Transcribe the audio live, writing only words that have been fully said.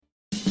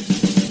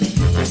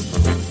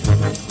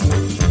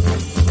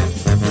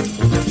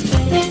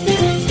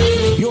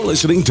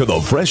listening to the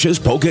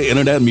freshest polka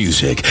internet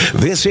music.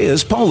 This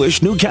is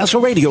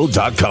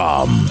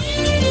PolishNewcastleRadio.com.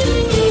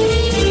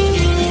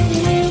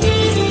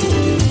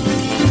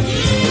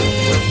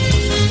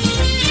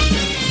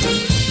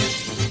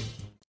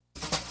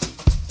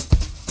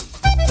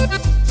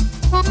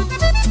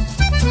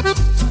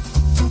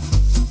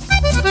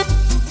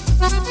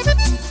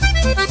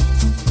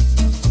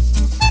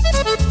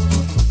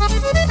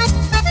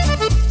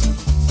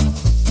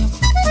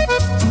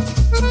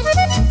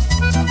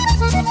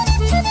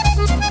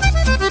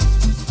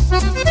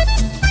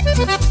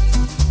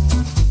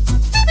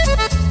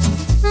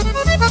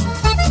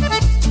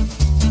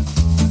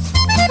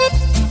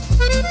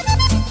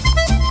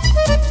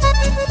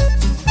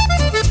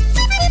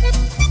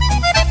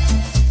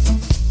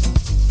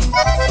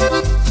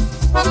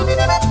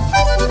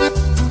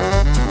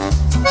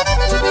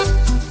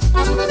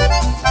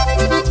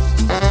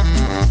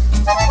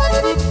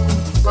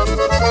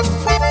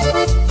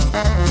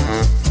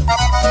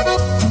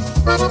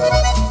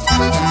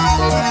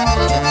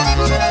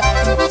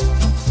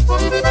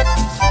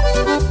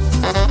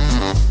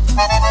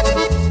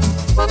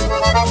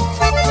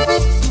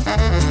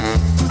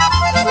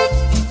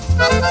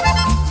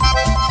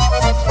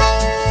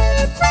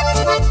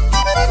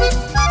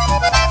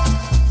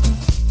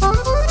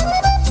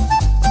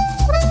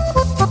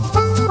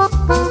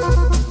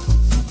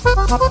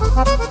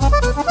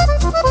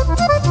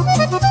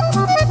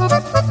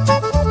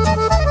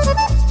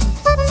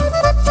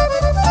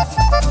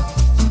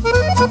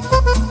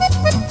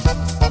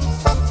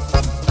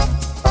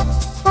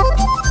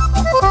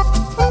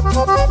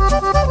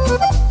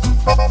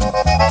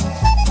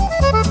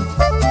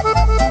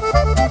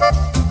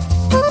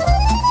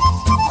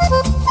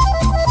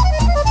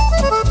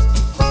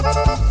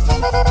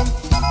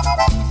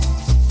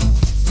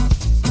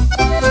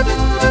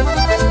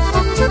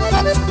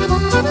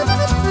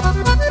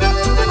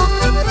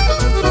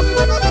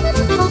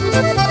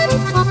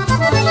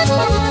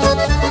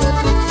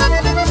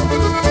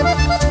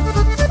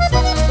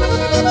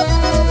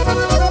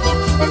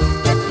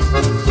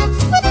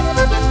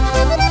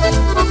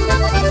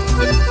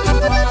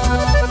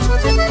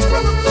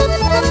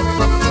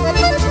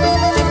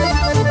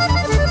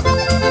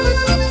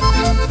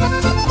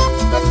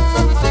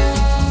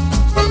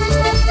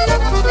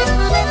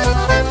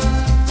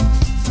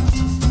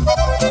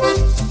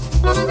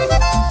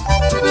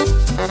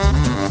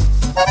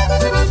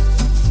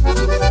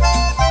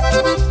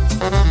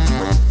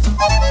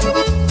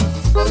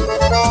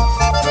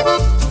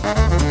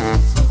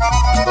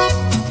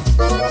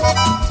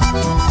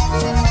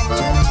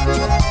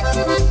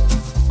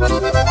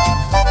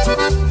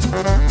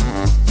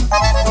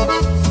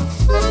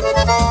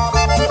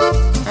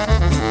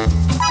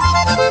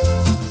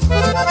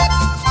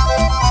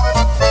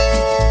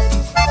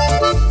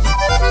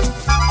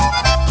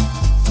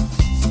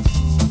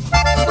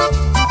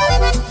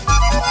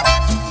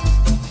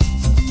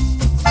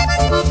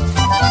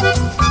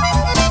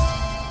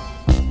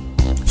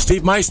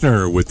 Steve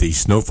Meisner with the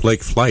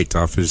Snowflake Flight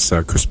off his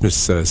Christmas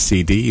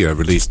CD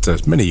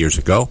released many years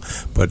ago,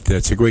 but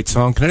it's a great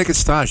song. Connecticut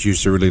Stas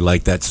used to really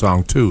like that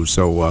song too,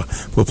 so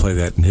we'll play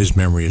that in his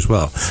memory as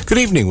well. Good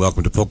evening,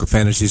 welcome to Polka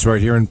Fantasies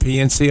right here in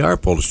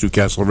PNCR, Polish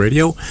Newcastle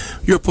Radio,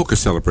 your polka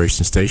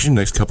celebration station.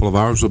 Next couple of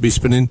hours we'll be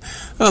spinning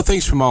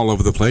things from all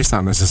over the place,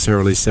 not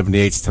necessarily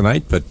 78s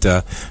tonight,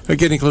 but we're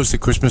getting close to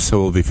Christmas,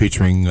 so we'll be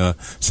featuring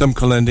some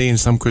Kalende and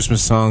some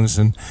Christmas songs,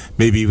 and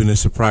maybe even a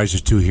surprise or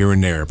two here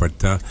and there. But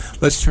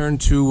let's turn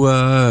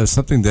to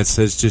something that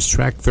says just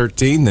track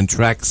 13, then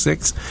track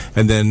 6,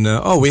 and then,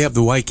 we have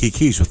the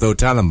Waikikis with O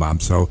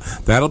Tannenbaum, so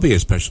that'll be a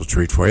special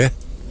treat for you.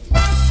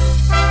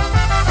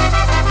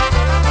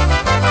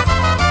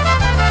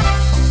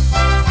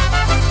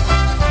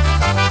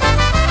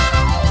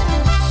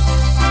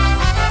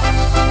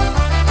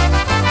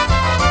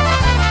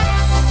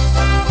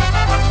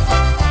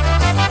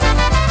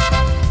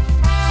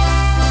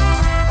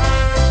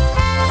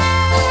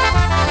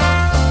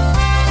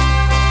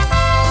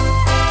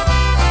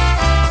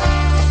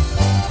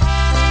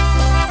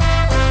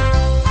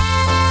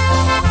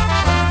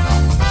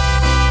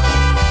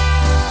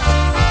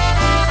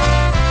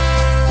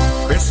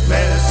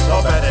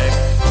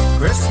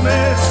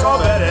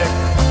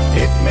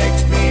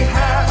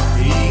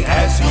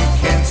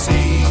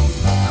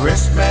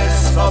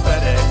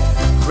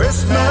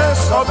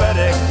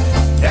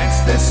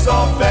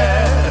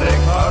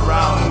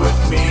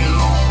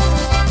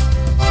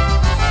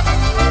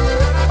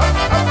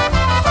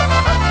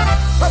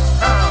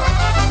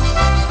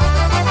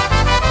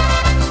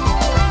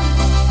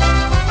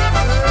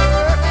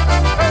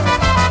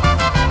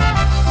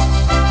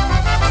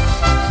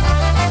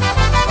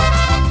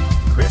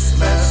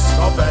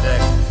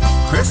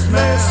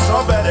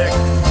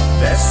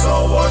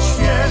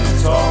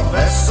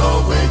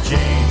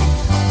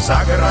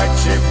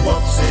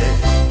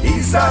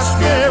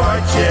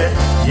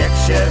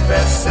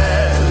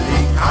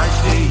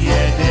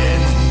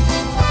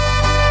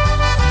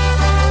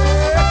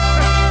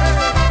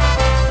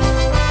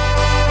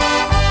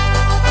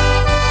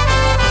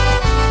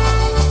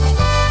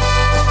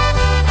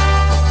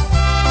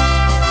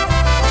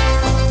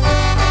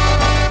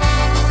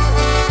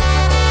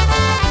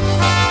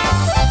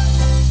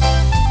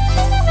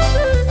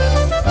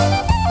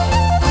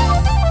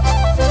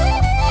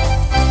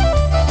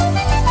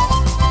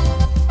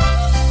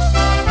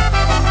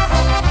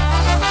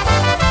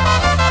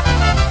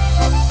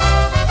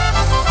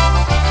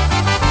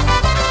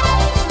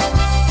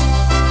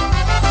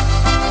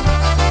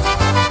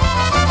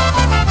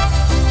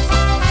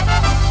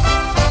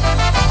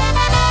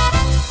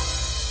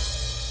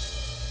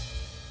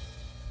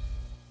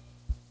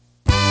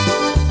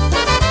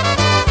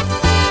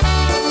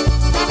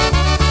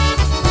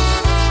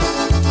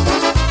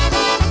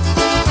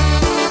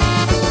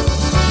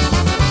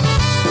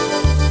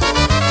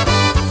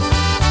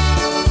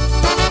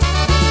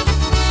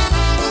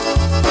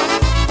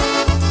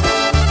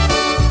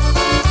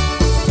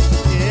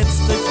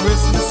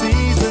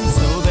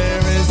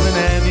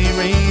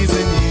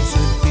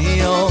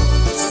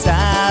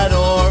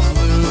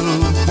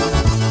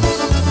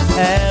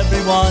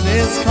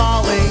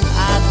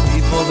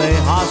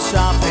 are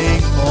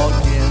shopping for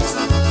gifts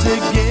to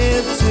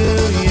give to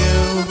you.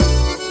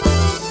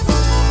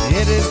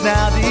 It is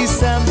now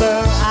December,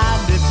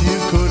 and if you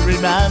could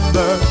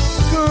remember,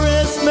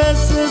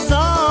 Christmas is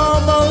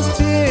almost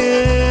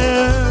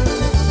here.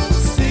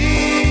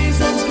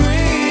 Season's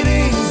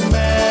greetings,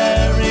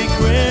 Merry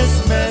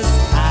Christmas,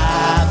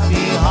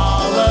 Happy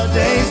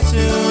Holidays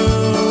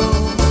too.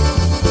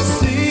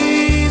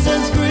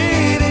 Season's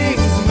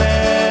greetings,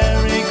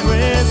 Merry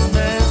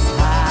Christmas,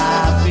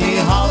 Happy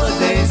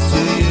Holidays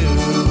to you.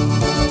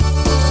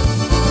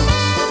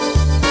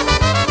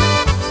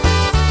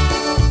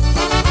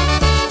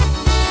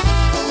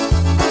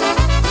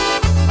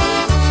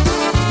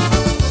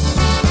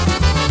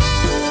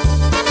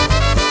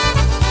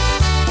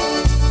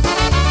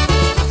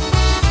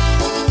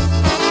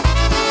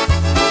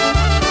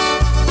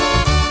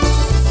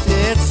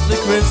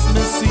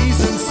 Christmas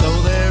season,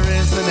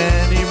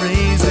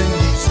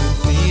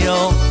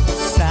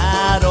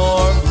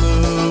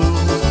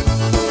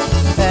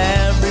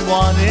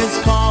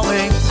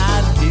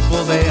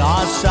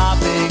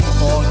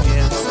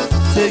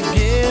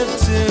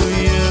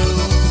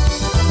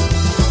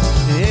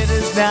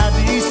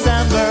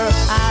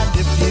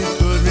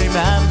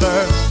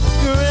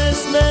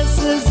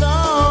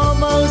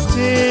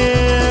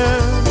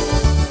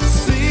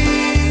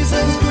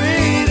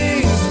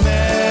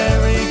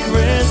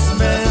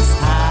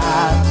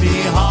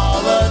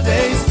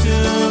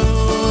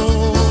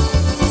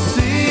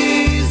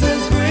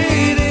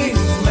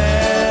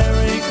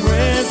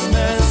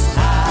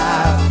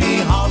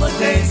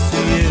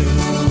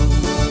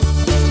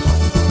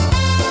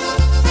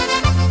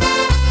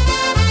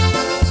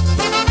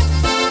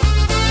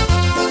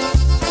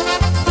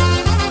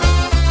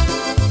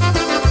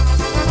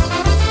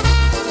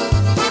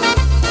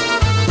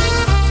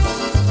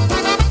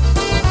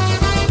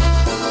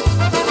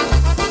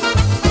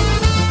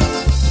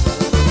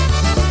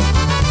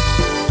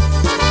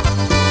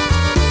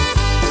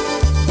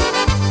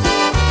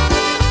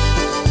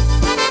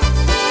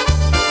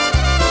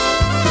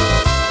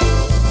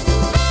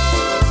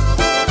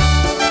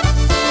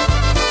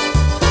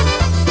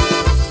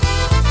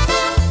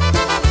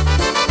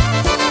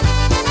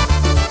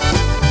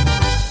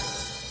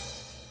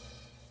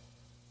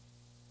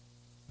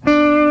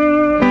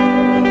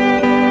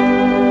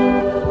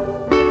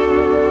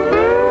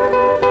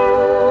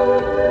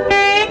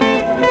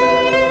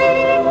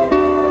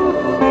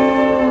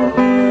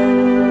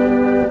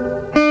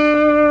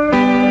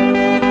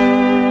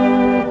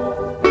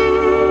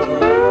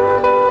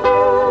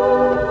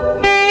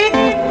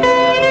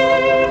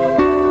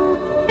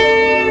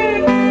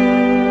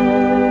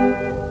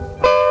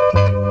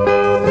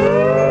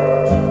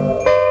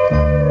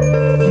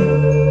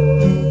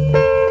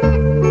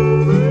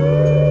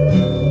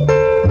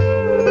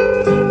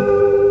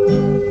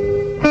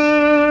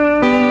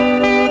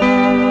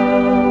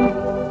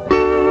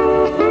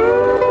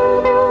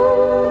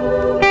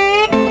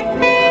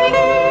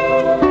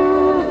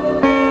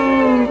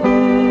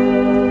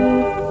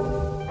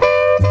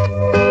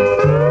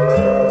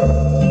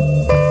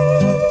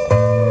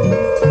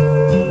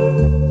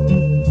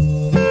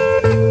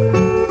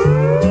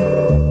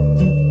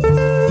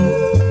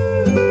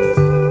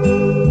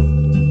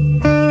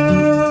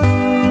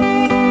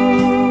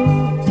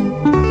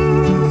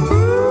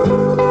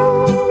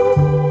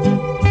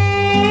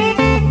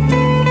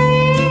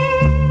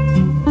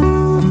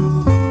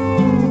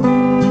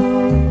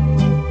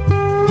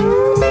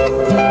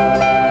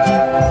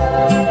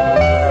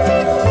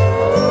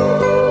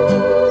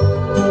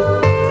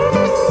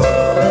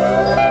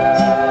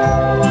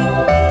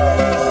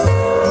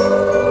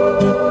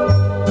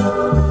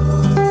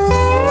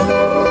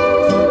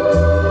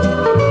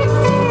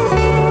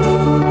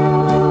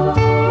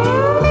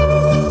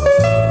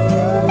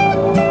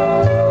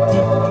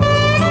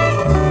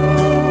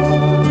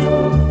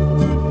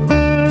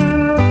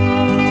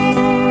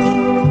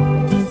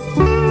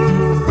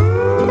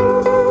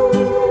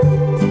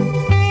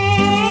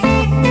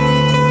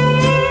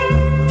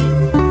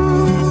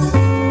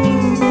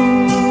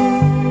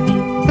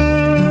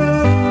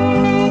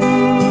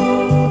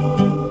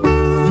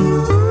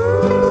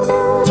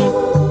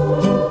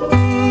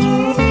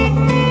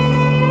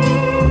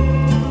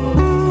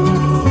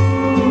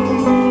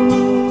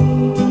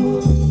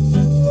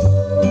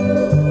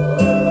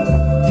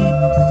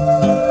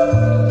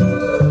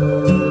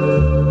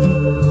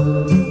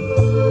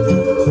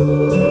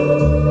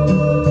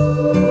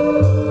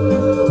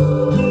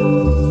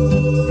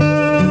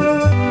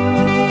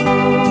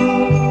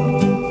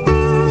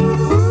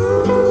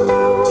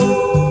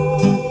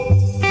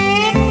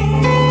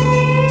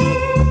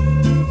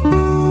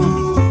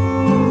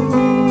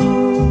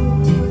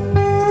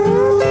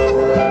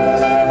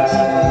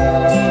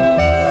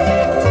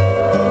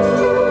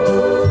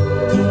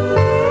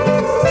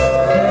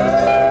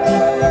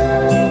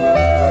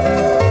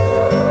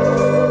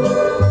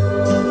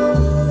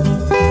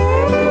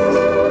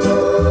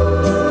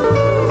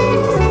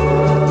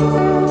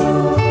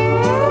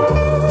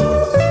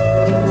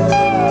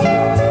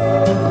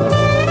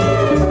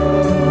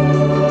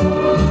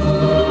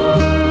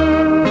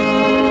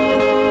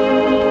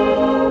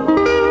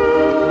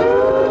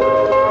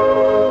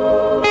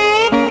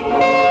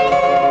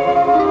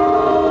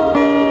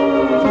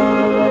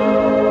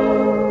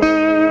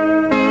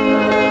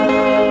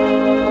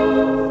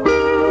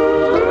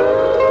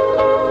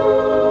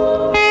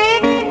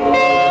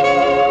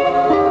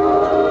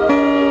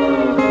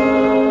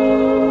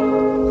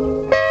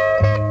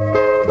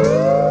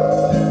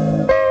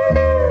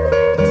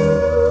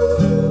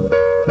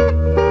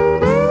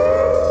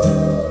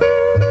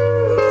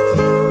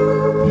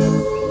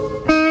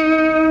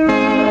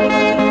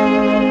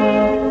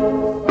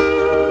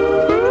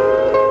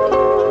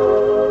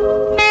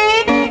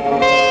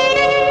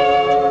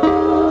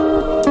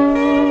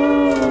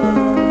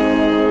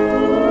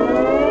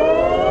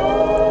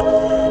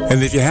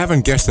 And if you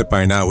haven't guessed it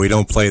by now, we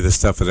don't play the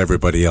stuff that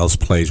everybody else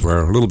plays.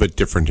 We're a little bit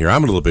different here.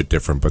 I'm a little bit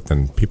different, but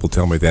then people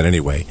tell me that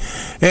anyway.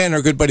 And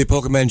our good buddy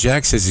Polka Man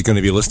Jack says he's going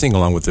to be listening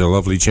along with their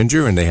lovely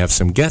Ginger, and they have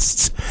some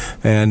guests,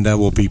 and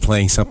we'll be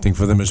playing something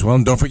for them as well.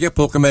 And don't forget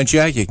Polka Man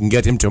Jack. You can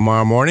get him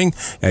tomorrow morning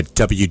at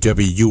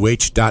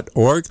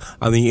wwuh.org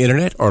on the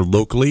internet or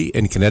locally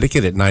in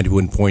Connecticut at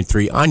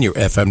 91.3 on your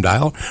FM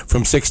dial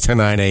from 6 to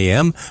 9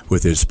 a.m.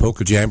 with his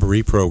Polka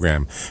Jamboree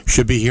program.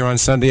 Should be here on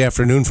Sunday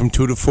afternoon from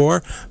 2 to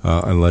 4,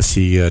 unless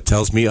he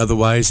tells me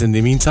otherwise in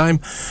the meantime.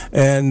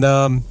 And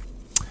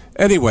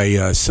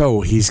anyway,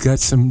 so he's got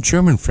some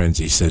German friends,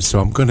 he says. So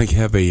I'm going to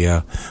have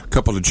a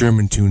couple of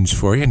German tunes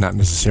for you, not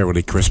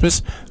necessarily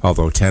Christmas,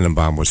 although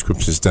Tannenbaum was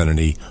Christmas done in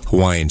the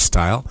Hawaiian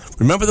style.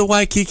 Remember the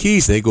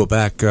Waikikis? They go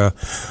back,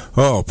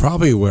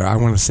 probably where I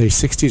want to say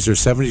 60s or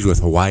 70s with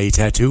Hawaii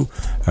Tattoo.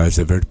 It's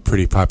a very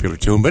pretty popular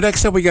tune. But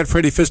next up, we got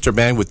Freddie Pfister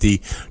Band with the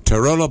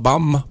Tarola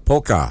Bum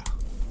Polka.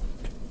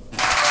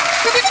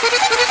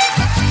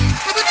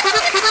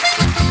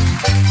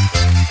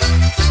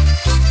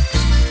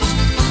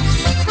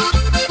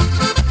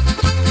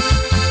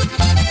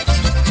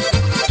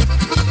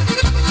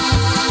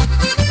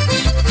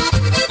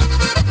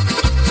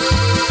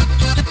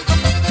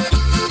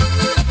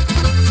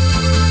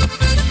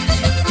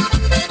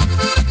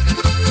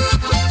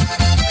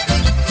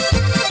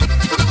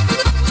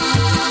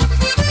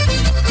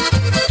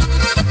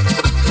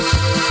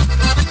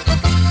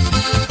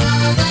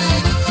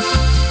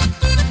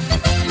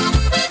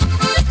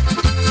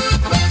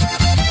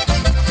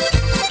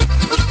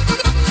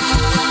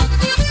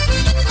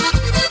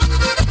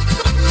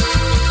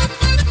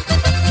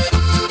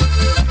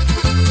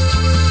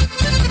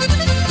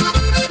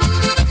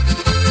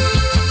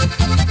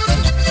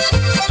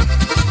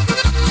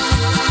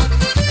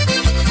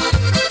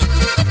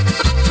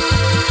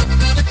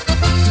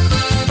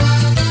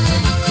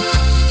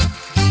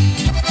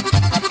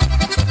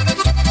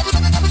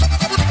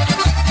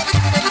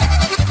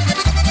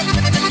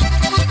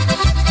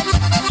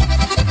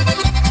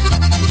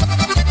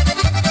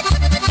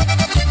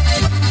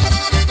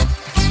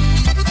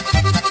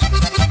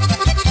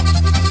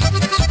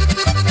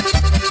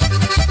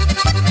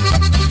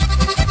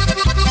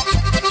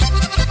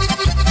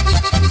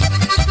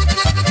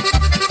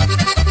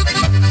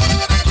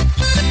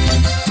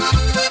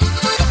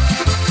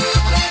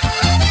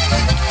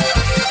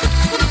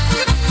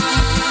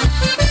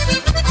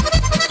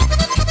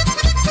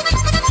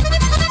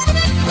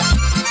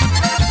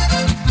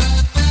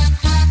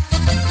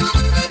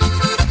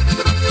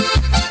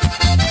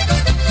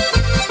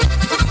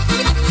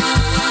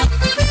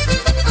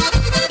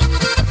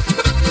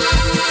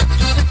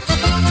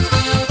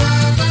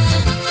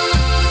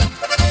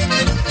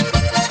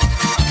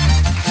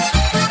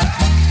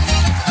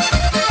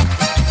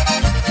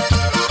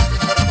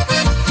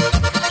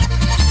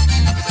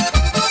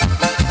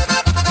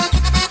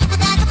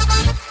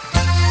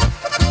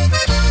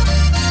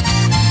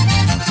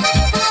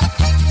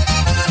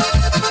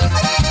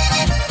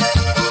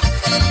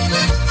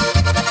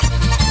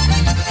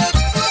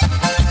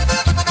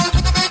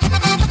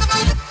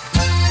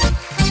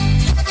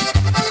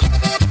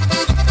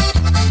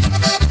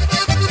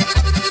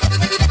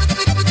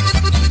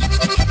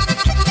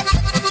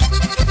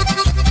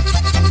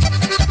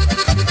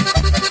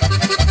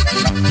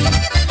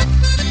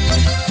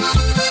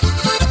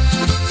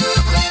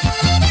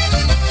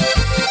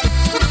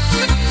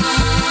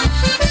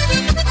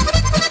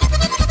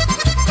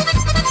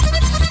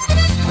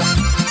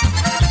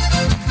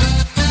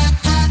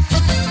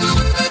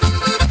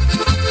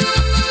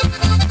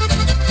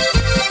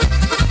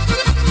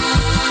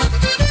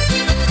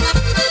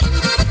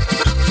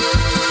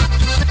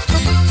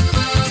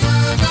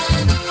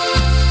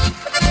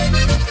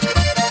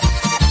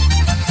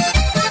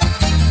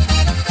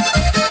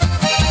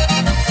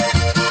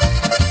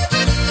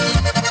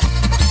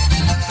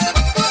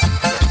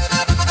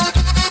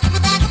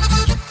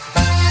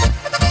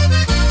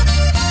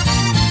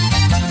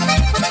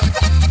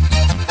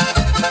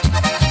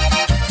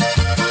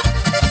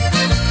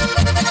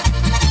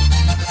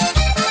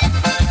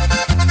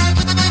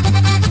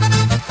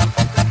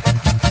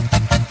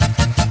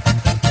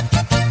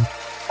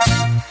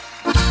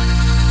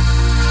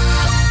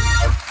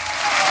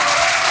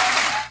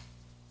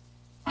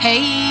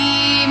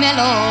 Hey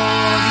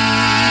melody,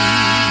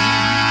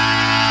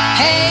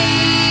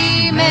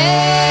 hey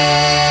melody,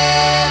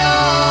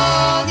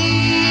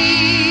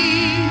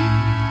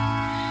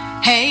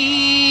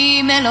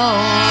 hey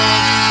melody,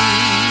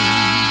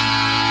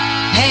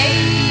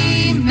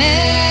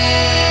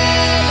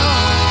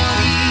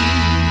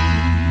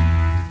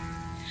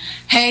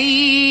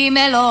 hey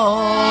melody,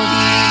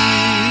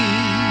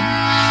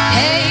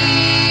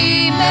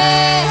 hey melody, hey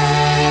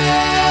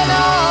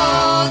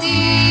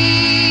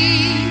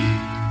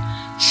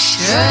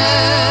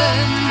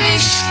schön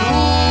bist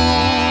du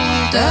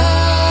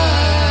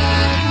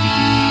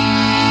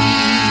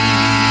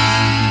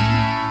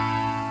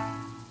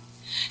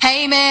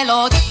Hey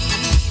Melodie,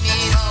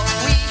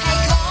 Melodie, hey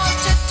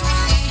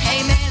Konzertuni,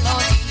 hey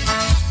Melodie,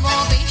 wo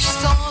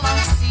bist so lang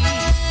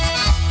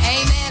gsi?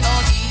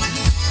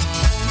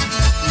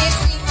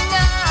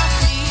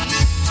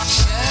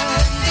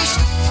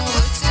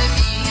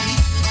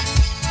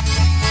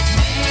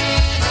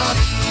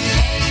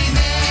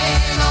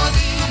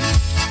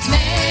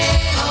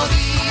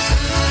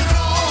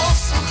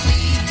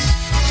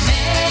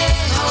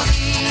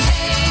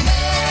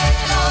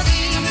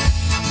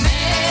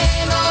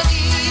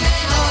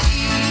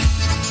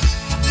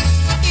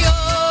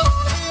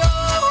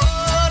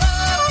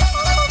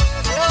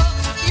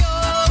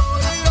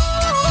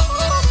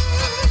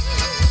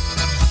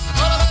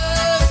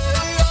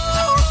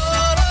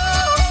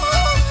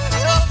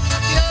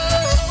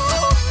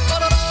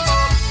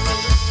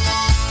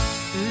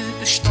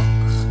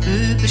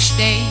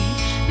 stehe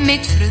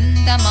mit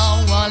Freunden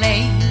mal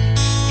allein.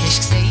 Hast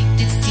gesagt,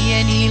 jetzt zieh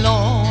ich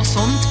los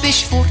und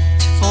bist fort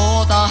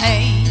von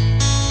daheim.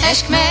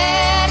 Hast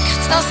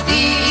gemerkt, dass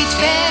dich in die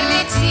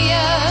Ferne zieht.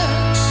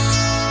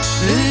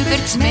 Über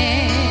das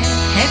Meer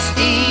hat's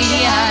dich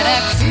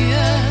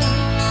hergeführt.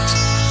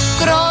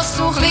 Gross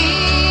und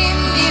klein,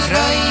 die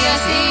freuen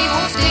sich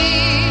auf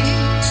dich.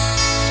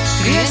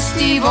 Grüß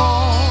dich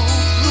wohl,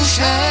 du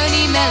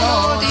schöne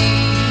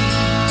Melodie.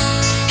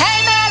 Hey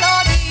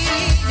Melodie,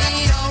 wir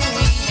alle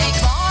haben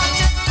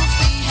gewartet auf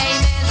dich. Hey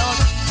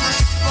Melodie,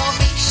 wo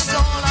bist du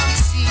so lang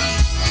gewesen?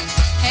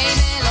 Hey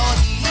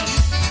Melodie,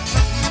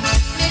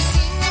 wir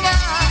singen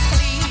ein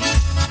Lied.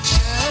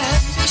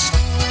 Schön bist du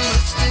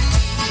jetzt dabei.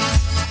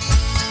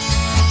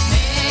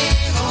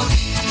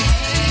 Melodie,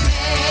 hey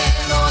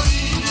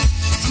Melodie,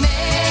 die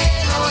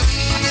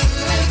Melodie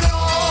für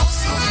gross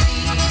und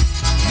klein.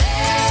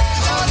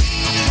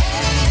 Melodie,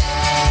 hey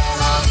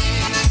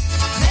Melodie,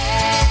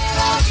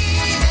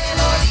 Melodie,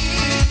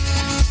 Melodie.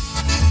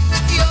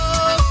 Jo,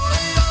 jo,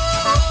 jo,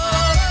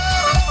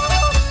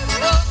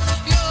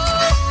 jo,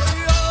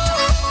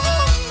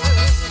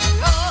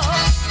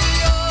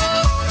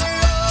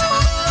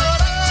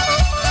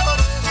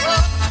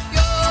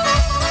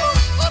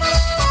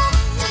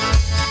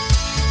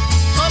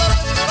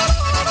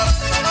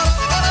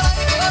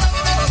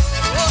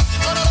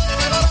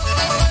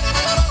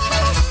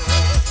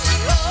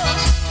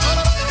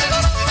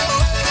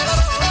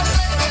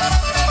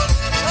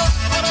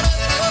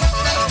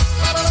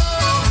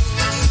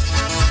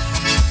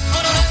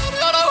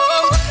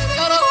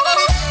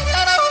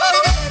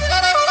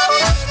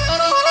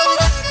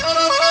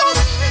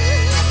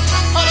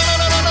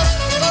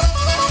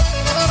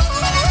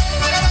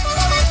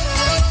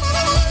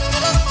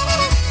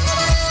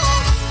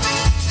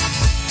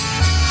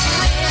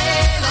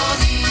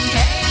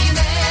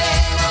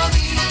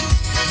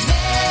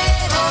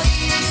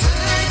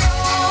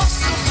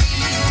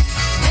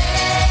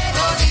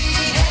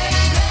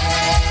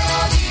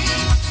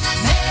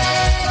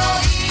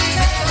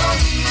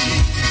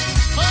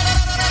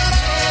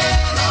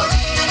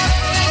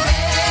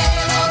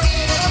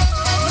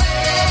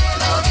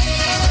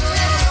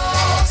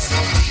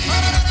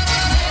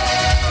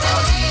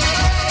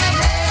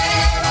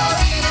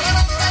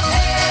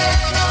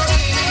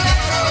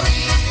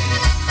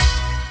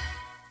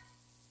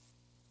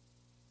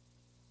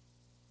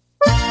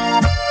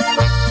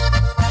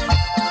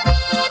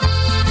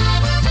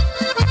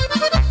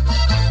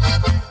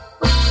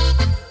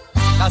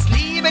 Das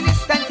Leben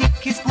ist ein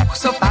dickes Buch,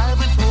 so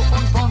farbenfroh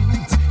und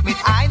bunt. Mit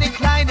einem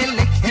kleinen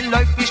Lächeln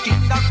läuft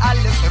bestimmt auch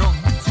alles rund.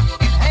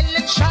 Im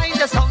hellen Schein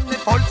der Sonne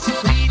voll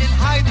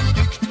Zufriedenheit und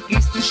Glück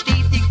gehst du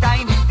stetig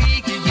deinen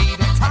Weg,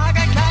 jeden Tag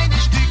ein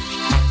kleines Stück.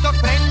 Doch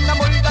brennt am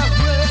Mulder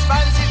Hurst,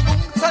 weil sie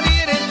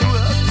funktionieren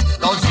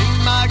tut. Da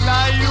sind wir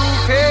gleich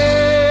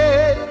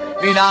okay,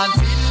 wie ein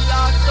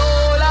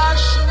Zillachtoler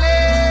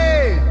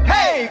Schnee.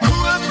 Hey,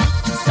 Kurve,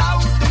 Sau,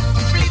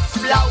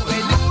 blitzblaue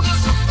Luft.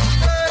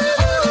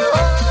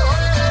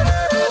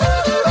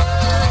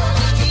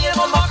 Ihr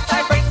macht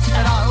ein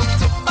Fenster auf,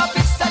 zum ein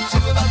bisschen zu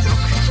Druck.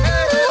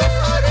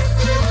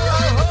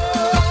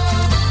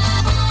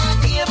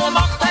 Ihr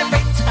macht ein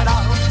Fenster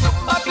auf, zum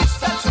ein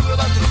bisschen zu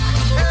Druck.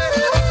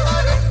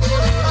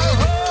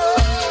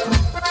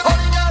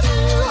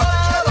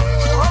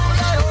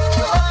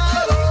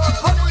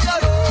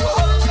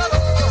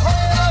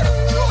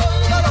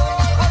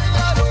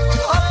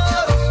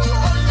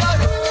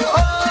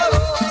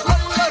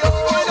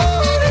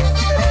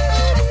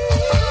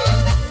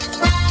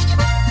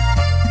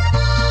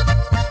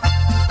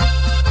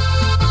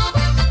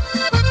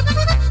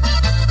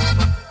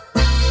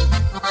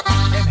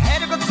 Dem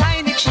Herrgott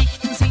seine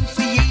Geschichten sind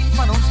für jeden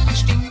von uns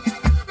bestimmt.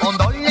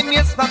 Und alle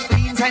müssen was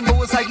Frieden sein,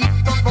 wo es er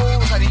gibt und wo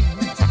es er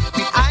nimmt.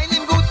 Mit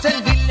einem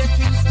guten Willen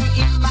findest du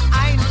immer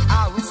einen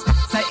aus.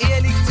 Sei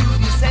ehrlich zu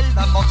dir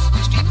selber, machst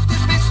bestimmt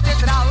das Beste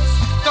draus.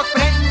 Doch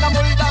brennt am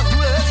Mulder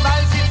Hurst,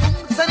 weil sie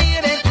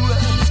funktionieren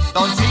tut.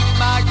 Dann sind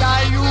wir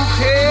gleich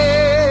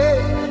okay,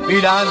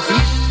 wie ein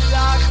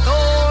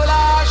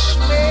Zillachtoler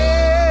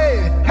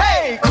Schnee.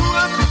 Hey,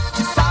 Kurve,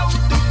 Sau,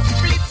 du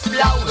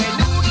blitzblaue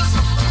Nuss.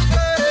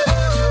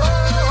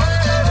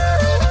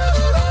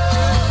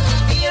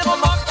 Ihr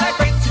macht ein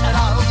Fenster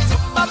auf,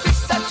 zum ein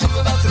bisschen zu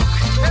Druck.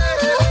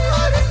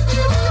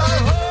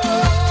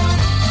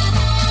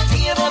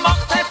 Ihr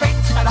macht ein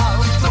Fenster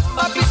auf, zum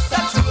ein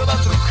bisschen zu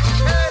Druck.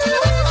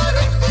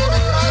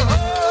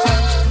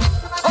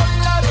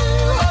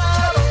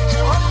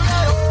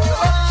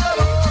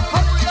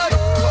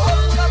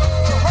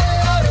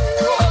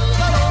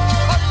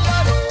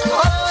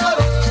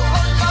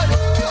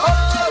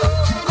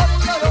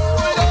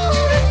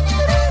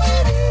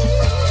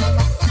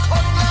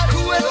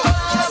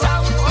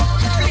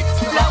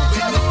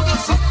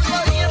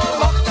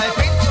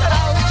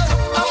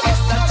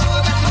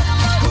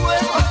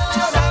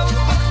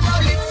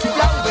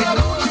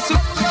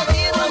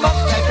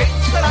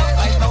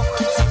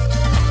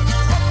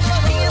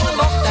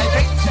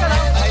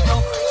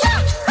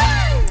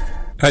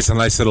 That's a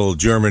nice little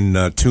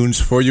German tunes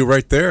for you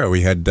right there.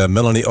 We had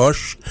Melanie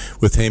Osh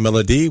with Hey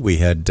Melody. We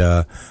had,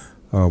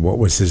 what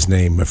was his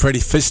name? Freddie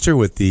Pfister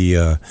with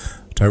the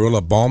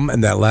Tyroler Bomb.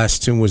 And that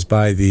last tune was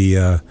by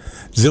the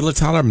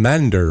Zillitaler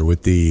Mander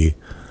with the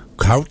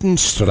Kauten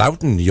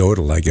Strauten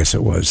Yodel, I guess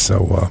it was.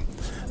 So,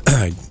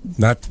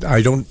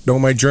 I don't know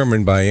my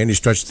German by any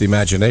stretch of the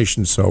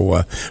imagination,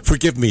 so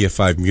forgive me if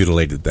I've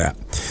mutilated that.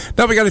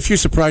 Now we got a few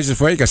surprises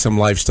for you. Got some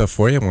live stuff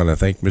for you. I want to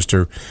thank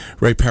Mr.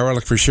 Ray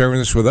Paralick for sharing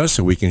this with us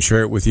so we can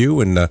share it with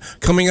you. And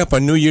coming up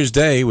on New Year's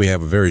Day, we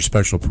have a very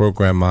special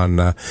program on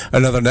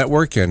another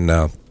network, and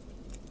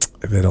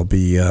it'll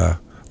be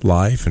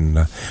live. And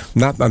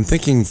I'm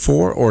thinking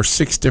 4 or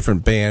 6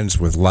 different bands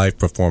with live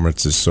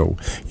performances, so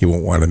you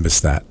won't want to miss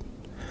that.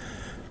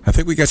 I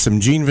think we got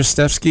some Gene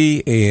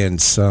Vestevsky and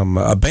some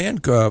a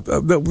band.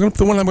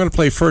 The one I'm going to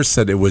play first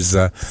said it was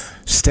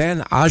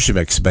Stan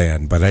Ozimek's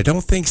band, but I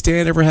don't think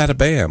Stan ever had a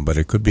band. But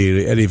it could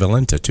be Eddie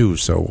Valenta too.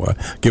 So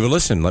give a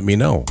listen. Let me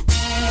know.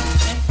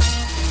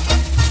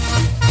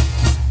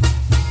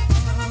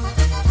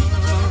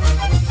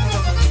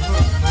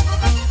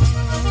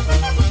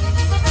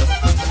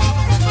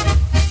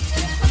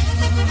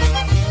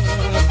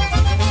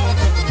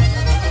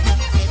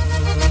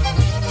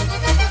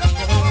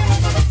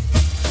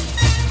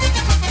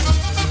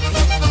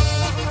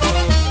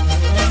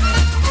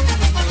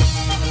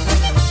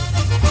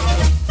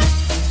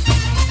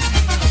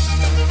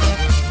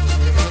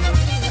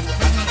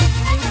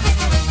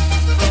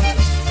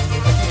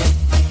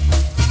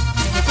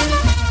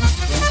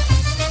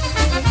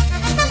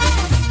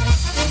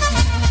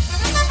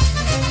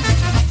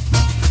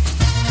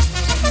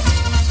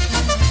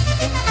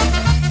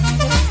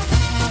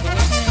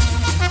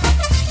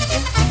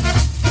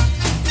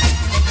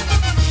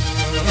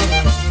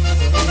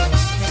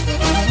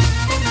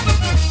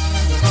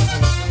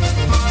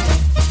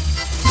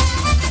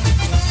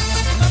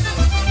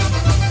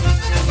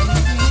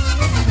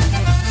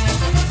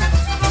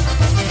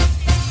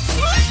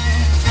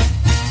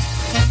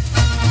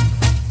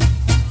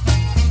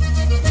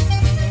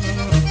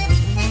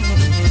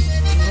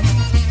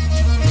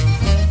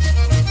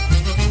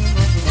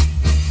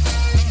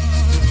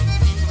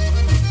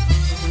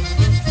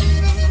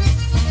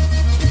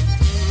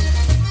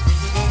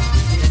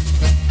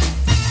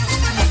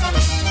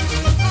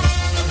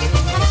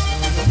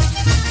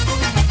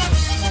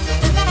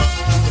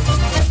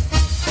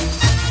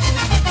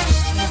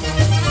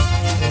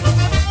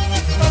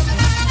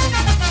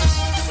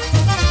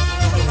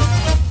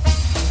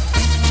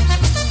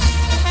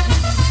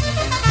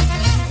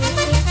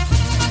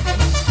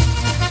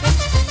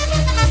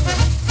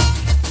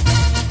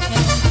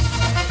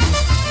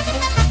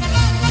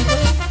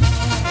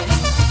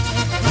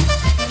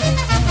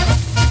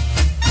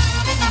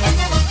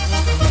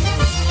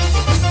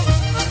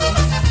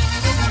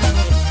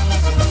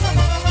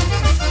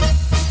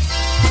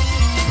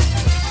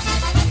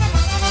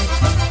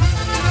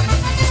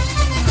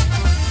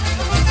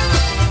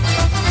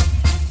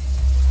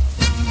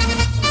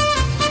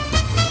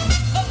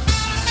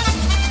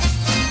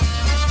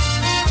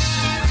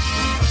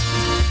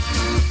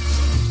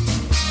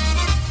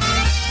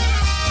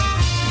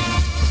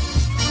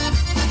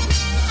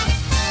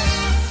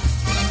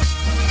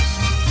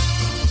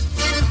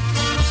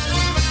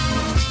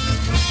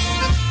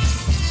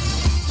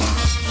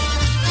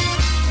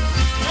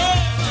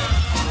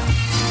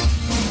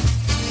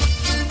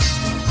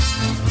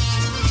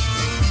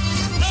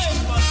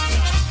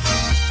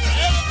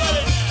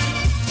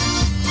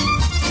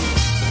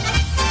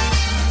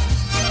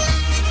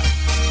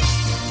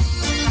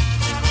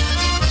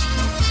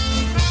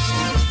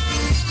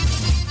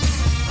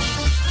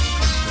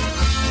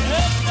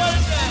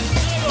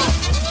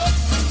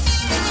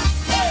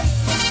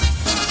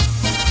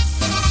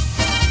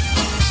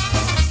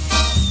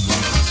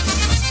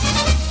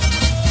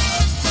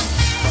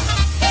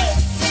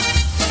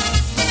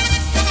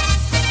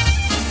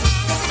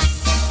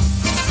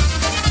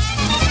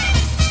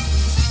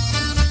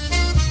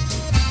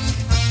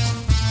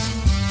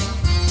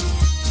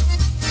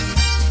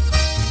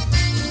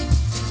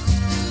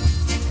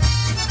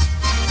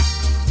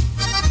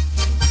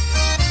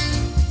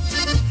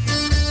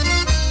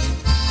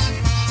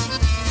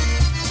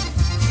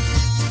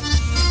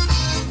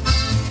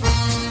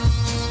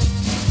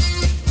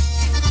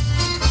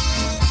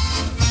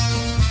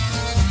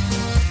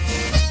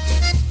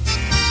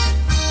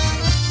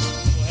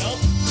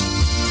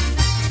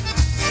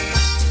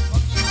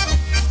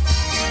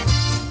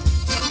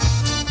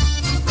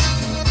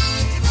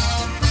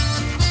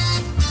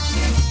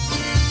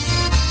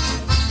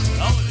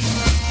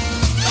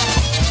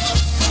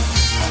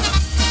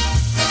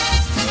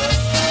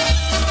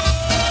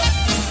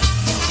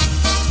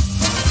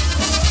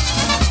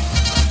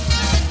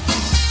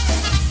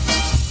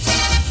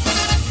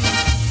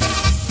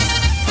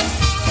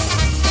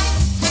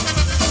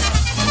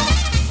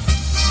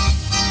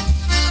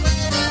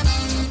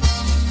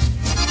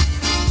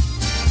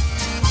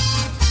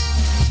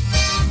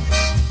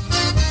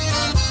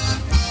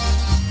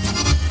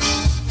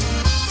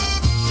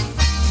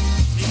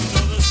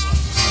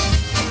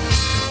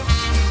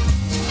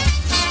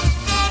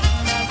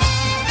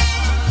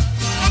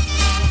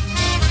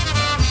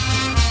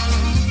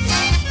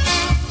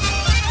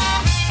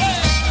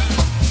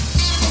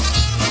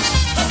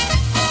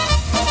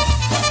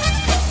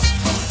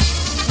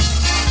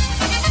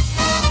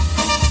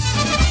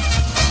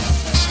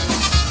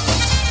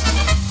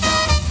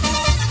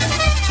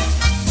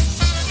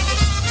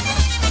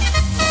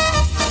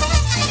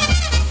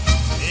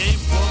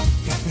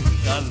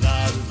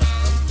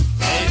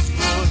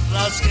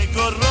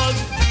 góralskiego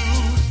rodu.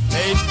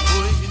 Hej,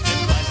 pójdę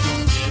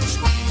panią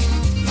pieczki,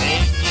 hej,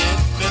 nie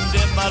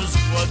będę marł z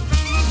głodu.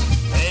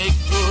 Hej,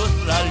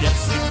 góral,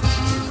 jasny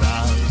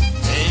góral,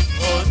 hej,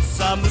 od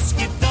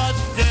samuski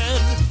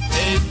tater,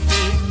 hej,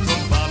 ty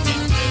kąpami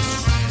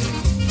deszcze,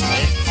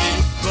 hej,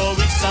 ty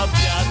kołysa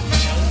wiatr.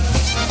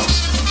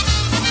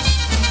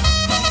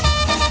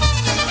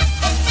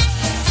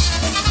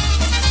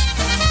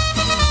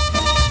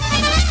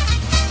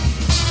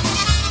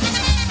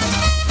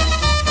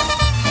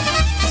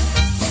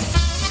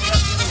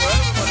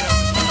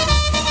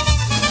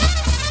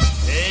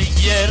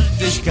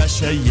 Jerdyś,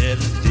 Kasia,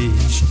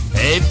 jerdyś,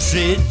 hej,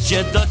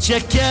 przyjdzie do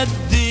cie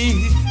kiedy,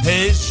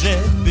 hej,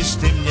 żebyś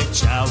ty mnie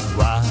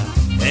chciała,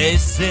 hej,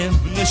 ze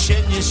mną się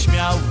nie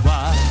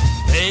śmiała,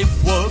 hej,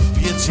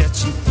 chłopiec, ja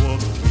ci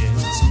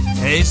chłopiec,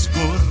 hej, z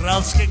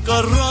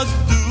góralskiego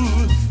rodu,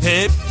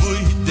 hej,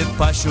 pójdę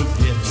pasio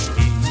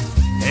pieszki,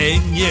 hej,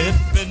 nie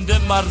będę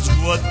marł z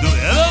głodu.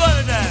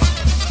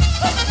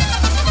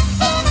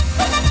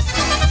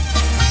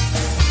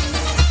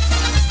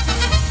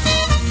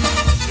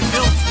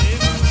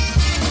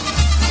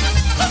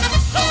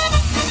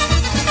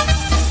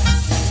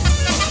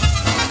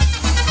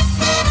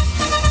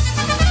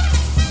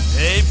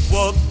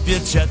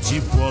 Chłopiec, ja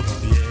ci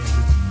chłopie,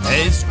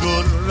 hej, z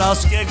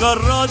góralskiego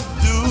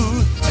rodu,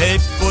 hej,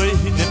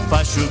 pójdę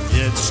pasiu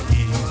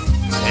pieczki,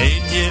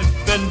 hej, nie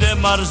będę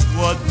marł z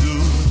głodu,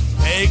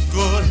 hej,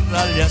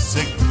 góral, ja se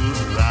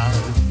góral,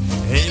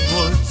 hej,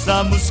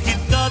 wódca muski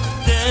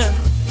tater,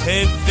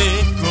 hej, wy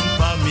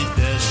kąpami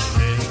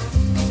deszcze,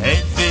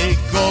 hej, wy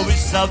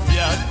kołysa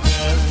wiatr.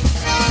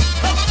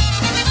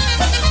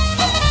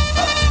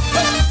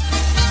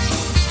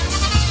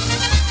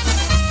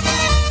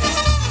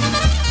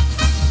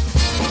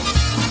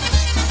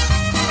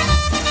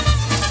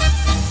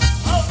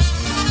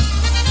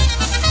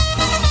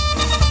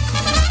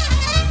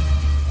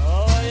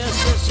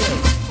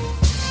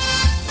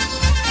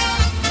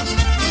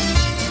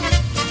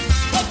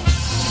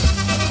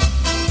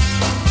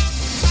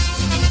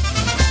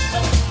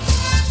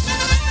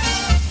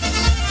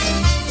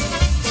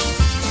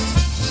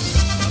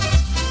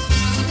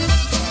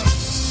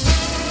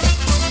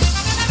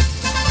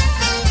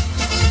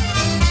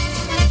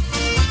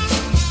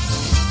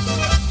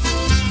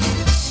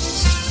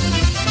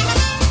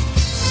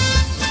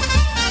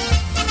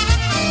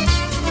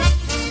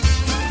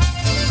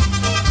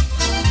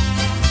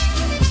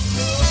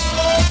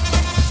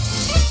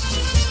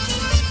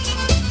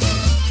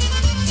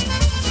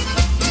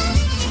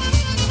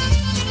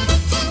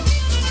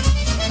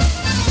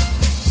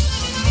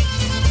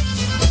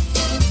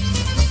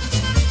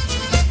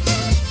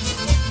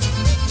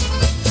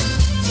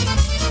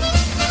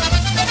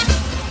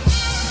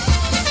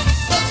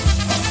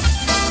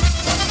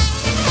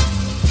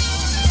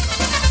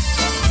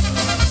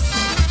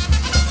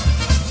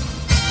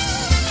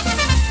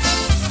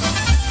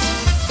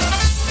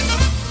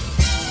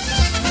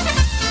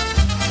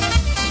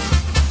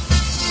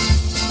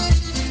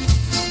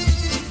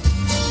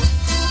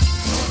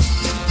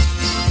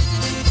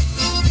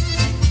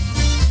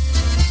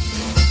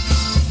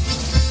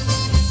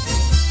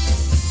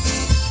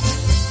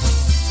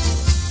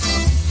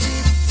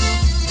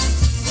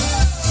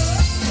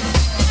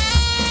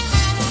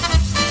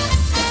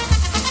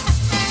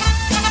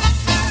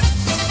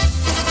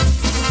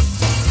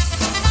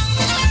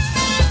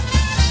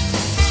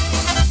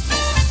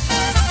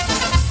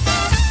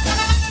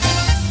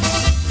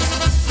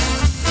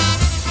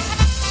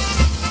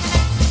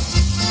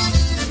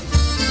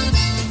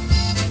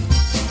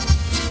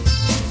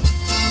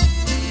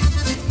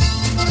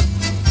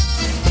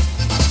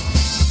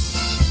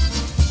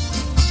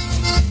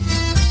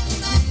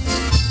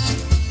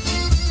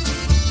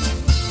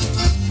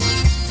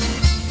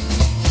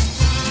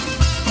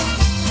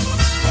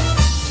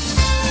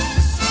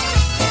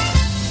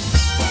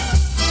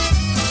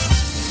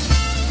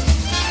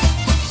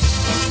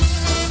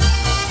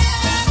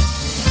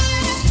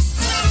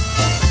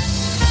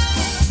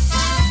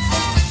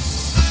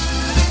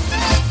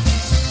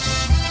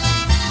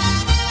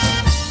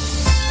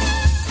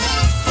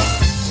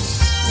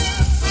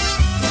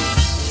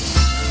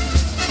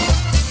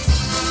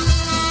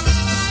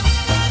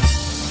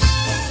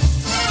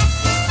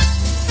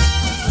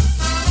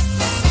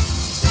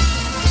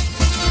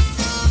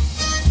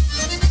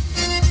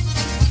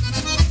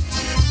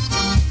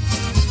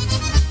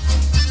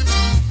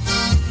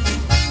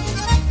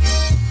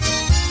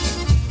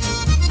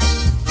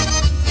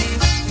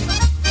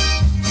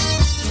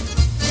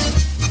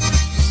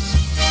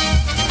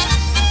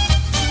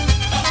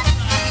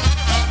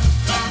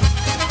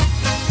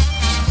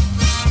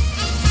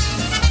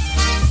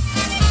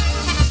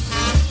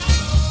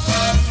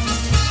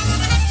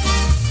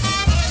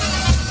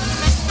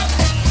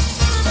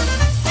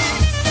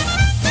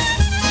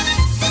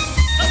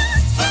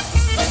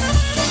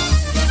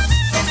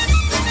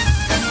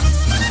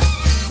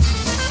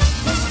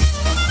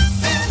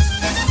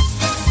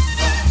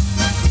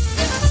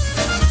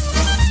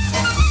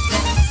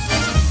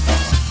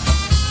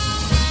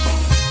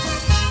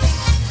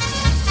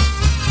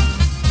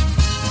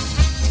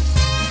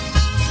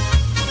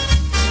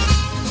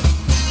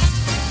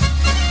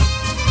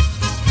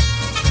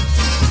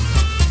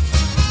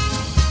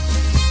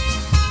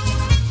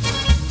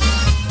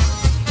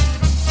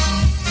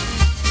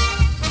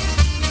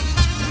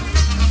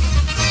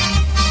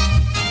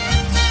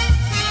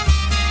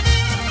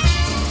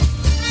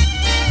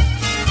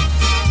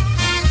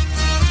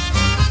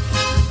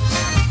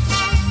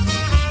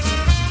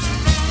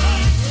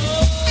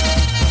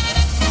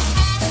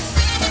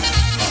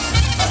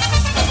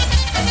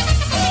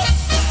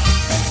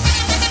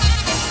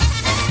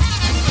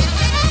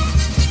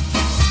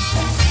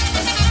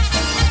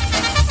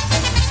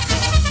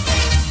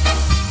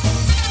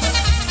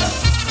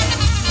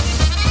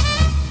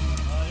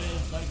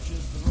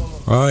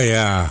 Oh,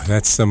 yeah.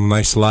 That's some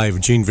nice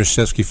live Gene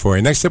Wyszynski for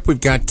you. Next up, we've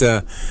got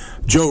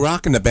Joe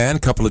Rock and the band,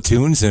 a couple of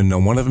tunes,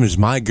 and one of them is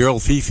My Girl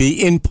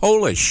Fifi in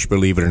Polish,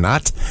 believe it or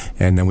not.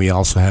 And then we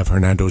also have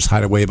Hernando's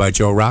Hideaway by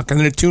Joe Rock, and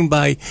then a tune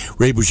by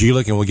Ray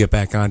Buzilik, and we'll get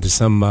back on to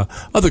some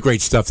other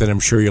great stuff that I'm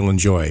sure you'll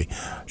enjoy.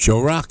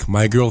 Joe Rock,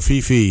 My Girl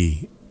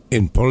Fifi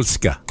in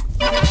Polska.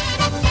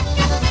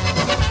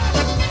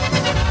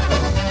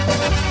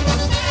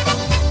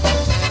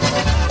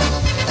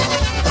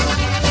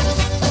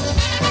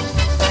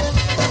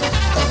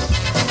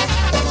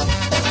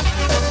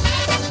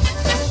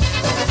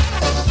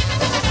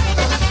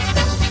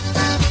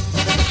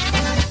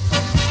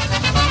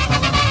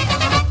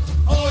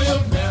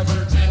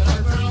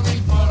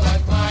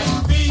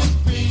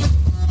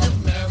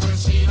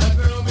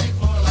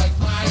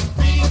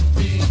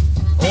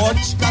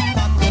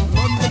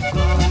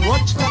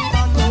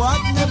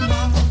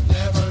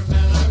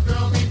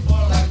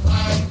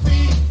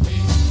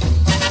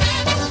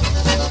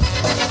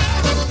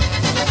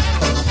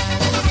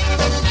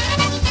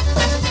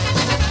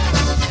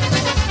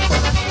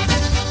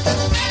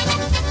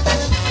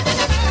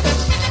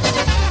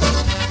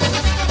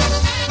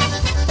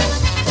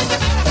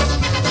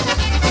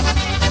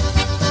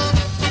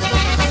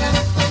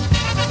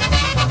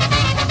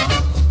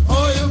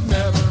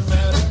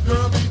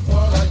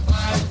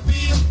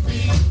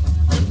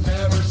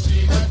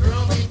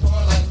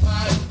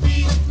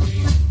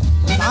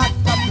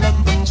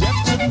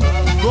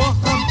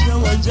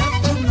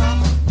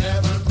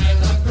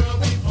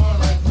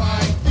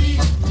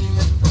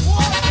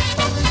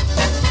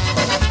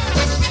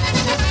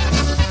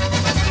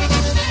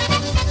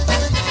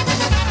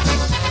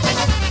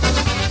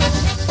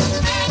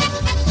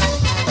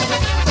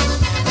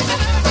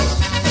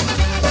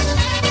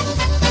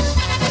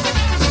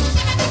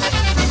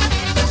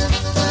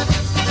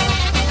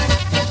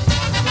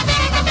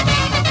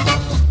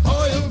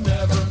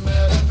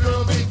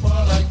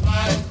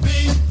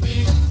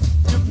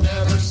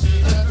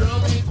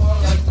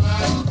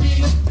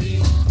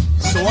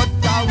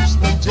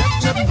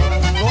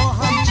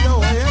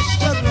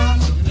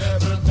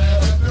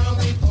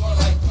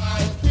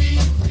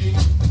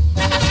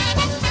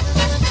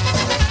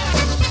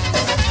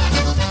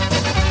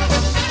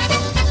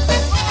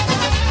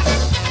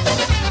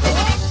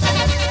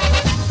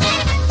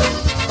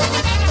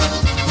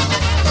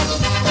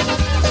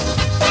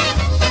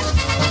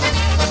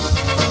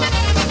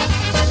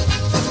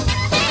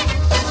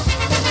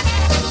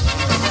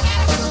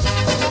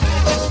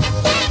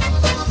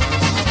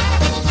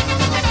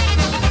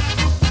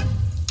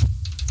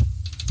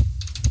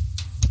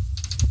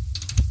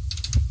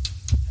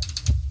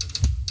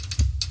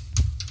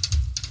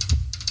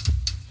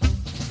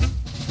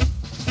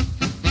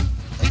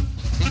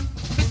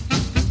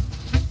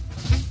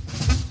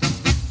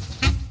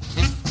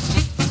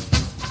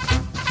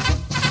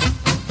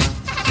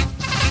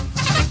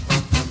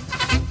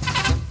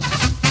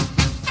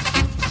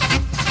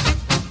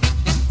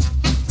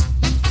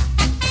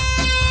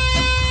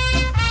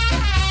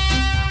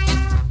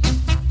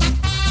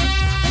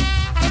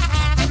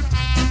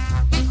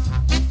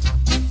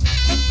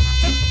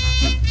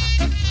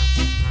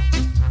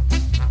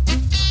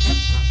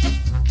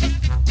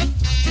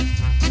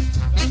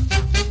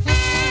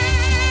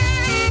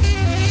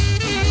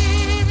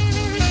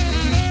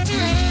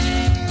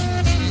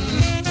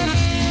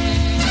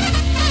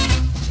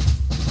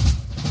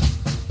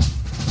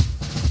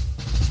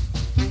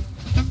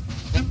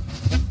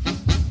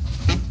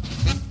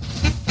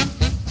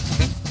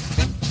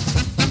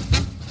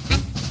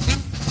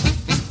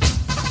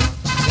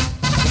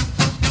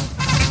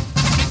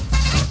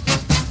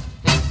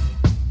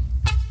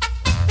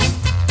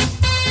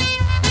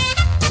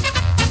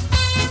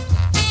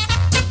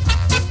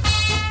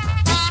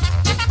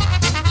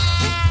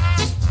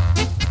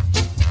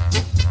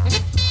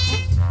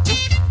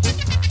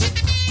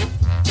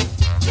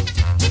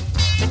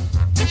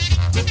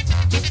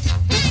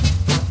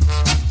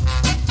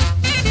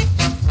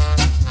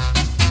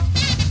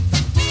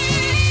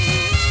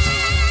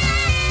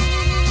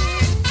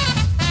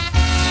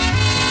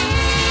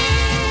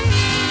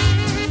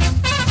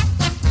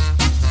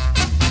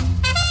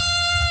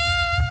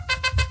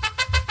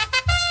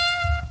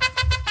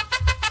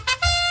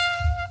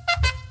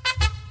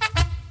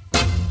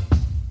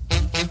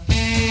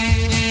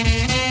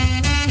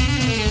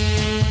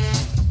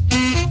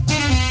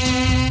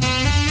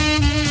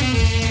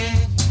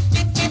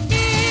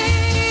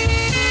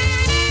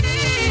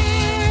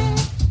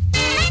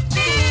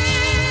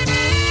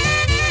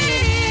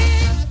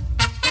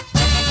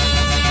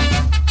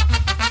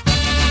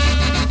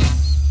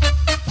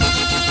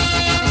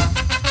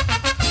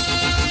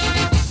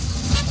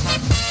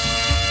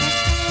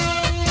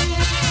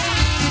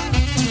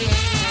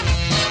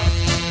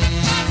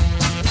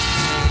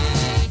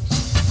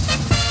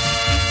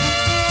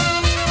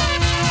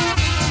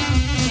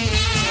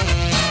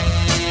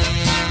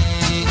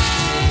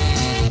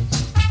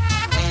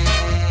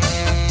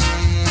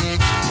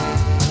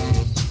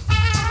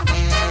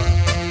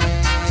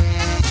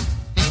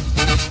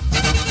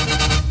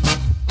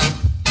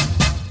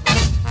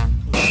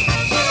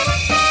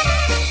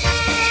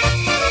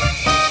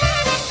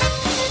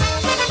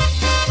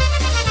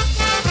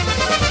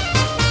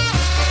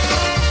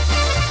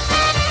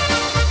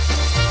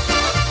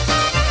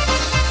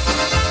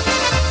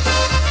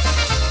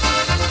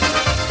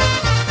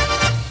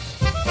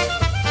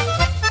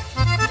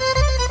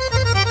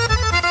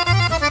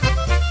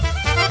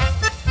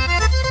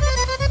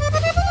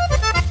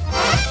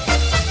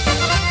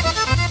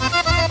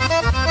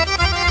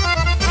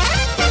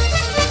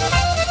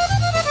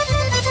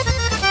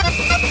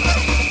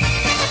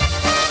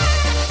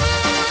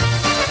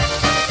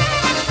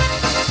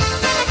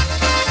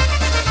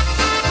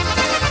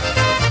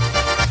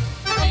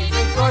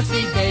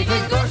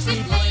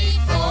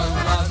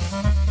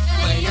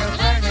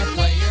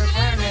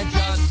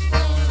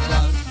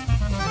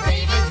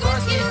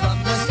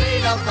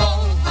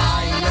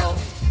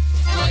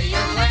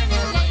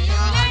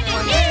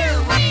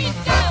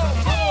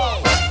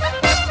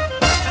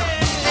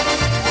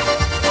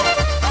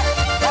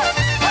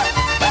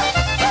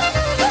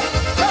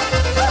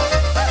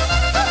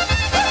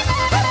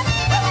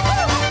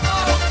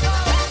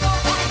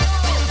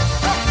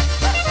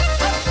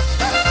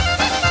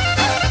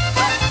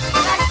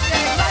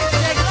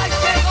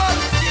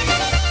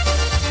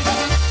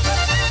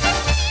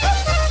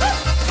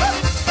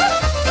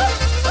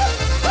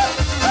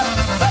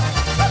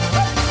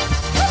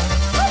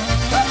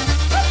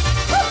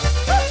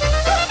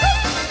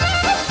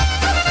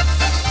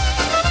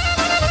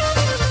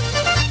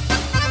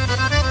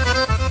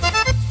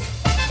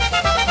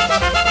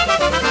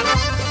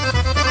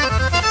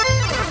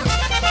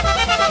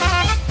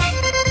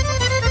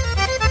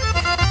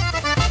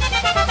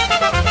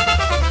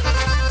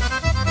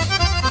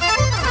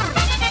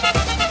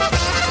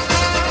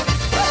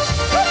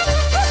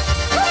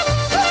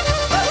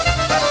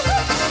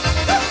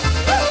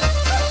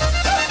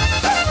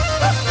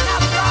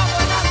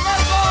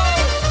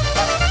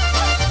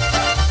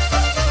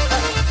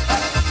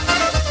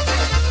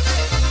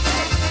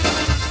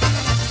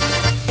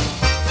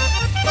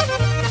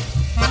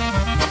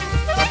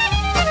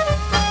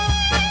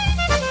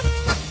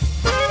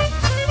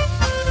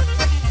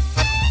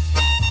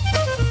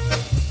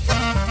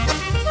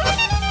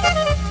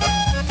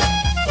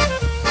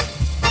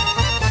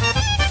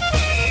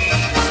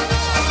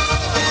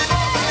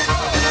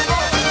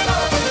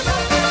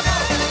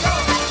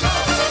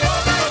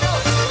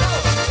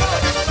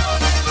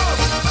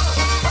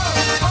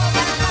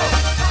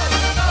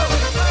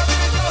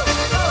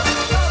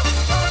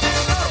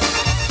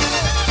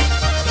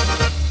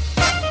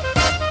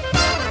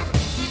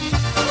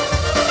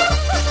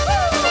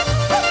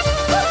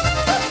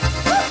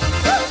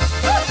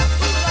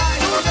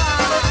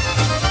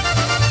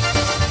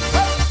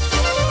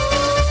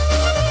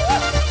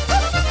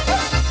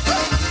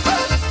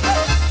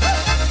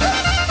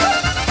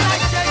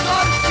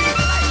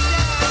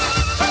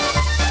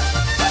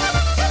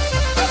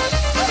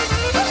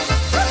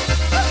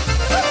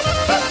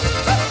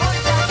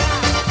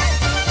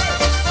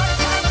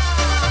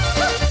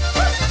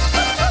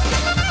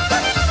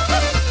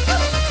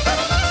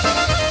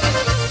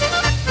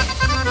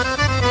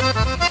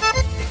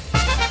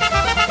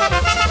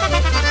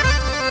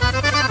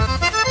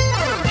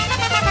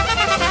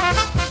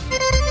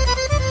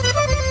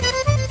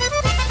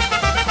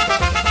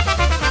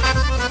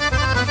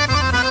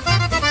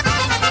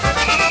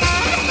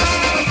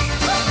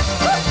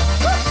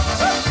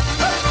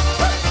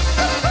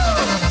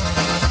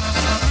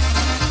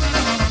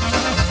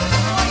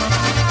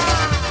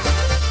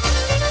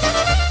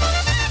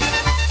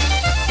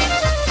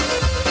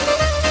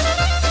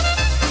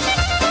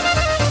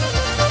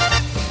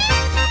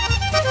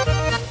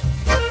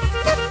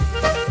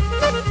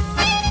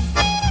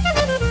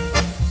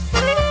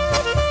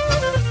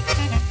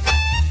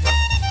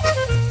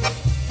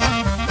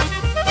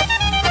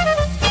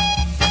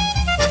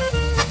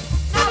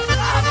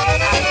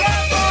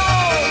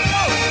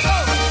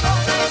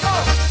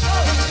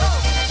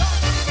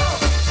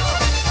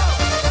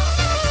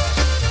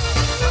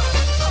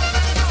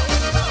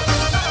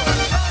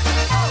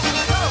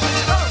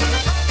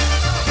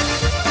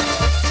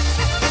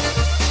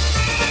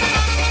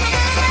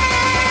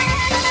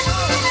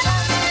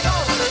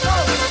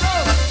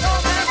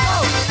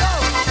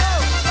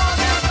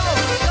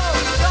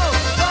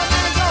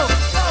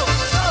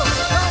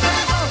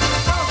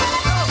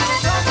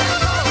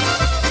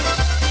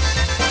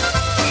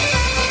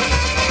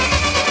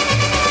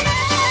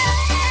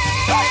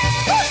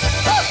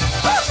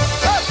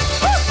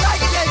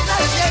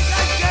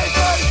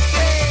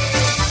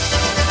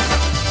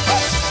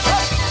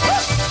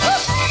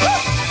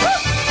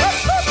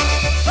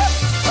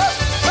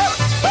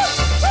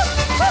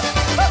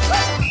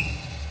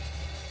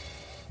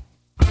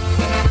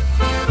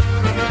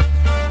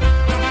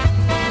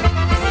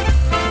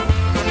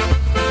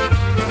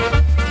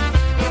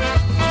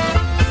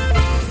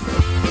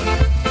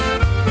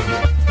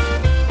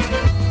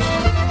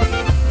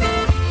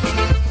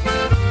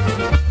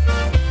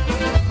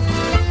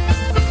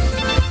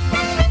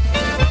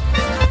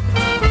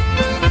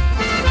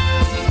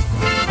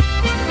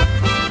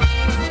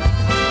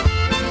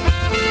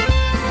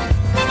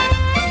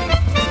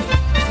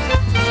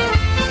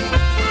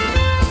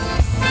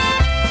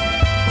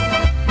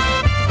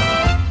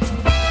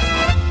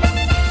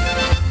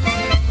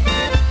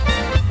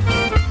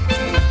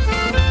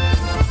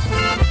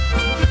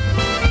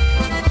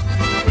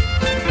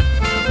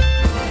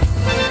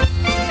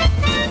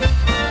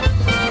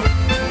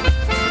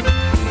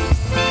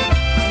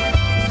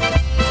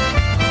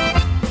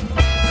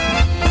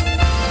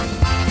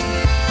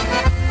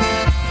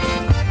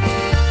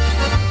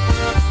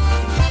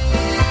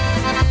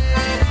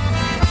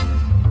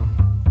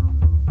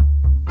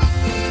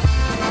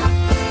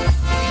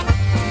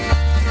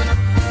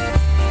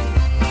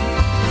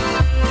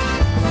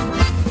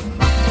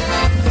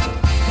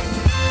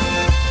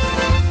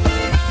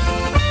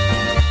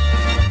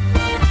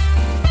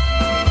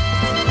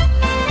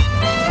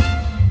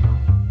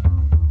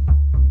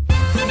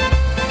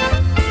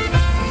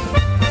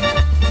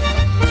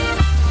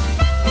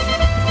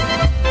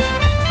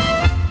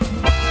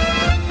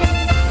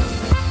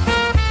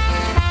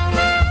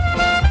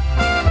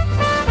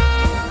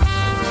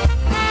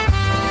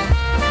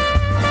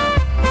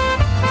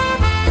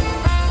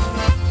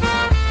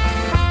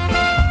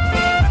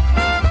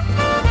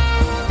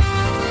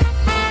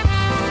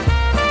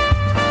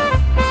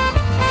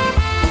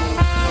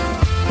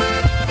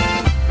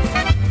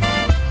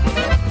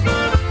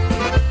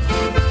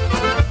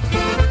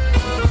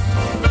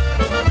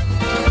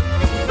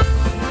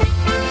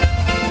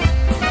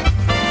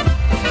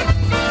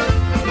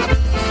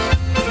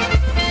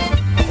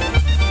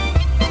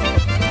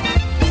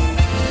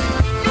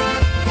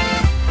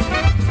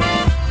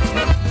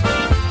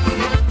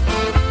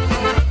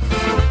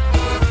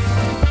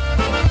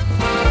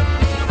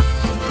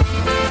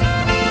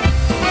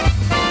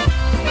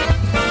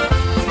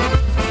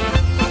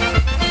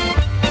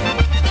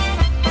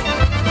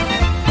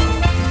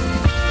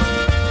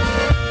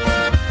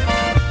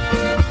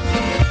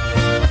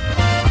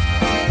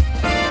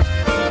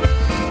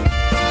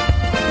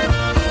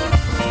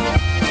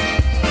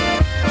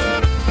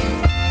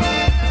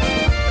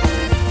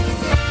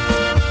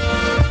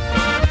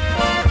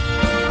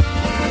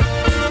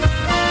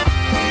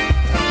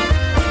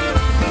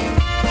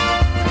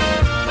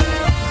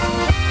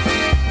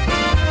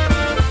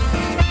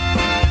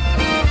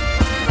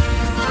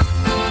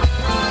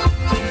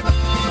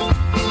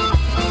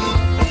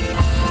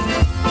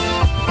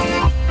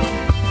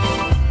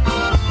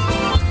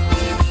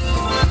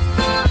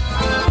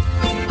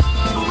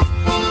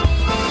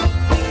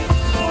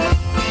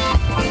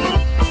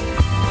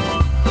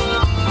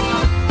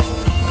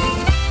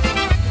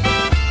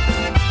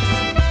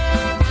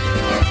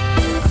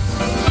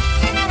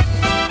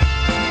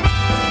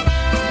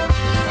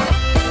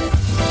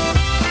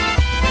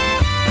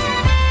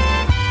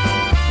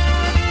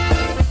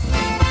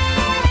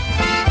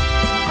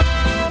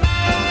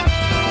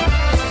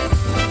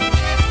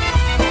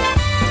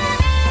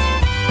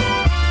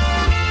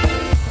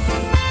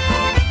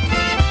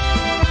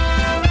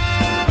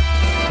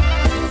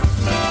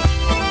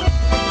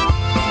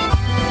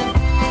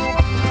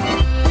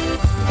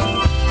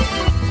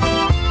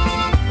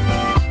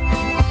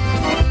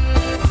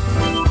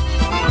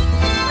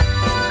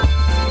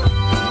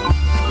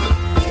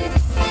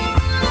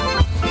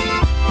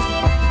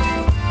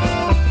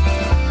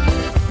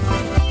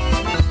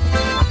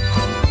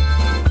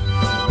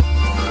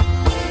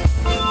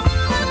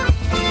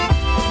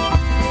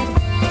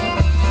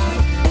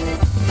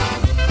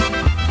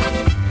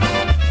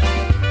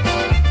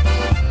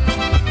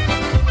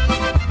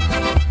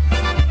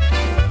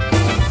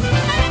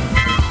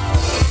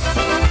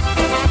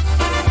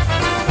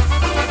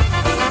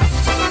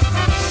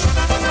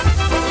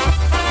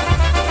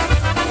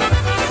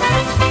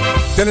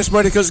 Dennis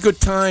Modica's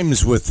Good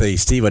Times with the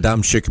Steve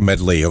Adamczyk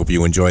medley. Hope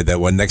you enjoyed that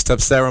one. Next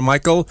up, Sarah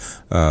Michael,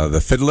 the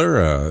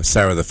fiddler.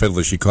 Sarah the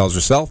fiddler, she calls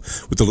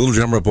herself, with the Little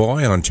Drummer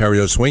Boy on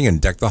Ontario Swing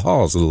and Deck the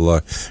Halls, a little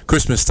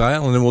Christmas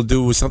style. And then we'll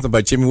do something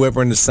by Jimmy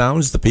Weber and the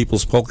Sounds, the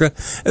People's Polka.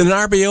 And an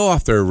RBO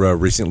off their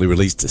recently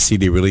released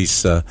CD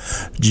release,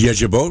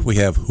 Jejebot. We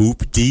have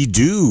Hoop Dee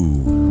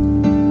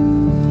Doo.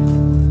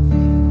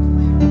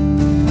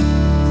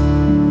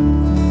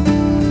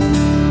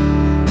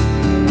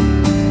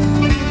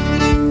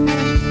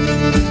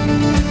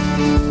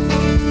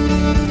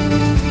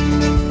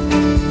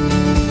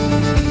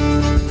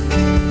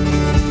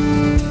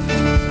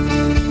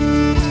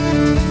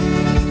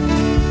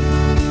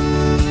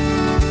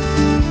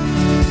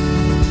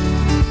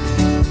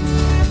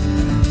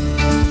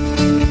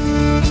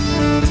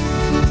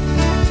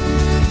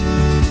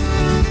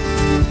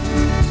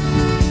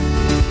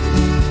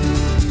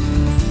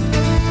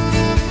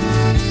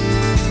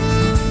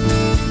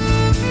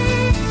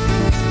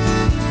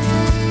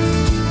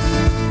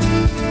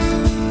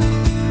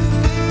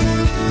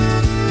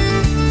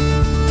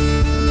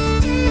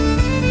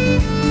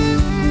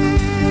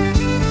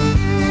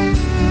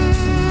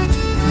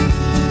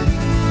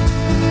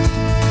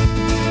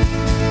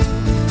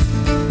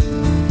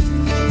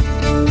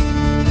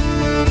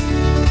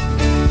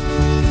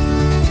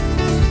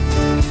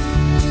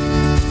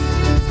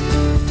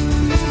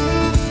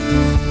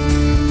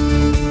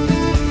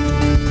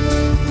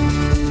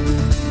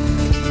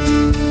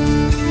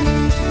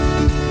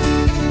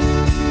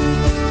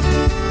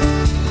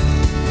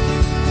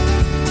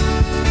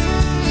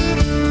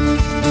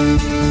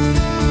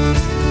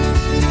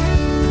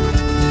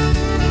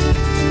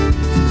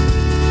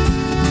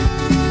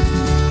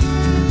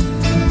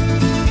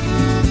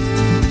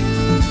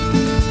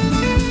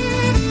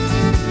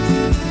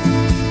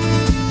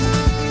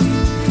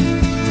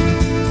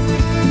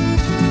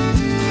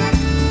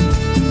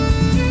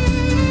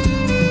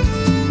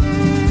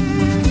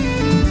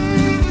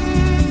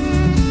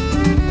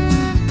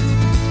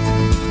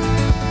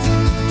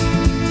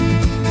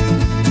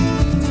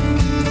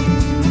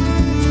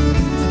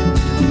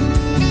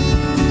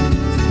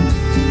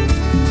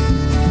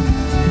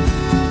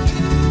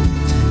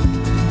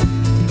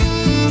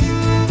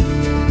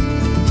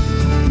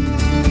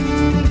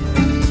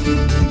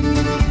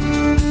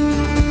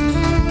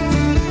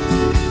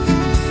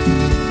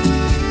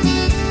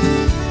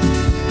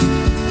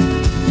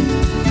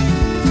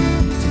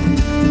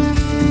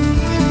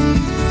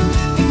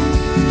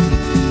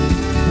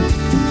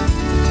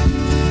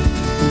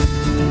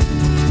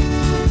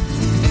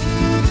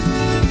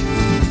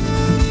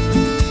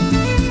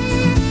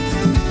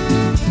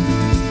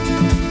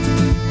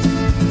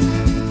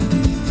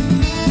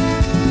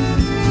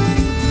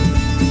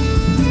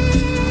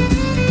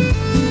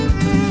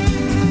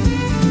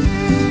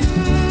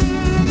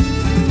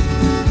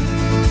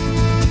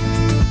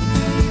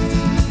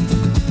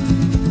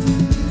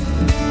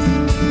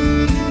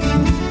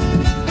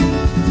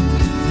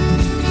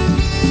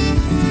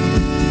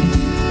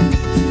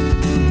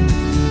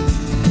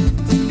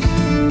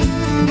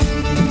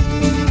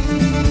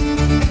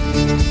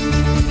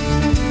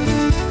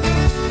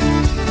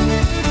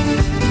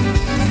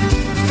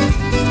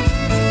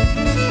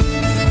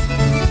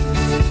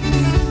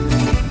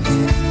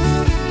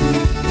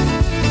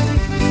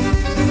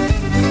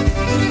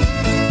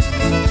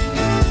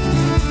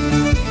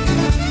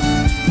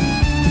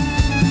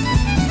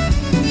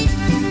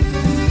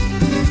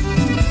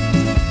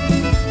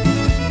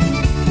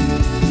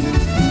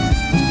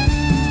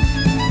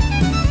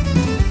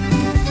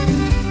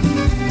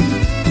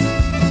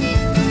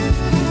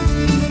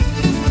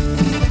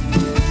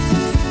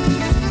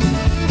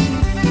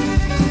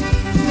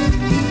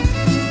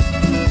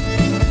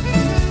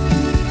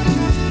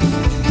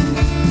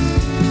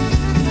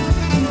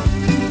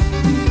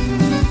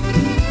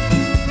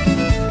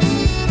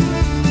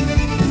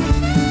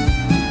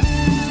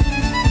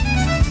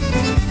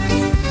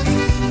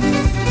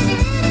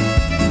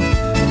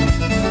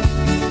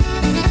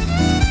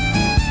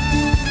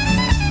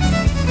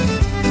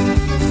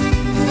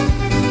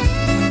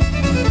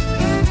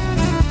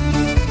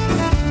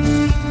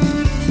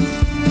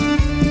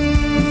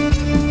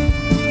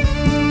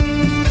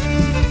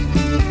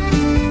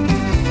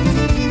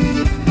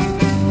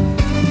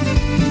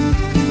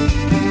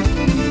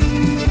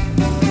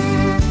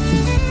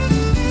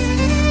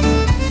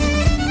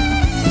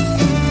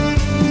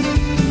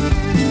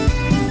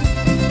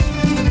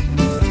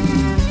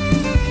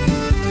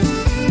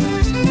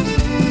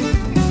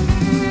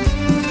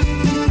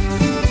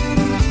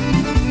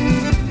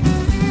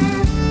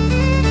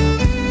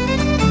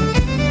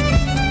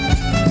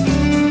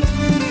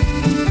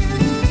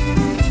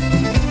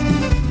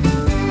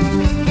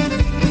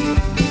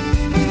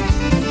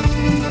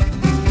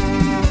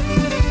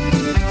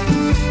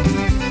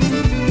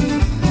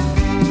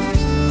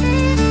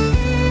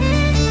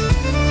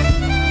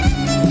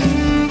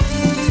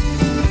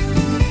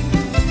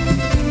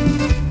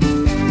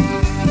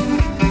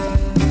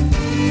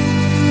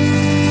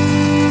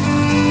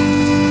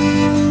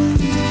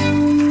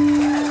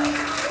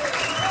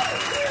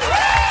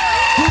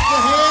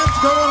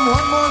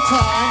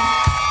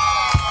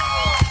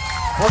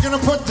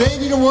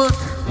 to work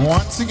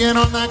once again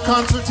on that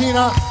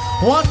concertina.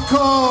 One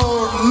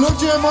called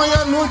Ludzie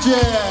Moje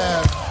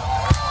Ludzie.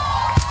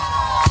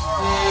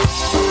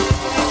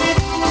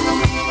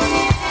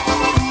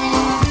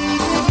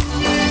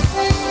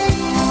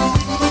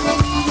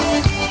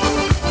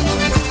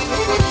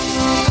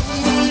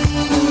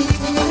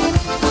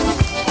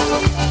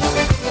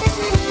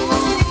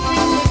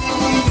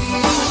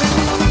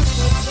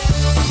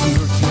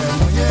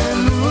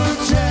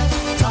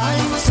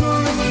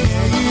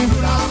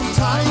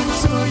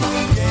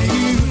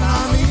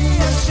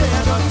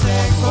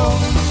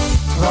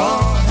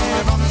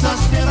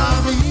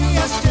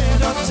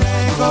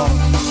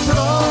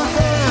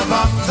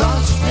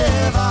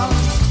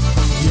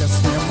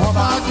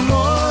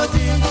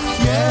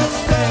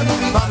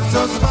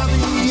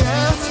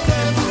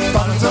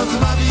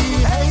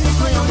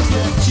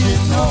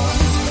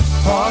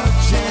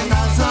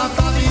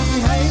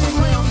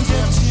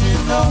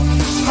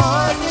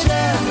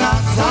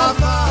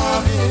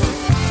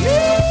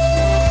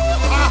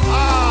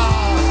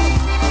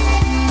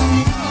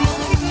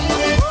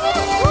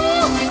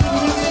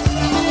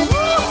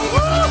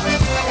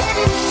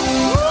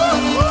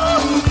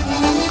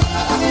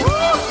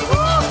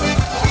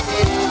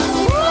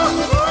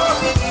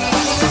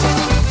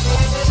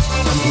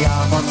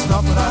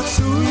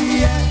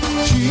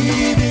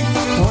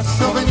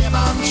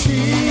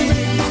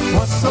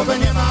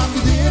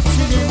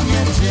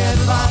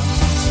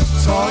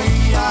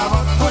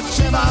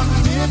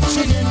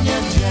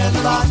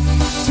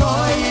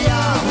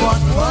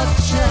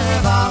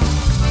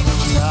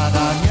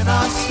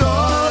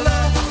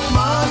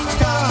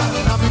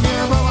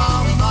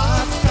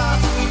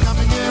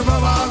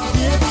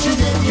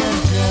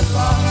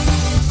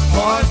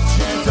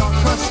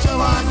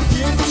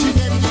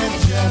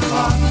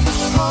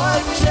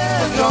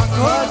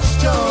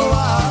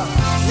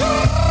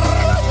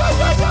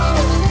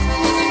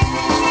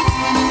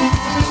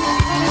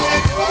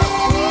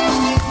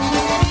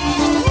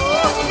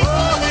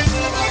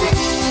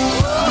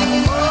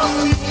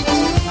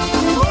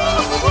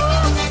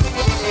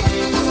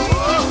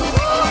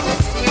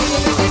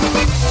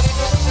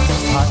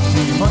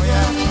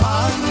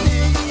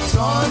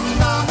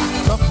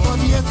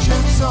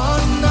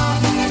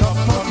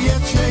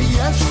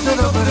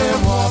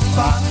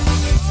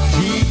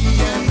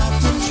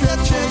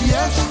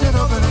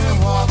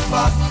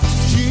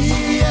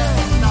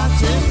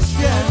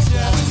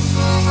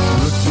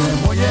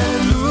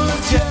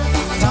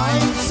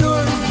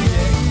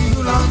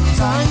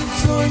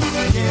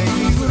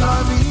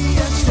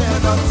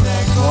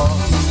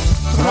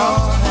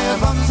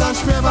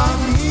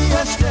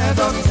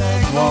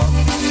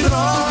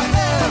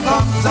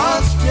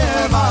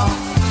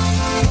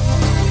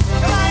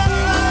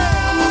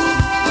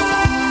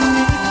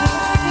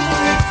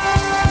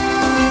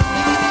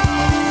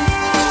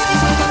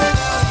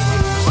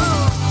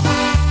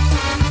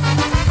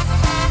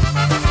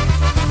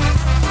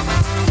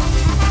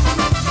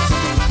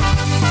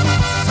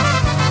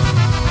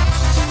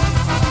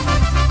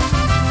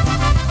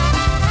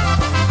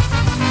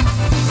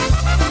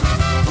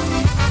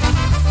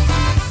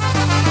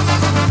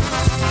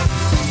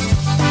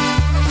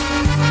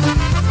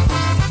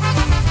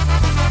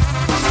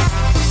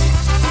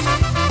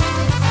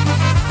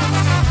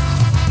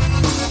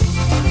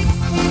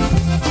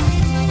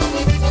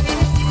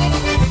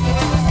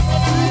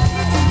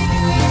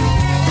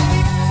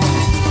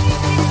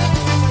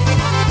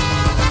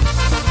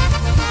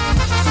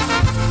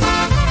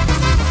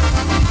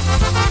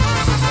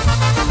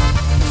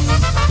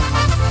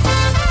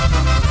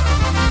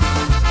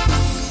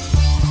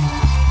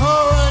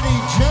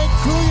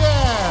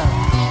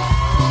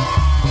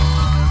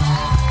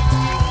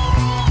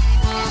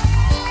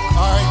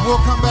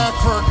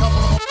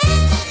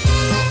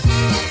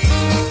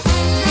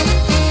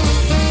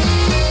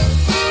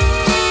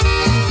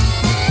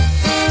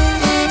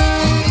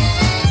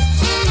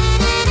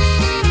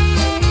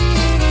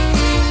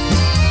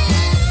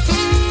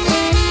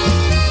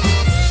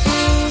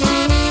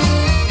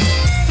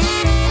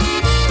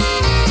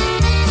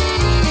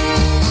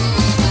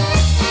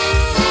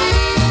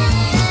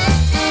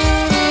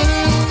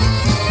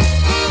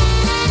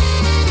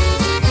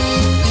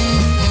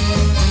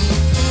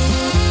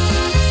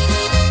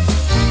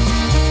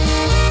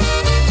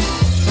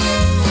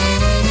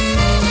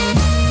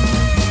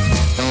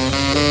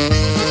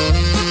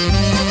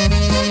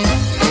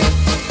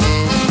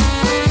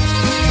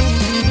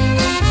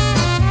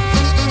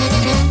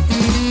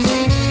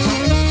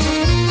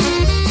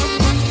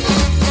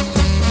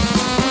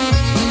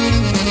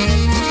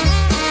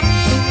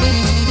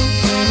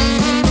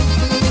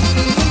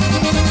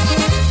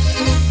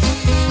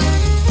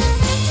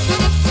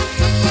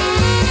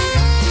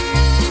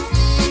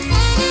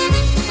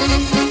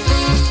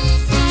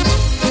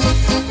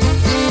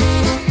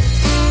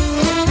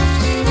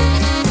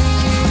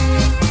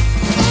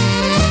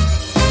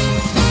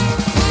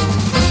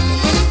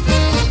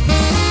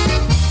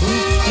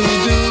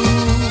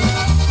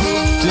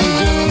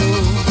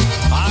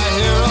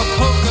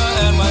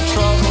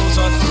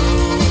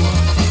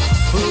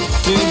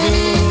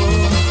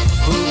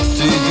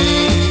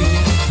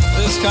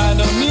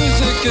 kind of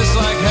music is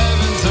like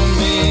heaven to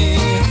me.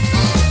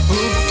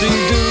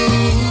 Hoop-dee-doo,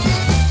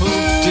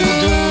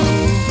 hoop-dee-doo.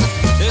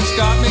 It's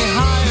got me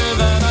higher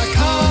than a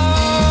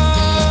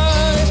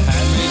kite.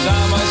 Hand me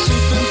down my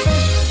soup and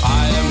fish.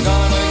 I am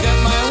gonna get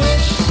my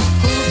wish.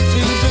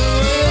 Hoop-dee-doo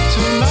it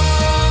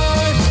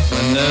tonight.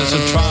 When there's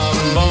a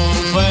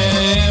trombone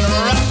playing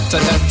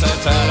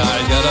rat-tat-tat-tat, I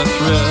get a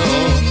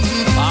thrill.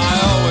 I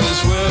always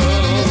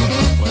will.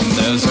 When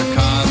there's a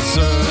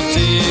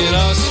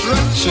concertina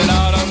stretching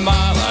out a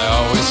mile, I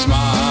always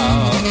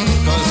smile,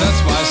 'cause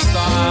that's my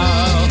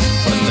style.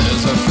 When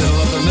there's a fill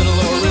of the middle,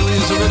 or really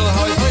is a riddle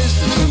how he plays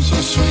the tune so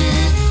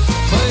sweet,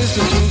 plays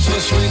the tune so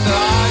sweet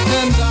that I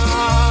can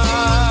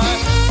die.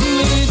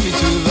 Lead me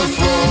to the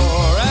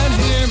floor and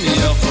hear me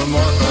yell for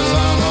more, 'cause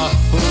I'm a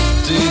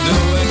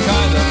hoop-dee-dooing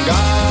kind of guy.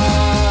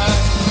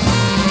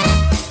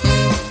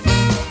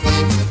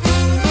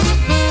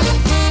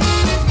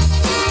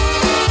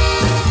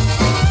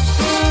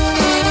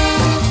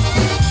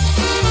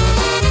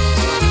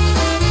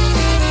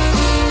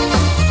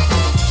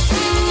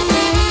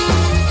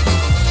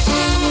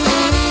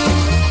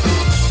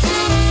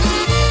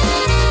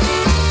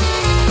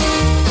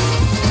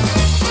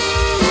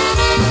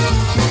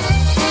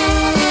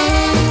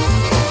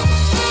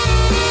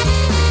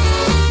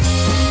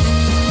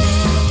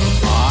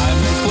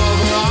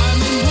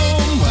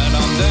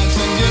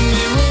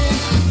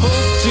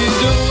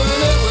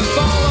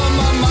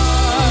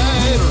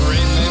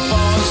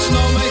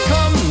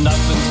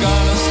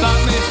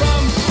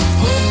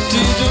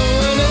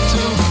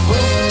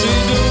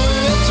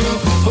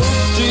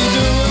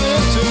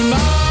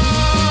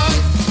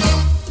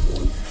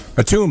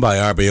 A tune by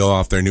RBO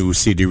off their new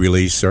CD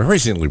release, or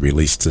recently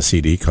released a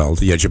CD called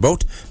The Edge of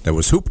Boat. That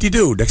was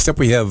Hoop-de-Doo. Next up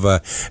we have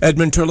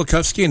Edmund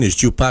Turlikovsky and his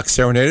Jukebox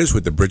Serenaders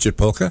with the Bridget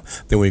Polka.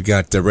 Then we've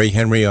got Ray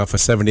Henry off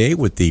of 78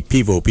 with the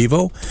Pivo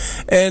Pivo.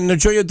 And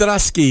Joya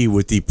Dorowski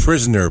with the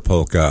Prisoner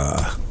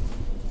Polka.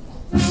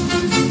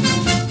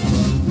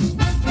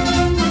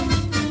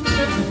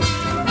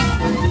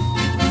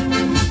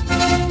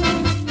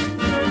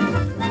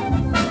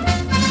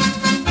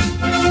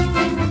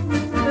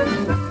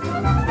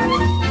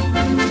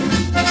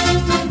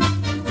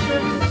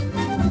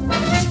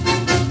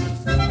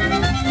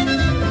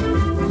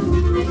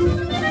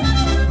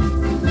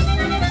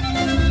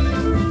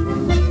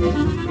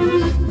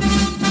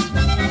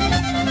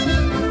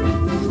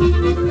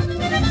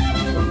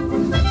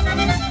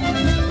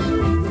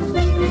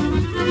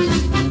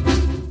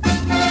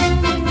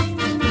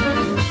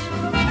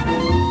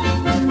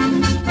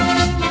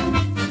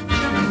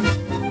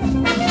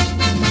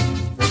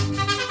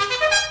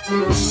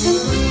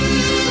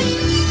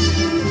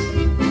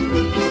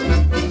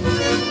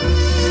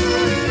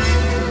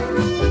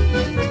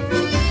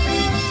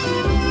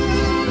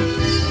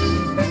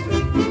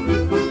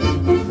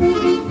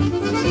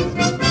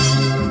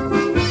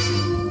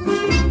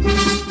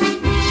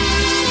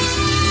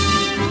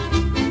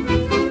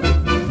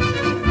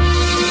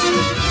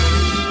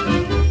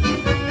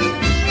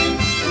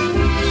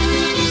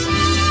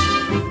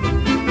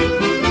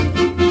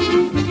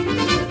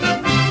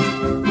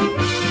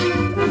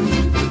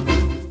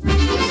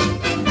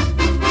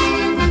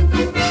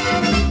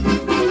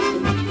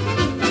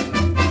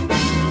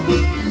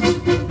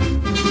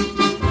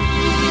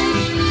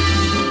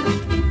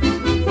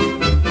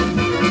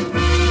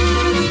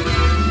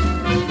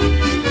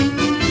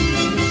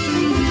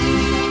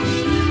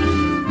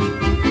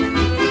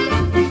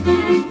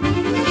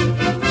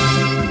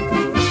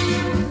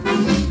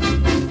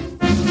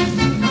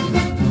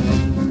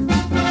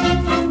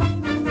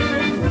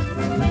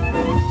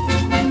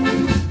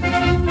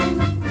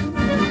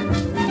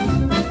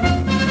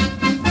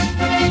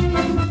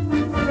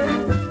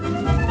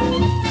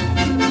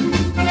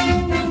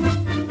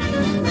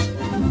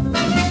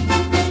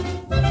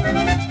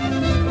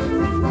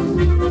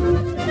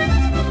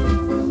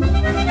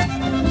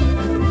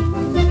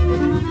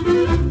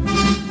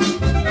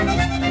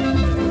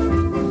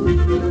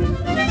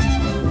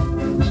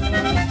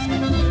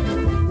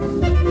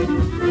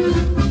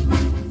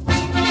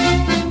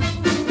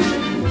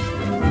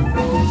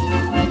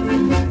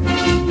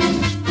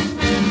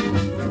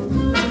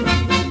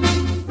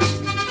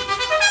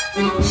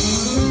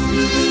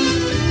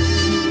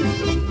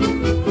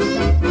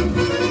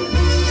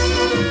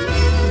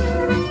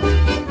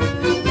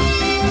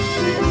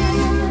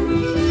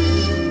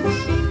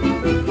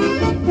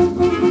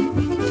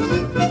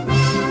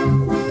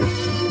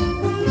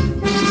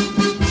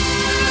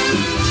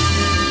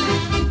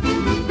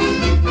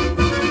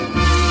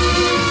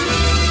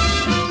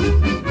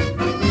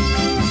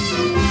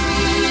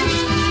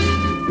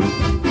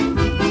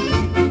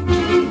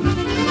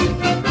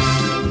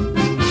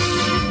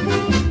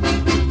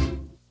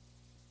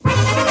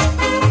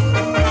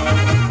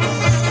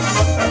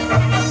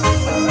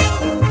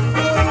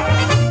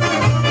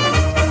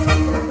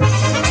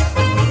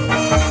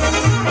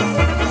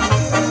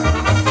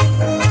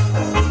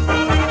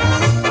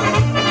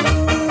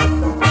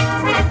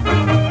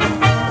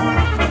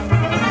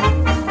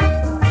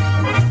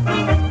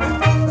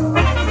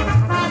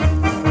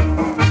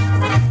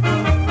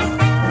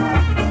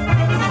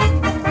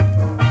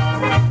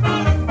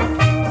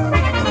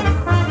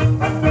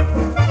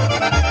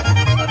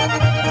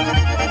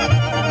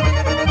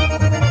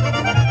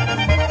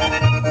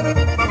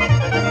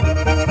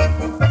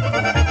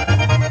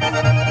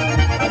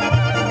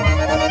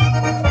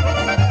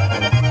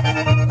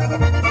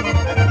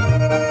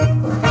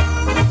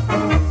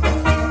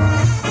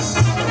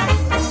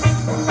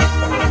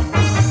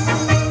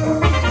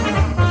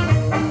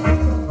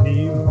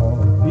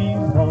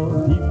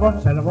 piwo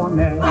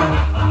czerwone,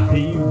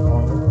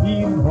 piwo,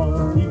 piwo,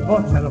 piwo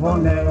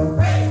czerwone.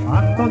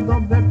 A kto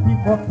dobre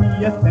piwo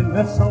pije, ten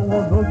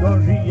wesoło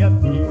długo żyje.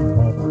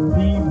 Piwo,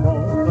 piwo,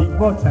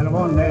 piwo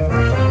czerwone.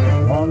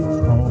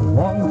 Wąsko,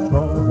 wąsko,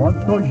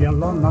 wąsko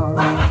zielona.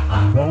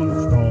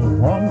 Wąsko,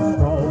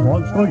 wąsko,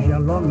 wąsko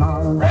zielona.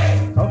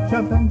 To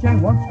cię będzie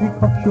wąski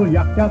kopciu,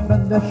 jak ja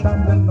będę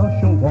szablę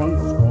nosił.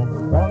 Wąsko,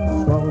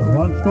 wąsko,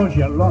 wąsko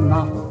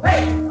zielona.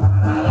 Hej!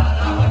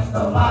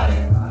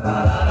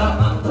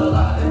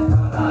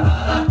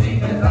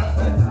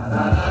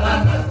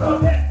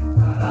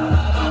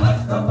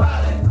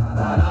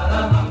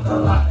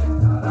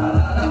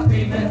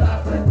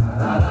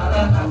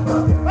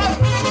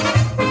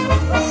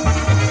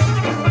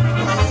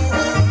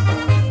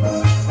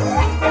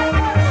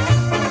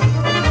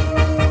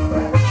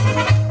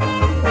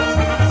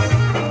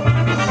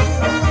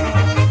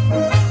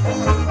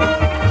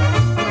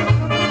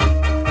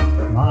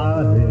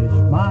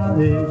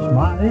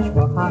 Maryś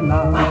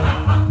kochana,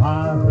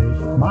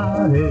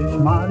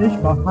 Maryś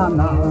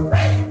kochana.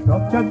 Kto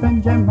cię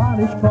będzie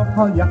Maryś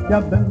kochał, jak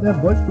ja będę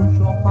w wojsku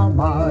szlochał.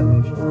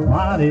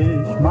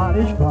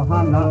 Maryś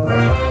kochana.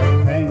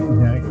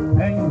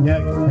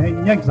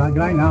 Hejniek,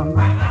 zagraj nam.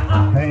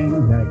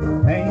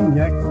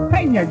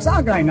 Hejniek,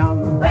 zagraj nam.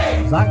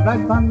 Zagraj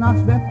pan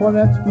nasz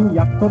Wepolecki,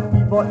 jak to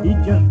piwo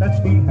idzie z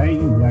beczki.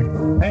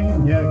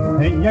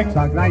 Hejniek,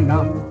 zagraj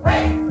nam.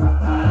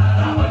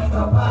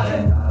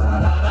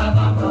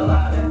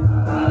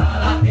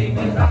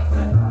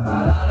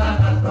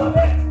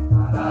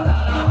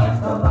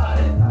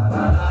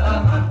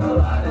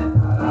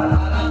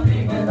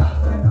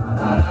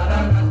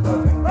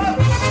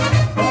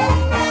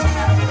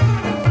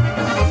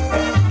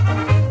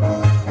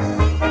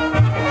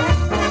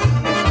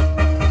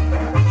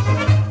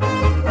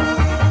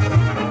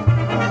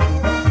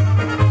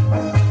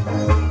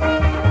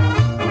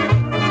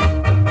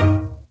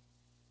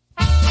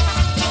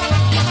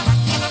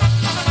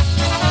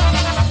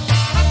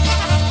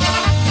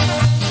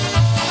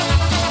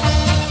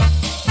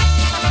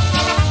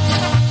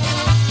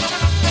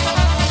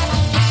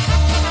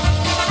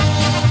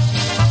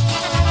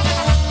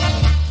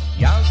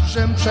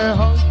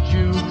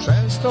 Przechodził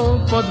przez to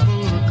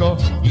podwórko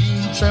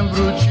i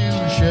przewrócił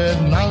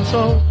się na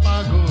to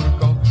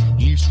pagórko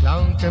i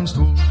szklankę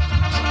stłukł,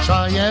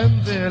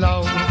 czajem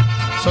wylał,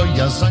 co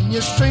ja za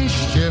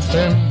nieszczęście w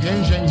tym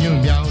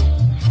więzieniu miał.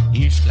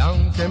 I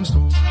szklankę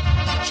stłukł,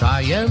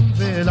 czajem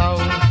wylał,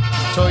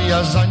 co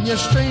ja za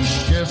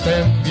nieszczęście w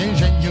tym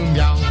więzieniu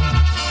miał.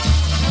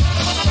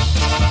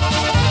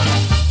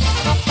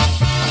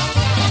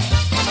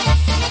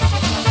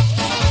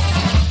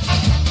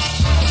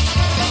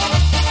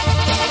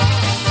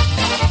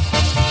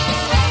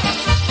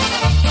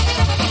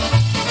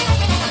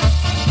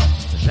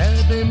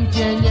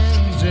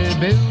 Pieniędzy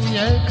był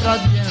nie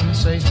kradł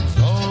więcej,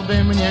 to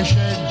bym nie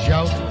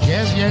siedział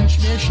 9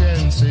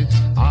 miesięcy.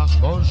 Ach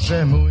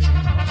Boże mój,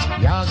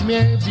 jak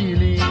mnie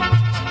bili,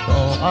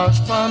 to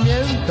aż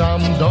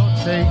pamiętam do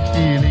tej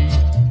chwili.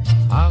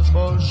 Ach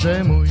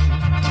Boże mój,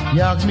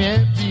 jak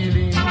mnie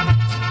bili,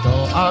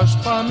 to aż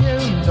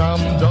pamiętam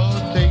do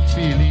tej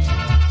chwili.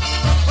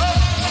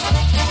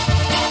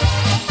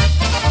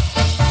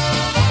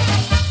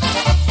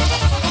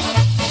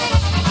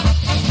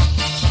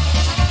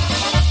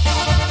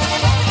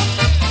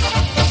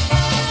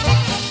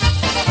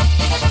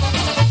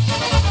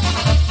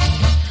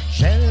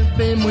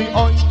 Mój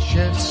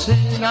ojciec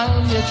syna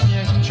mieć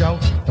nie chciał,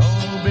 to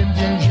bym w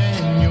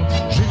więzieniu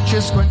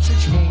życie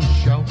skończyć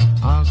musiał.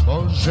 Ach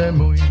Boże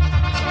mój,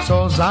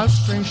 co za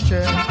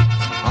szczęście,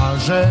 a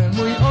że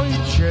mój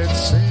ojciec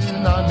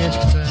syna mieć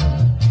chce.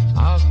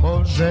 Ach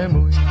Boże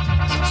mój,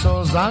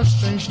 co za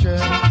szczęście,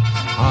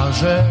 a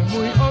że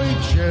mój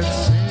ojciec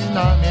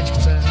syna mieć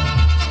chce.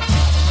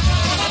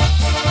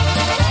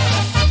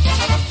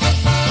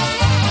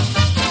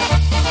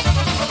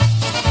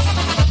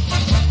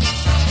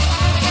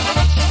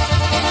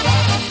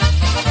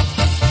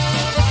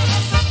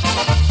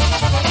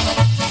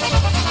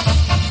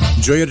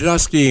 Joe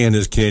Yudowski and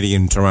his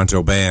Canadian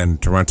Toronto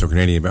band, Toronto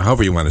Canadian,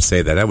 however you want to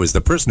say that. That was the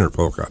Prisoner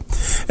Polka.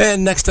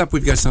 And next up,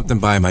 we've got something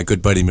by my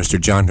good buddy,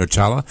 Mr. John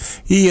Herchala.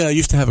 He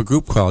used to have a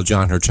group called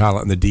John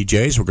Herchala and the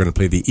DJs. We're going to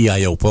play the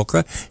EIO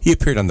Polka. He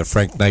appeared on the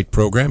Frank Knight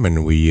program,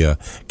 and we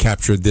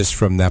captured this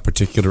from that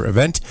particular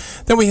event.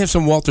 Then we have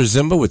some Walter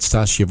Zimba with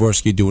Stas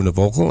Jaworski doing the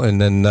vocal, and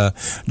then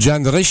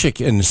John Rysick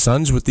and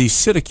Sons with the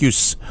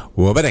Syracuse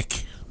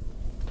Woberek.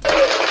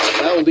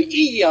 Now the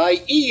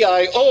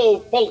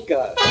EIO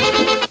Polka.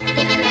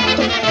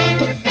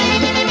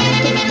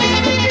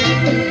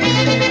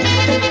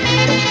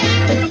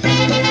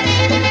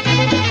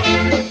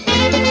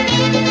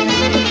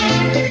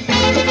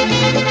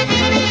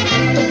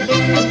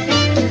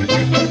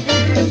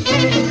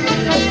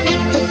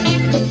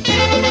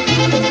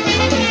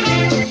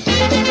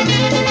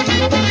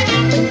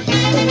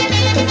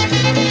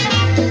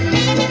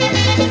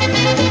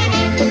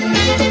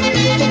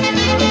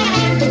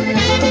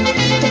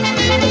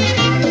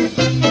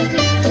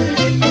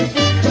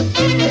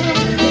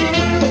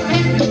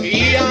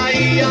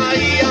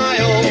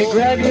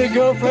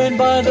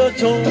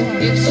 toe.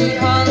 If she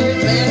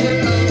hollers, let her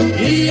go.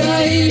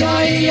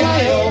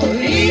 E-I-E-I-E-I-O,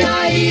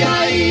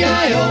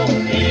 E-I-E-I-E-I-O,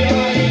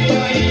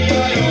 E-I-E-I-E-I-O,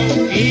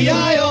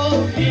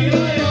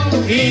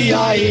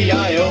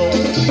 E-I-E-I-O.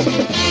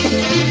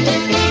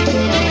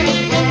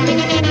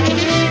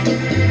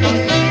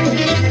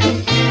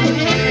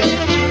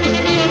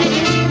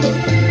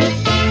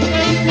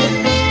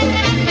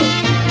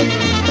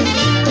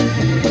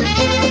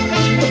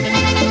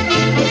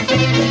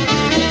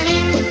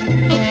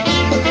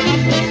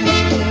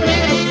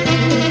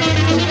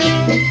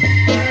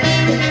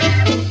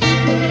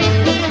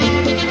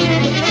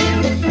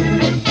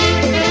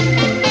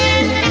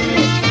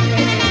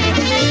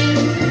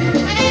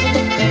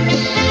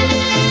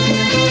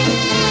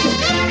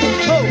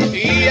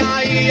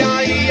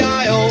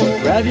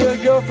 Grab your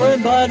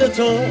girlfriend by the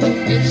toe.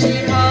 If she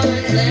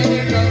hollers, let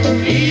her go.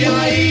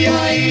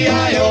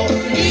 E-I-E-I-E-I-O,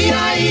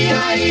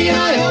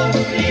 E-I-E-I-E-I-O,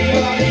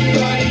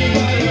 E-I-E-I-E-I-O,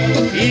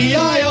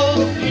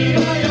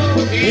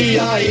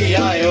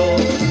 E-I-E-I-O.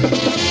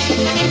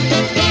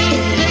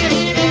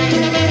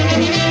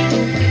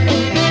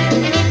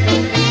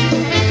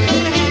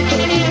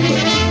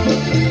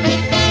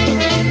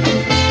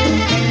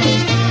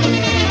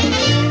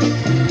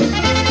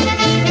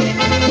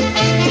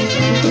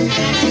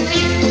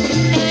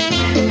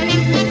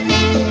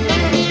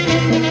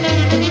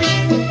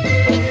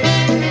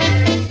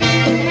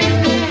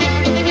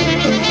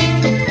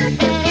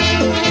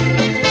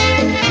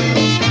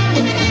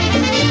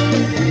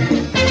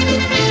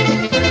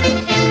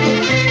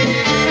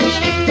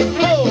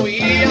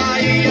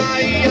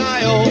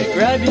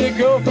 Grab your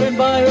girlfriend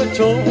by her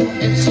toe.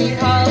 If she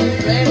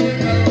hollers, let her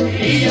go.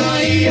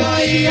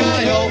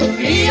 E-I-E-I-E-I-O,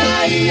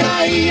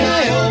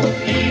 E-I-E-I-E-I-O,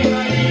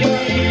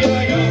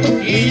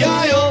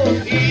 E-I-O,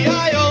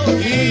 E-I-O,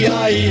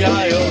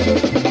 E-I-E-I-O.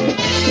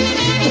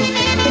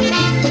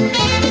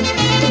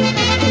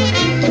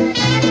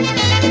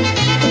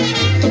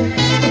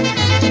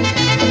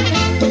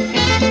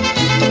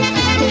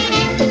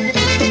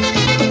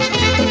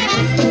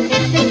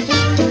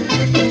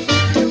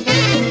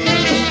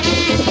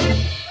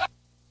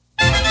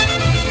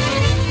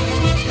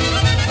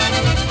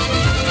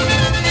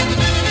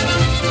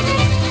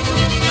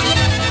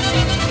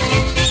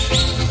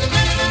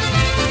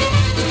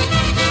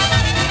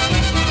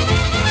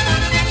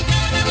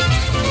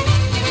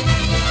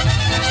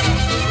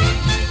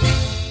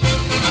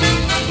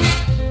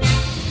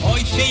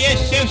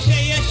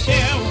 Sieje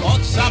się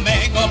od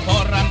samego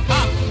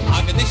poranka,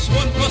 a gdy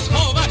słonko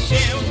schowa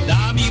się,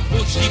 da mi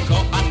buzi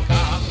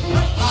kochanka.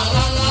 La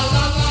la la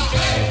la la,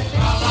 hej,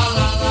 la la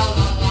la la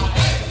la,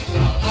 hej,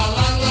 la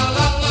la la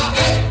la la,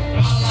 hej,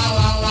 la la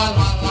la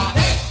la la,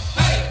 hej,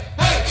 hej,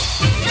 hej,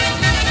 hej,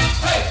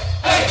 hej,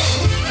 hej,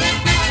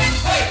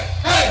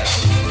 hej,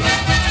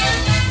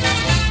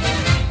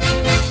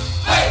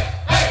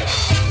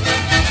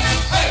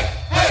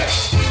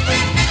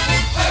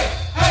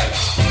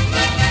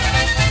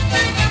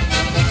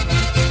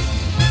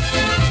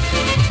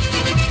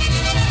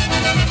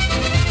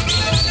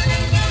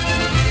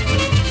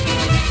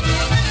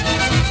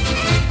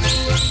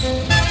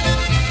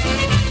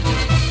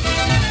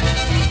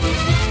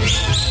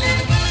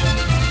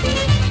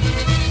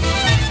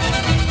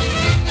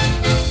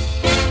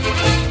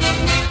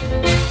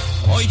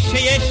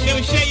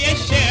 sieje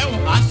się,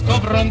 a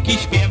skowronki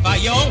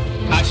śpiewają.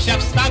 Kasia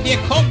w stawie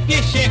kąpie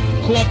się,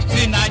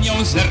 chłopcy na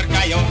nią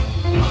zerkają.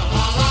 La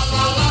la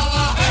la la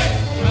la, hej,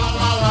 la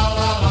la la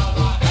la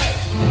la, hej,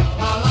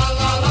 la la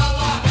la la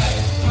la, hej,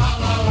 la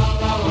la la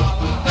la la,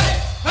 hej,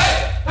 hej,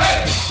 hej,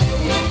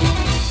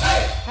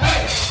 hej, hej,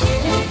 hej,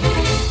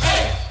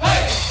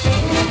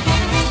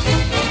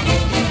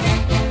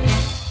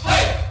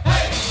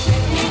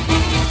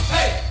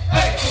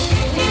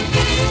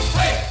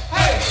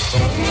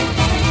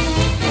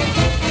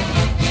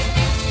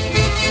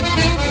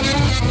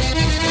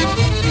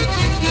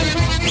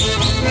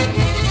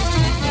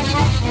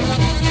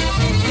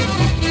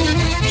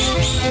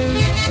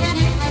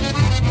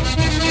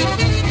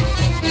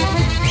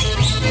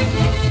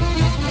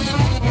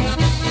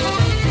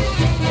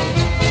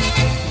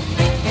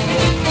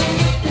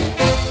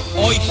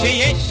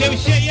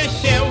 Sieje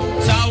się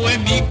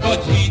całymi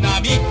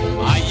godzinami,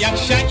 a jak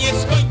się nie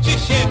skończy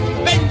się,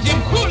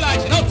 będziem hulać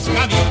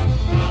nockami.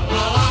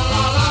 La la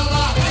la la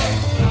la, hej,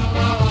 la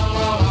la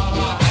la la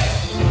la, hej,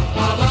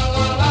 la la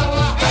la la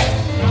la, hej,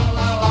 la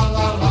la la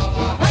la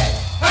la, hej,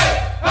 hej,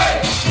 hej,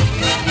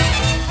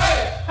 hej, hej,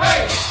 hej,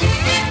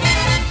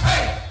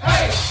 hej, hej,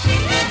 hej.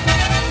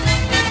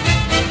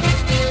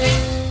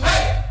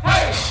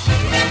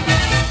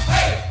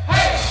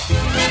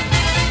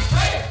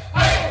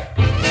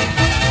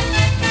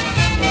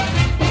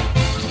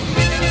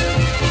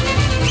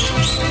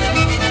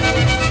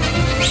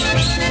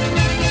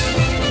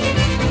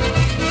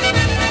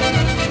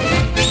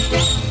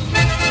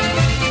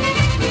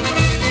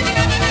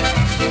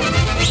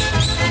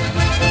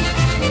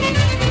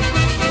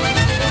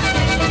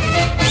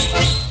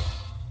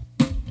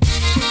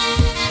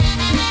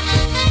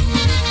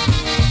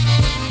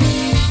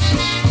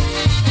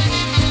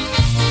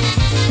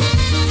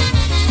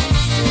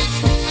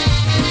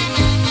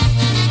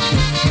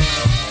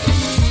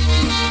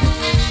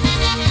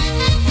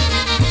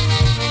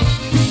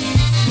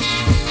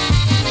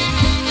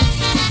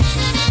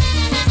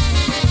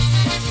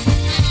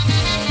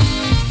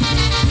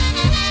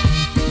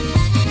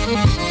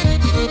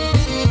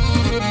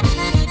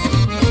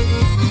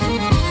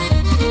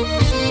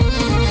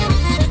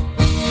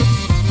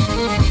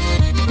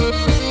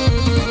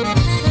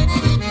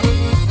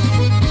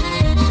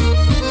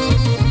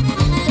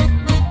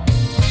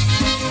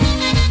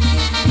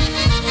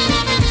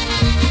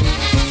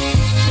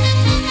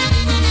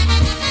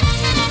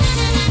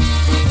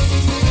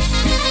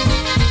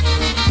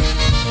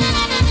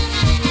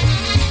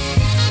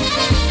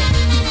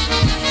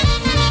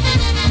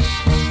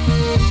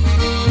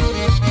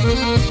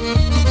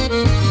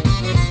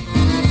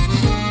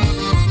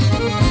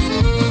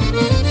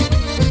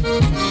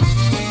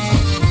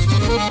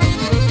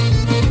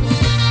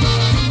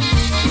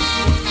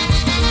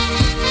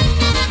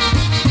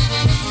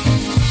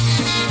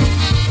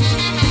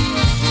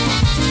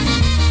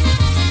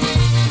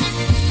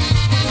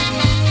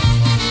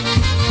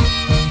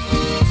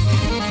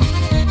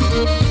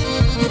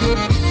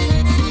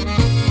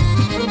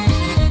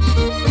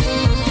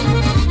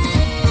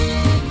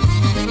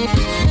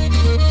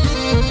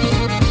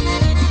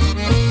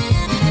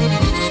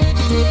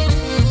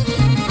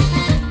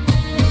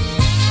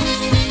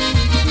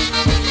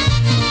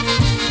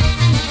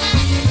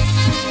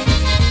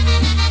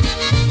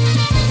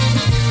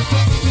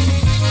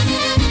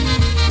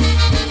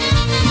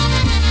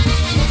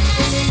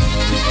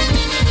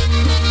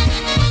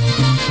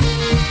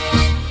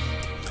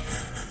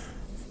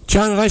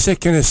 John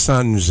Lysak and his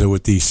Sons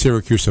with the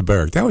Syracuse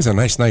Barrack. That was a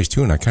nice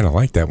tune. I kind of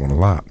like that one a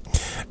lot.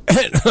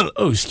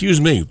 Oh, excuse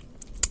me.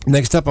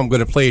 Next up, I'm going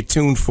to play a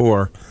tune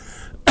for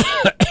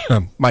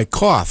my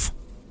cough.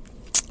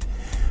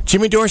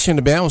 Jimmy Dorsey and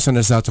the band will send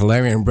us out to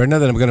Larry and Brenda.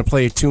 Then I'm going to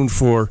play a tune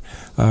for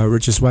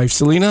Rich's wife,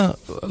 Selena,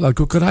 La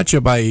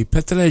Cucaracha by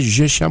Petre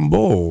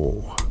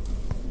Jechambeau.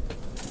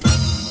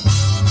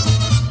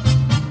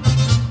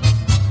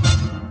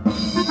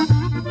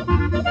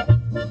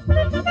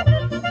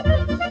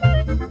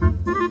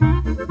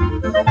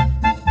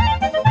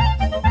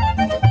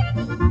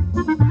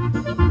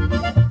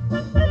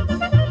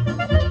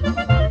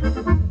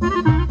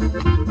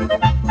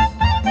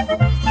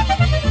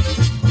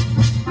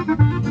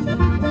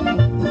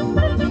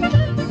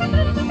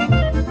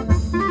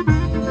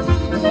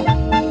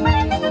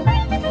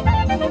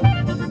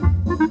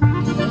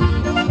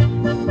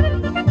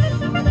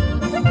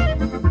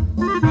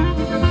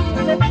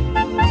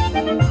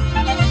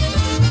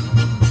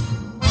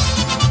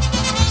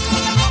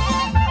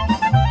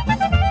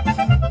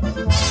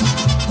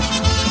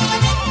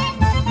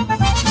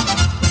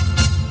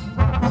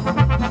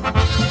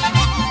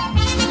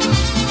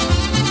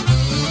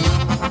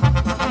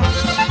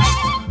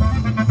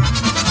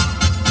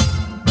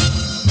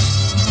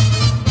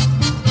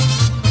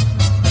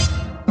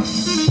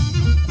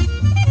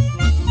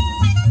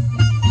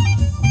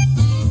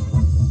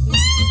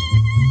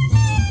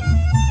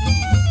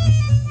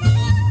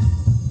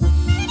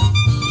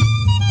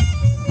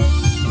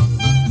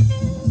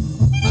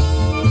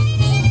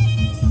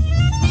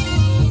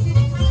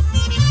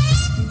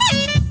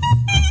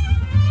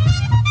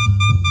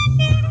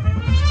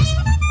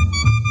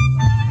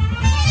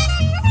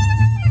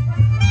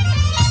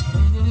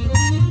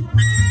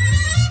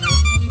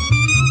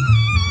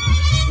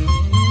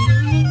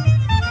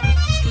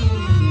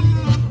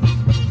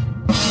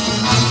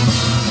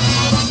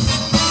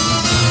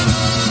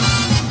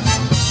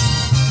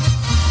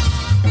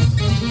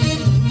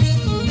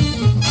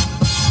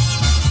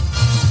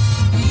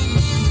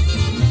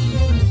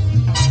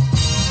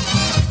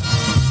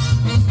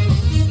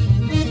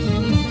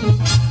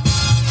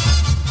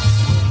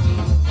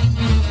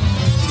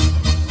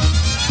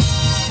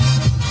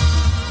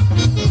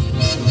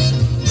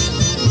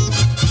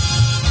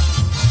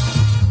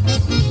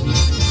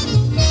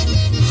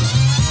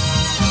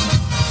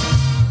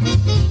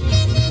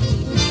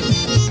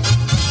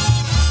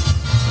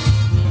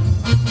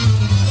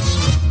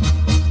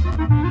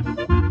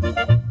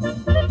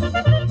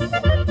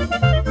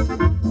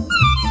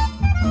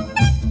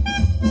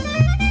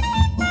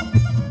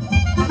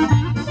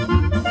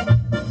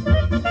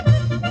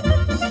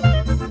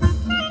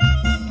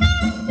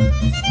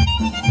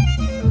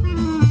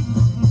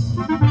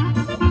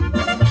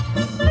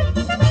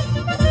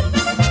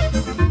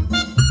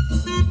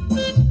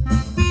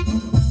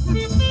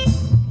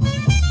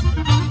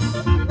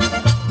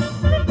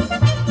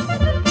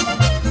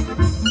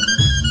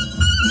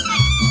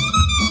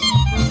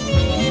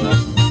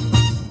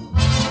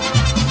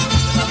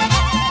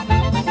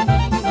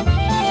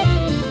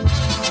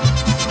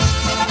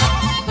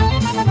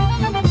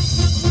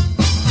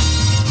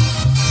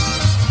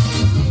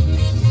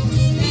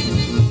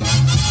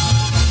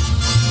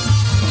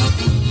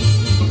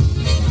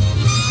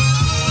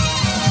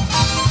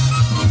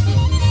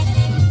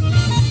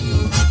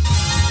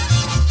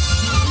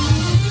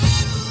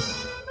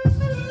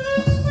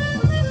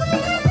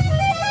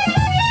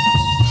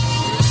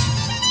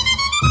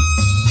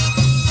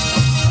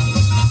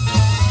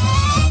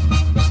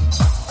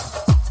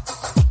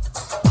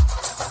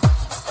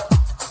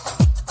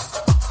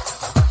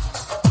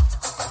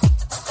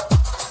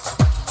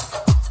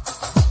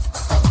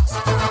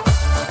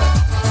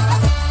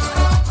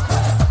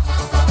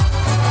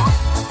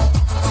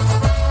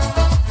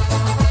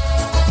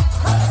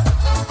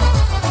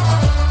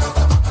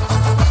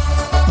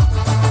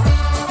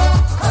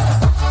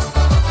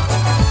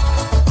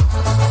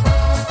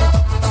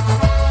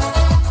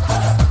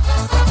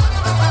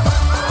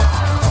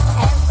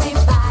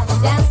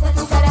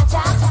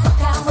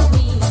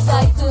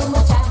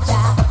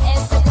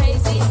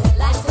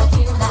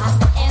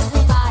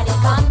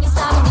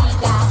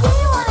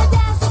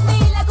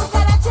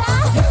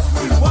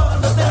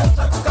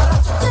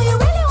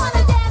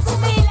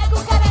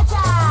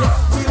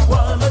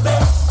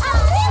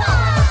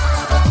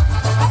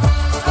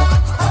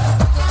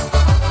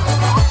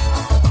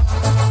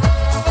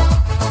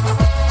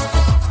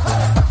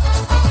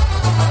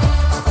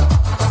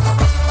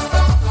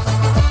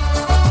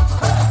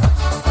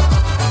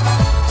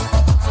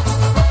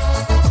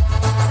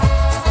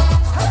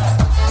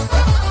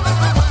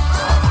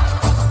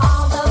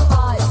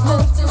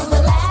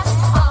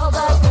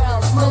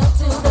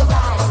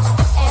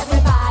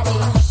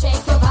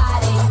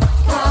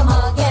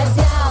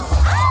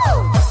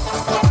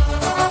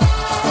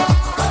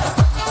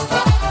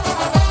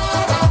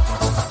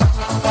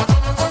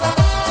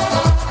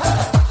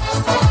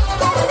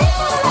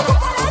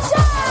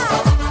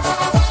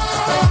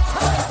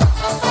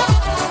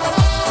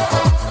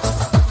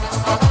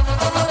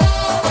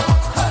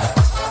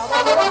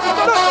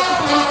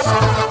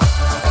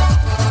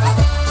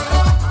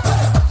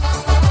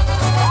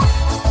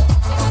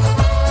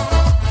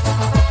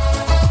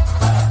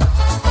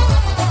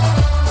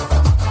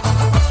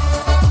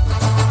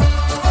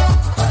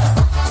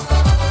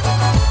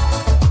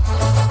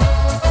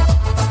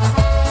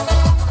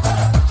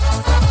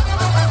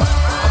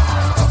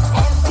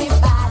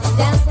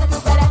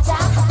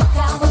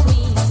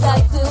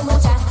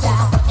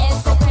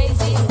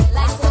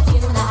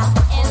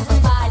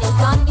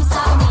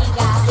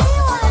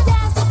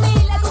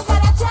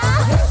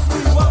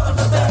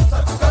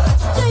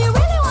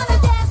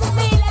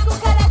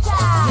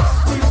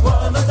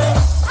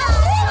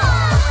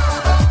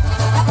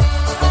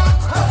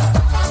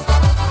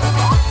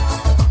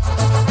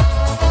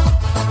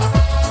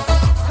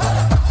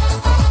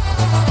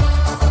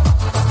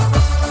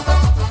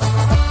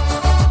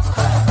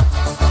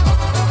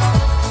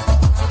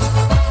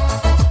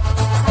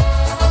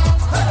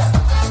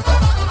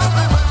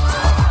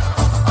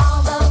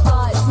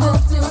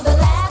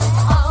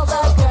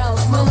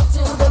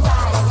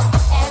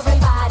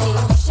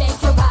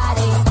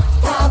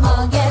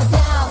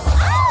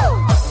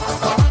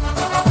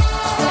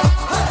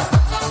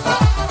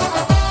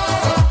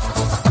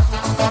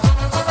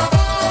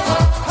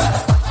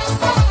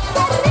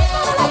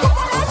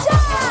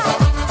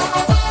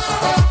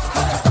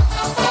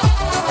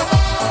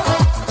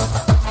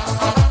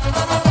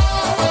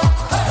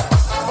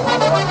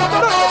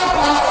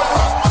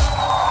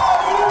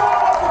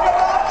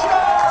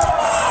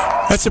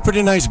 That's a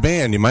pretty nice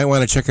band. You might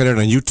want to check it out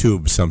on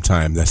YouTube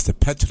sometime. That's the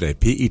Petre,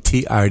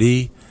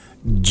 P-E-T-R-D,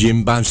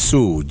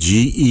 Jimbansu,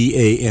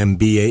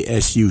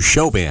 G-E-A-M-B-A-S-U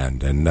show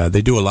band. And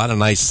they do a lot of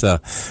nice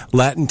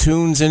Latin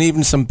tunes and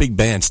even some big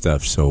band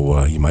stuff.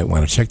 So you might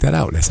want to check that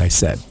out, as I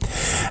said.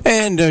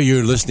 And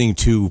you're listening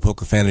to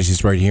Polka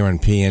Fantasies right here on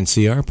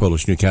PNCR,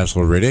 Polish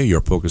Newcastle Radio,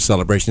 your polka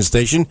celebration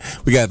station.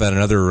 We got about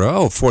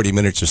another 40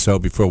 minutes or so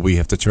before we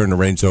have to turn the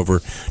reins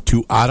over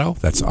to Otto.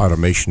 That's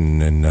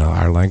automation in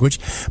our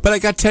language. But I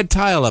got Ted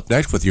Tile up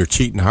next with Your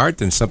Cheatin'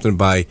 Heart and something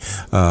by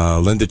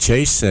Linda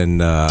Chase and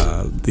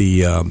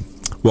the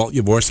Walt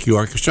Jaworski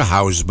Orchestra,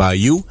 Housed by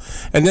You.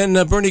 And then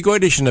Bernie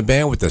Goydish in the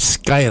band with the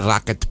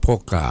Skyrocket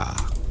Polka.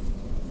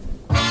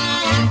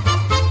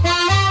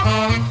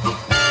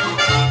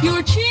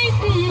 Your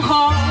cheating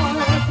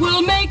heart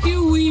will make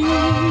you weep.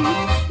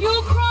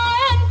 You'll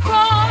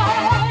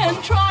cry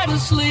and try to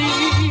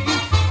sleep,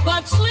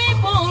 but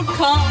sleep won't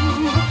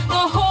come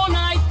the whole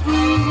night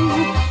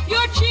through.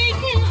 Your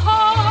cheating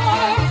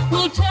heart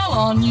will tell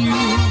on you.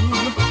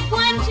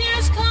 When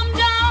tears come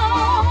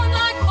down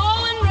like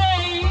falling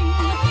rain,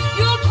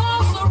 you'll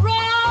toss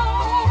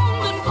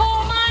around and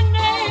call my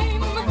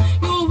name.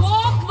 You'll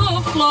walk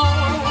the floor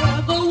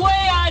the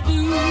way I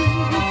do.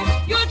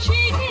 Your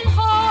cheating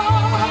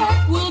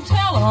heart will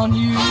tell on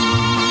you.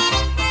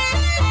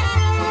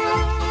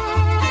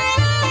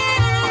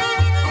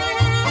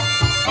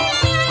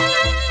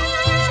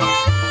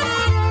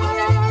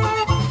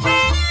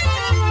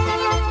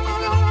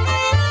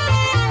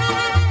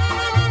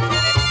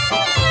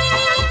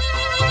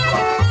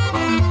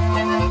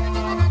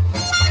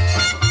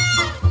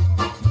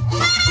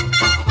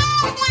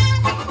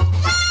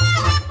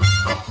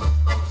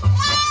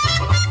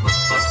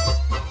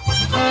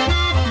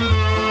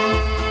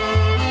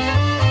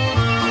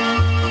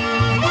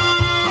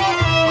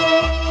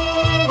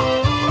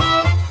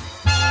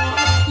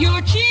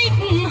 Your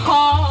cheating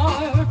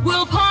heart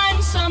will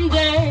pine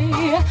someday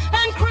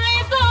and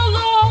crave the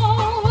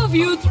love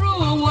you threw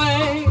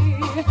away.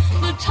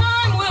 The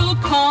time will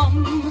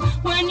come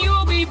when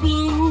you'll be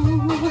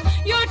blue.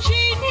 Your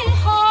cheating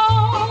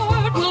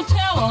heart will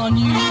tell on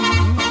you.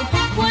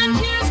 When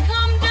tears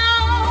come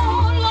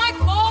down like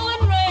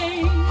falling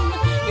rain,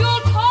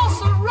 you'll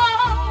toss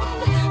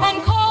around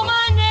and call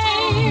my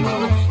name.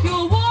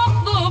 You'll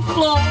walk the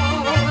floor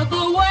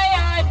the way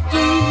I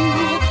do.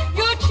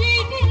 Your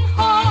cheating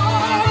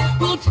heart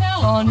will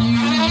tell on you.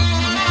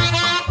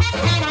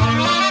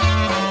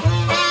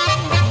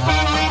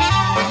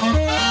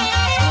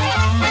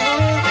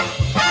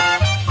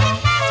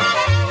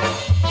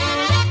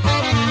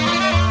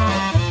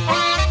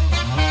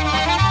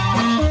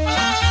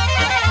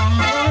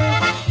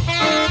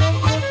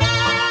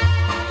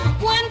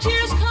 When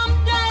tears come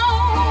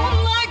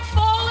down like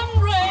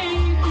falling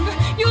rain,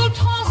 you'll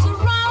toss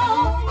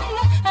around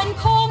and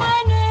call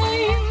my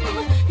name.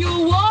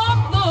 You'll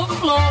walk the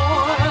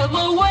floor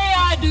the way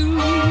I do.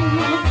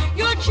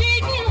 Your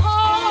cheating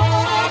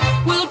heart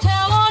will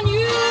tell on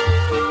you.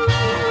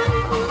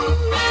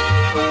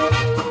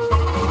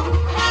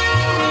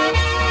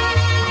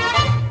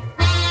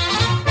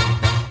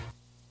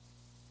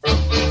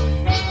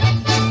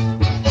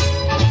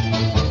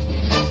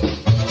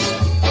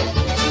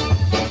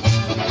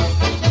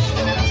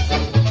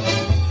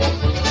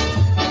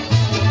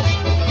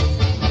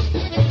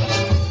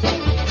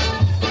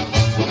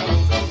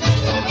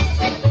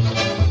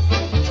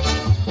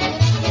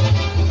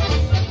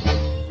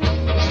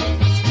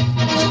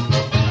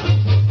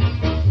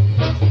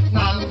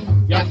 Mam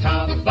jak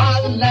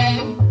kawaler,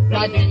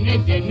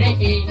 dyny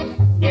i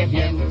nie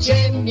wiem,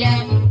 czy mnie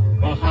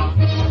kocha.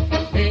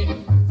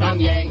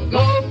 Pytam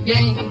jego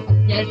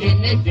pięknie,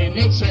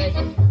 dyny, czy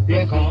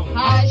mnie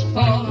kochasz,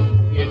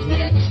 powiedz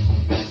mnie.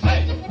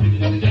 Hej,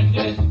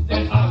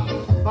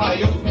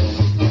 baju,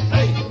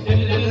 hej, baju, hej,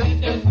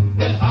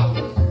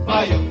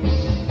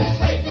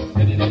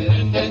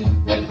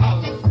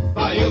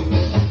 baju,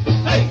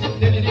 hej,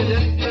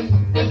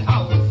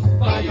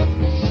 baju.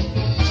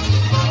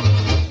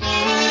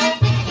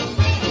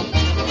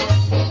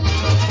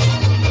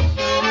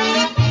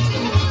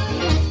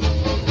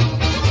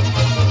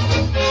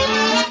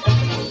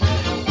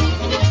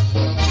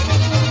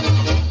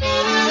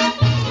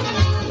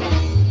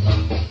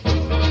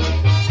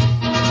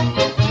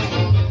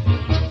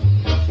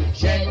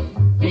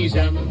 Siedzi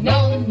ze mną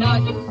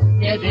noc,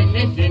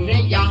 jedyny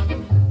ja,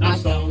 na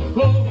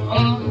stołku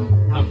on,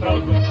 na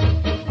progu.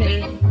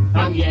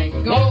 Pytam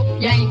jego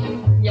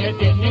pięknie,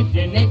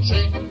 dyny,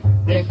 czy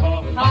ty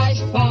kochasz,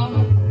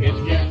 powiedz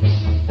mnie.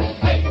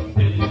 Hej,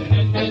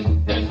 baju,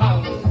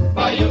 hej,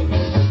 baju,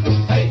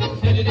 hej,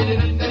 baju,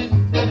 hej,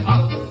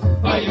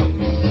 baju.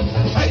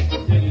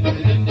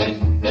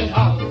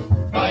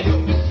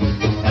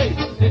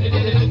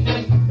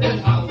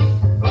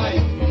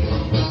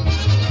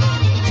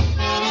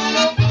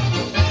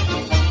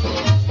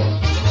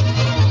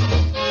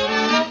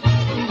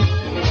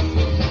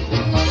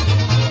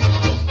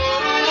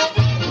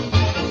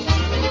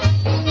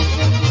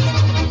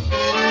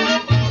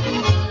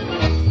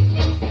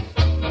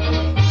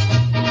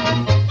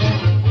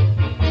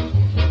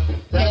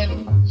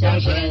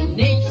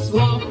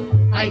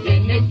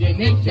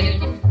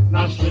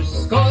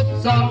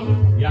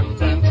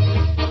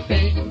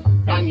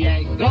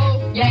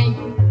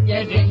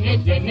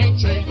 jedyny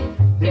czy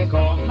ty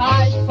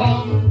kochasz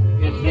powiedz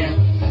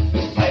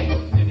Hej,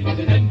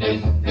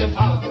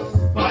 house,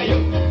 baju.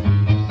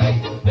 Hej,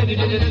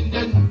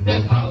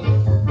 house,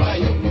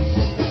 baju.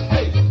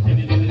 Hej,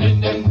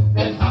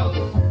 house,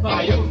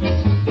 baju.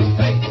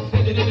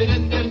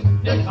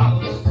 Hej,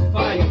 house,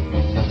 baju.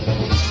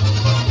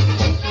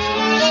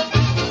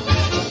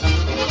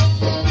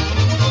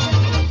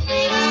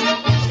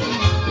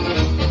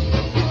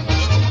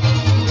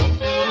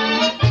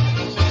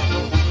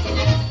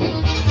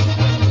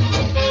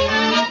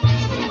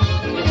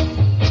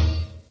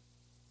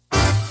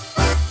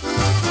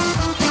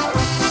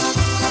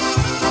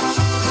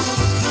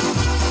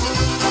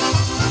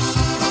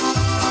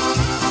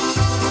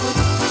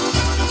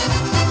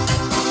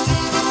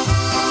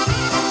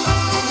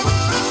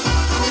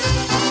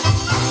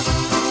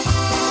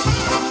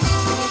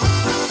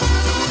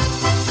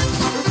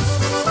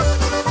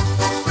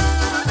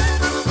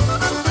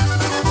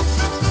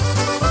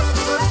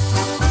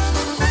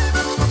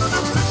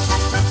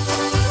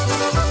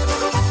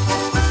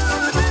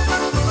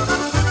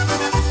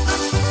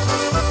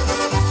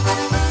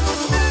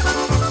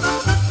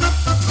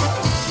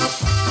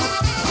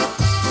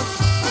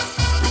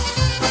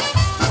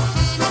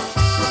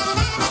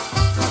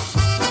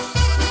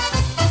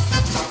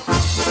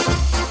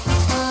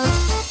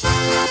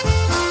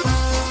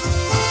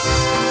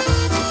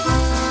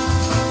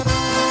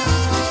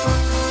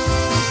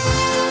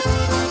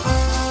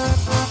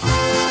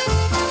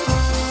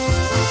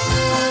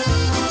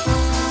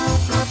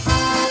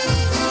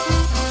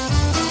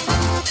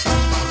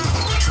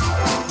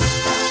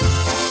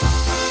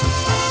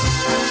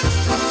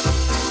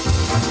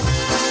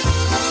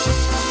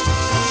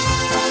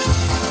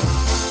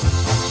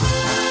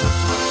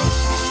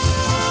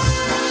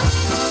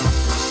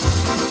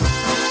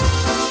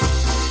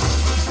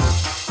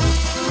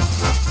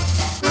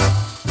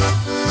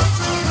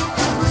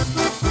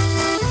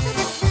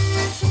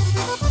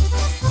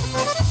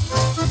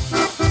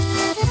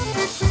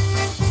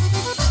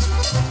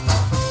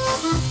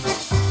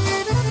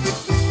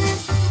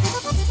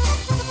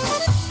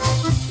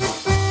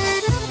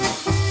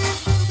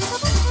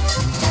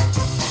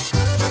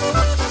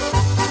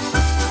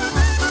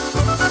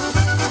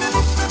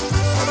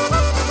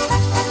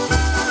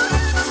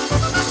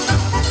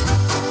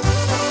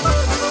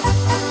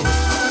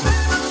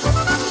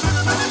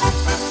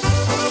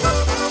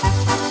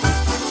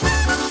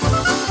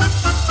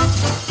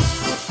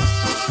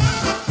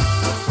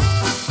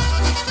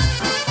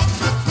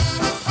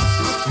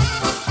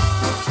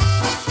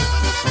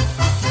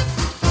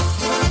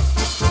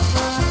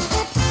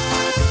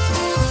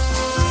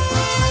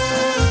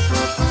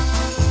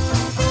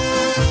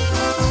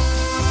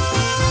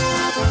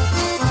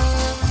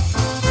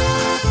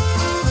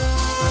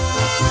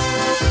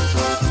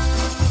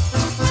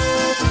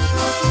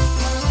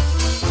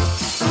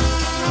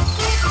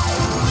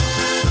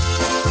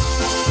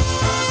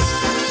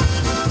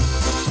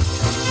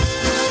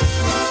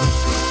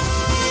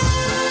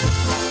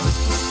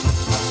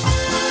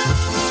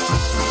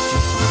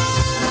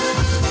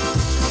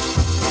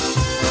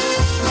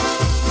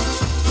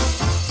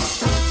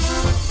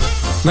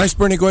 Nice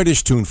Bernie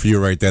Goydish tune for you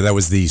right there. That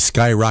was the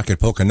Skyrocket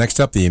Polka. Next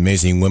up, the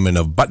amazing women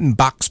of Button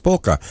Box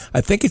Polka. I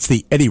think it's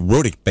the Eddie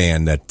Rodick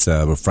band that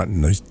were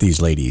fronting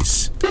these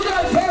ladies. You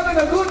guys having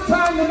a good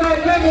time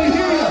tonight? Let me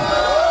hear you.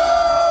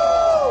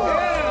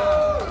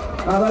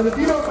 But if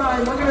you don't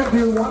mind, we're going to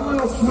do one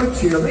little switch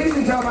here. Ladies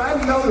and gentlemen,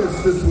 I've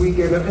noticed this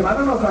weekend, and I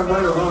don't know if I'm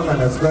right or wrong on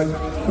this, but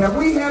have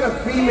we had a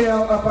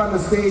female up on the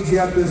stage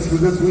yet this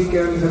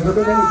weekend? Has there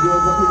been any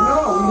girls up here?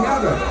 No, we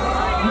haven't.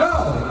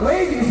 No,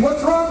 ladies,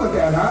 what's wrong with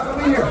that, huh?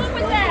 Let me hear.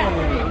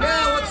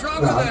 Yeah, what's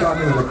wrong with that? I'm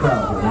talking to the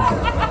crowd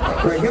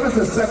here. Right, give us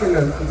a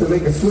second to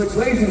make a switch.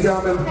 Ladies and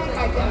gentlemen,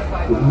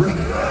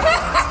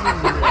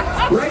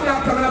 right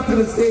now coming up to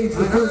the stage,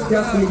 the first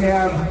guest we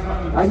have,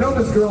 I know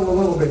this girl a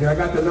little bit here. I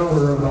got to know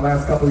her over the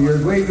last couple of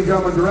years. Ladies and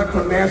gentlemen, direct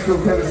from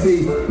Nashville,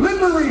 Tennessee,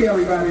 Lynn Marie,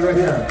 everybody, right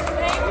here.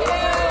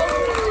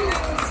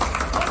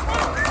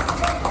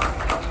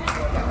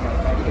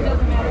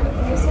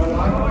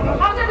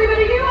 How's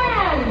everybody doing?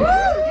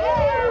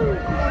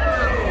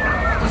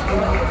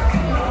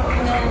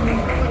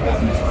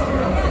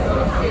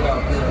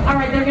 All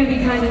right, they're going to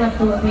be kind enough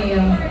to let me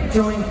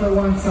join for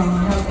one song.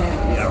 How's that?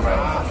 Yeah,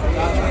 right.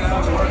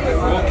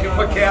 We'll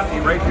put Kathy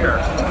right here.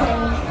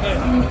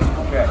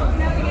 Okay.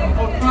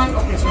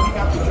 Okay, so you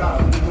got the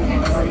job.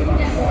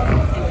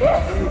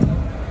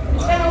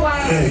 It's been a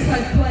while since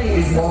I've played.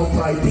 He's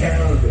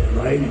multi-talented,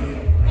 right?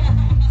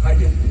 I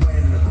just play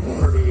an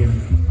accordion.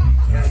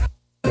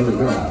 There we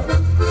go.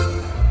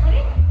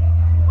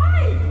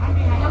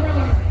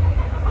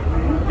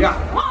 Yeah.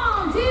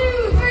 1, 2,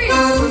 3.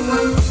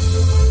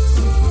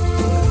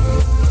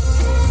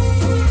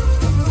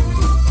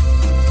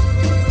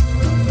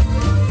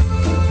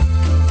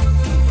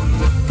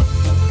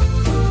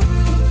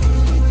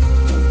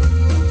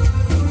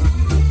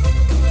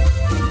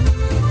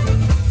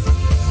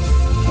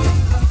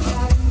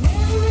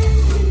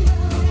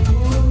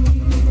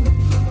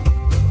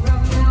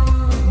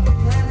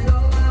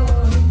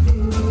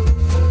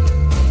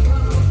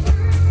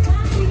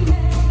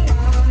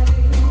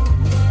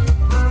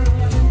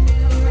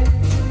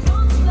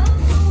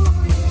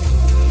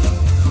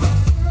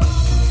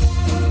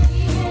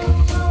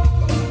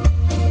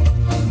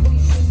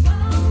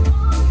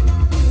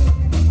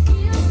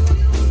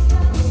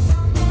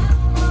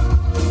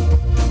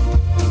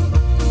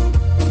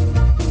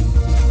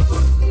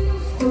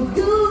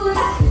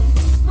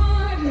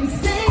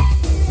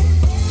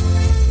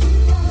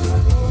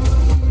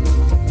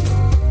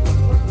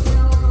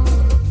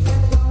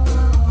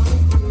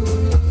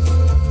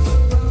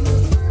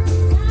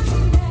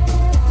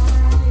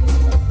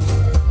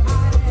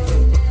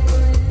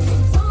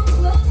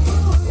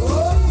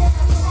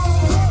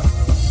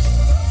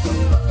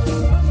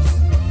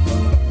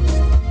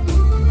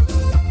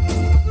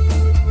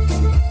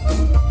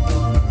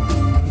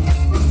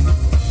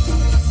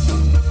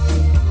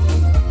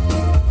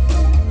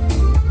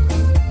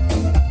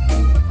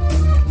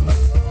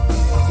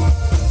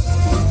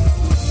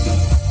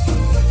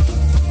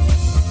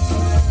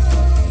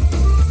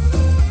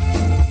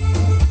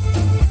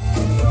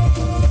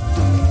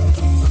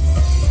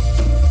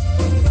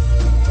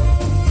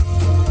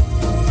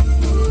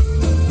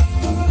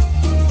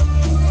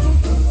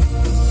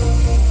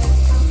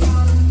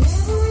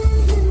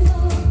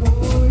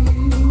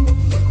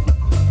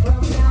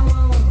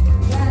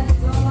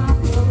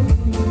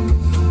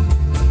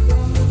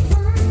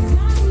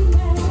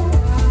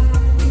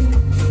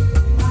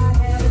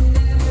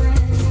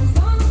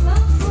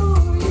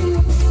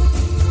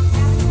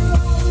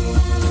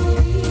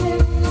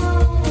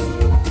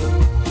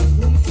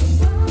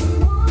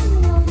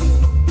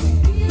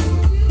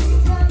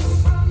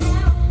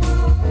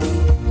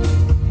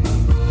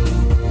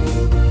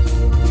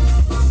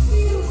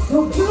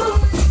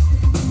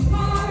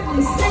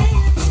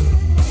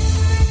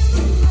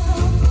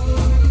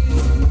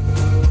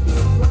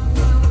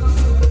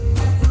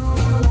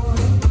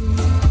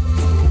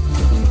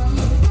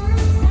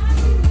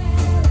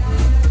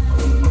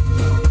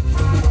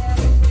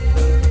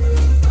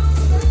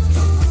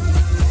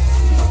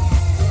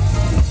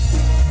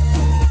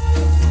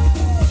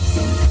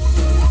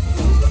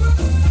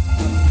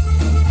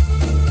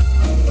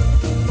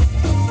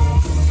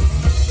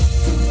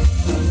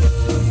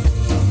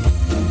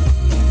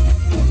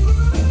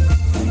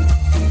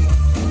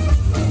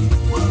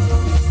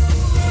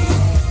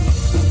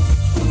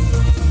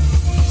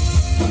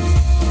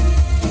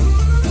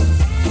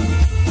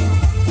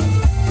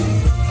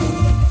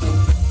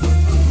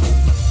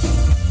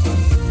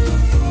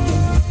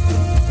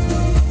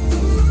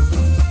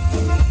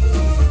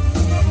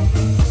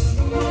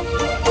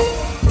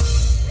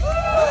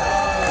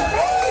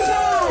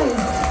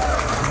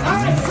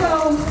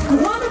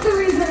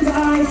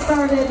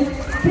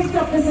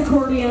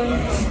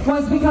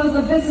 because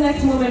of this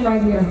next woman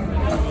right here.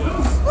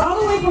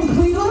 All the way from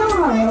Cleveland,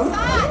 Ohio,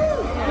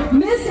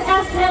 Miss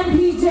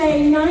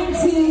SMPJ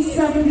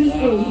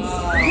 1978.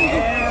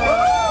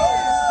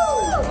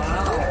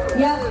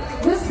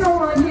 Yep, this girl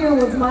right here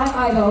was my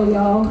idol,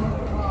 y'all.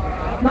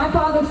 My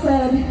father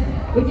said,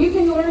 if you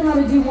can learn how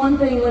to do one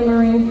thing, Lynn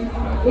Marie,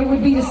 it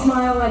would be to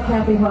smile like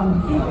Kathy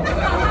Hahn.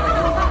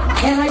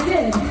 And I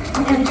did.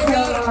 And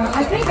so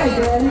I think I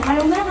did.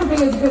 I'll never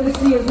be as good as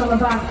she is on the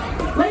back.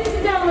 Ladies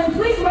and gentlemen,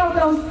 please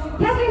welcome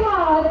Kathy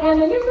Hahn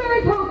and the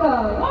Newberry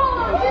Polka.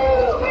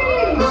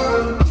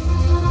 1, 2, 3.